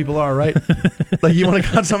poor some people are, right? You want to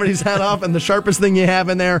cut somebody's head off, and the sharpest thing you have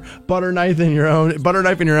in there, butter knife in your own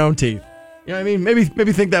teeth. You know what I mean?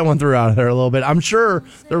 Maybe think that one through out of there a little bit. I'm sure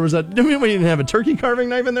there was we didn't have a turkey carving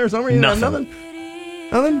knife in there somewhere. Nothing.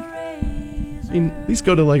 I mean, at least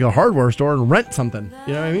go to a hardware store and rent something.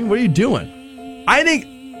 You know what I mean? What are you doing? I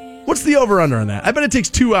think. What's the over under on that? I bet it takes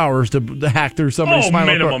 2 hours to hack through somebody's spinal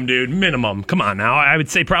cord. Minimum, dude. Minimum. Come on now. I would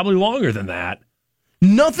say probably longer than that.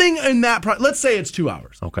 Nothing in that. Let's say it's 2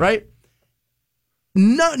 hours. Okay. Right?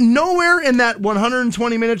 Nowhere in that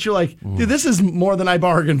 120 minutes you're like, dude, this is more than I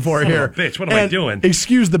bargained for here. Bitch, what am I doing?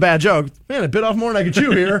 Excuse the bad joke. Man, I bit off more than I could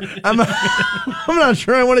chew here. I'm not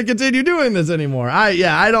sure I want to continue doing this anymore.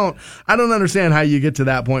 I don't understand how you get to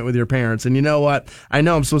that point with your parents. And you know what? I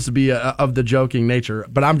know I'm supposed to be of the joking nature,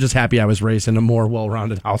 but I'm just happy I was raised in a more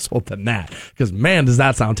well-rounded household than that. Because man, does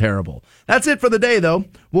that sound terrible. That's it for the day, though.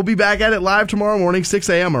 We'll be back at it live tomorrow morning, 6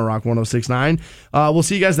 a.m. on Rock 106.9. We'll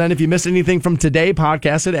see you guys then. If you missed anything from today,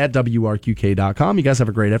 podcast it at WRQK.com. You guys have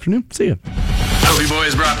a great afternoon. See you. Toby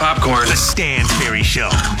Boys brought popcorn. The Stansberry Show.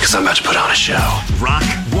 Because I'm about to put on a show. Rock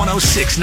 106.9.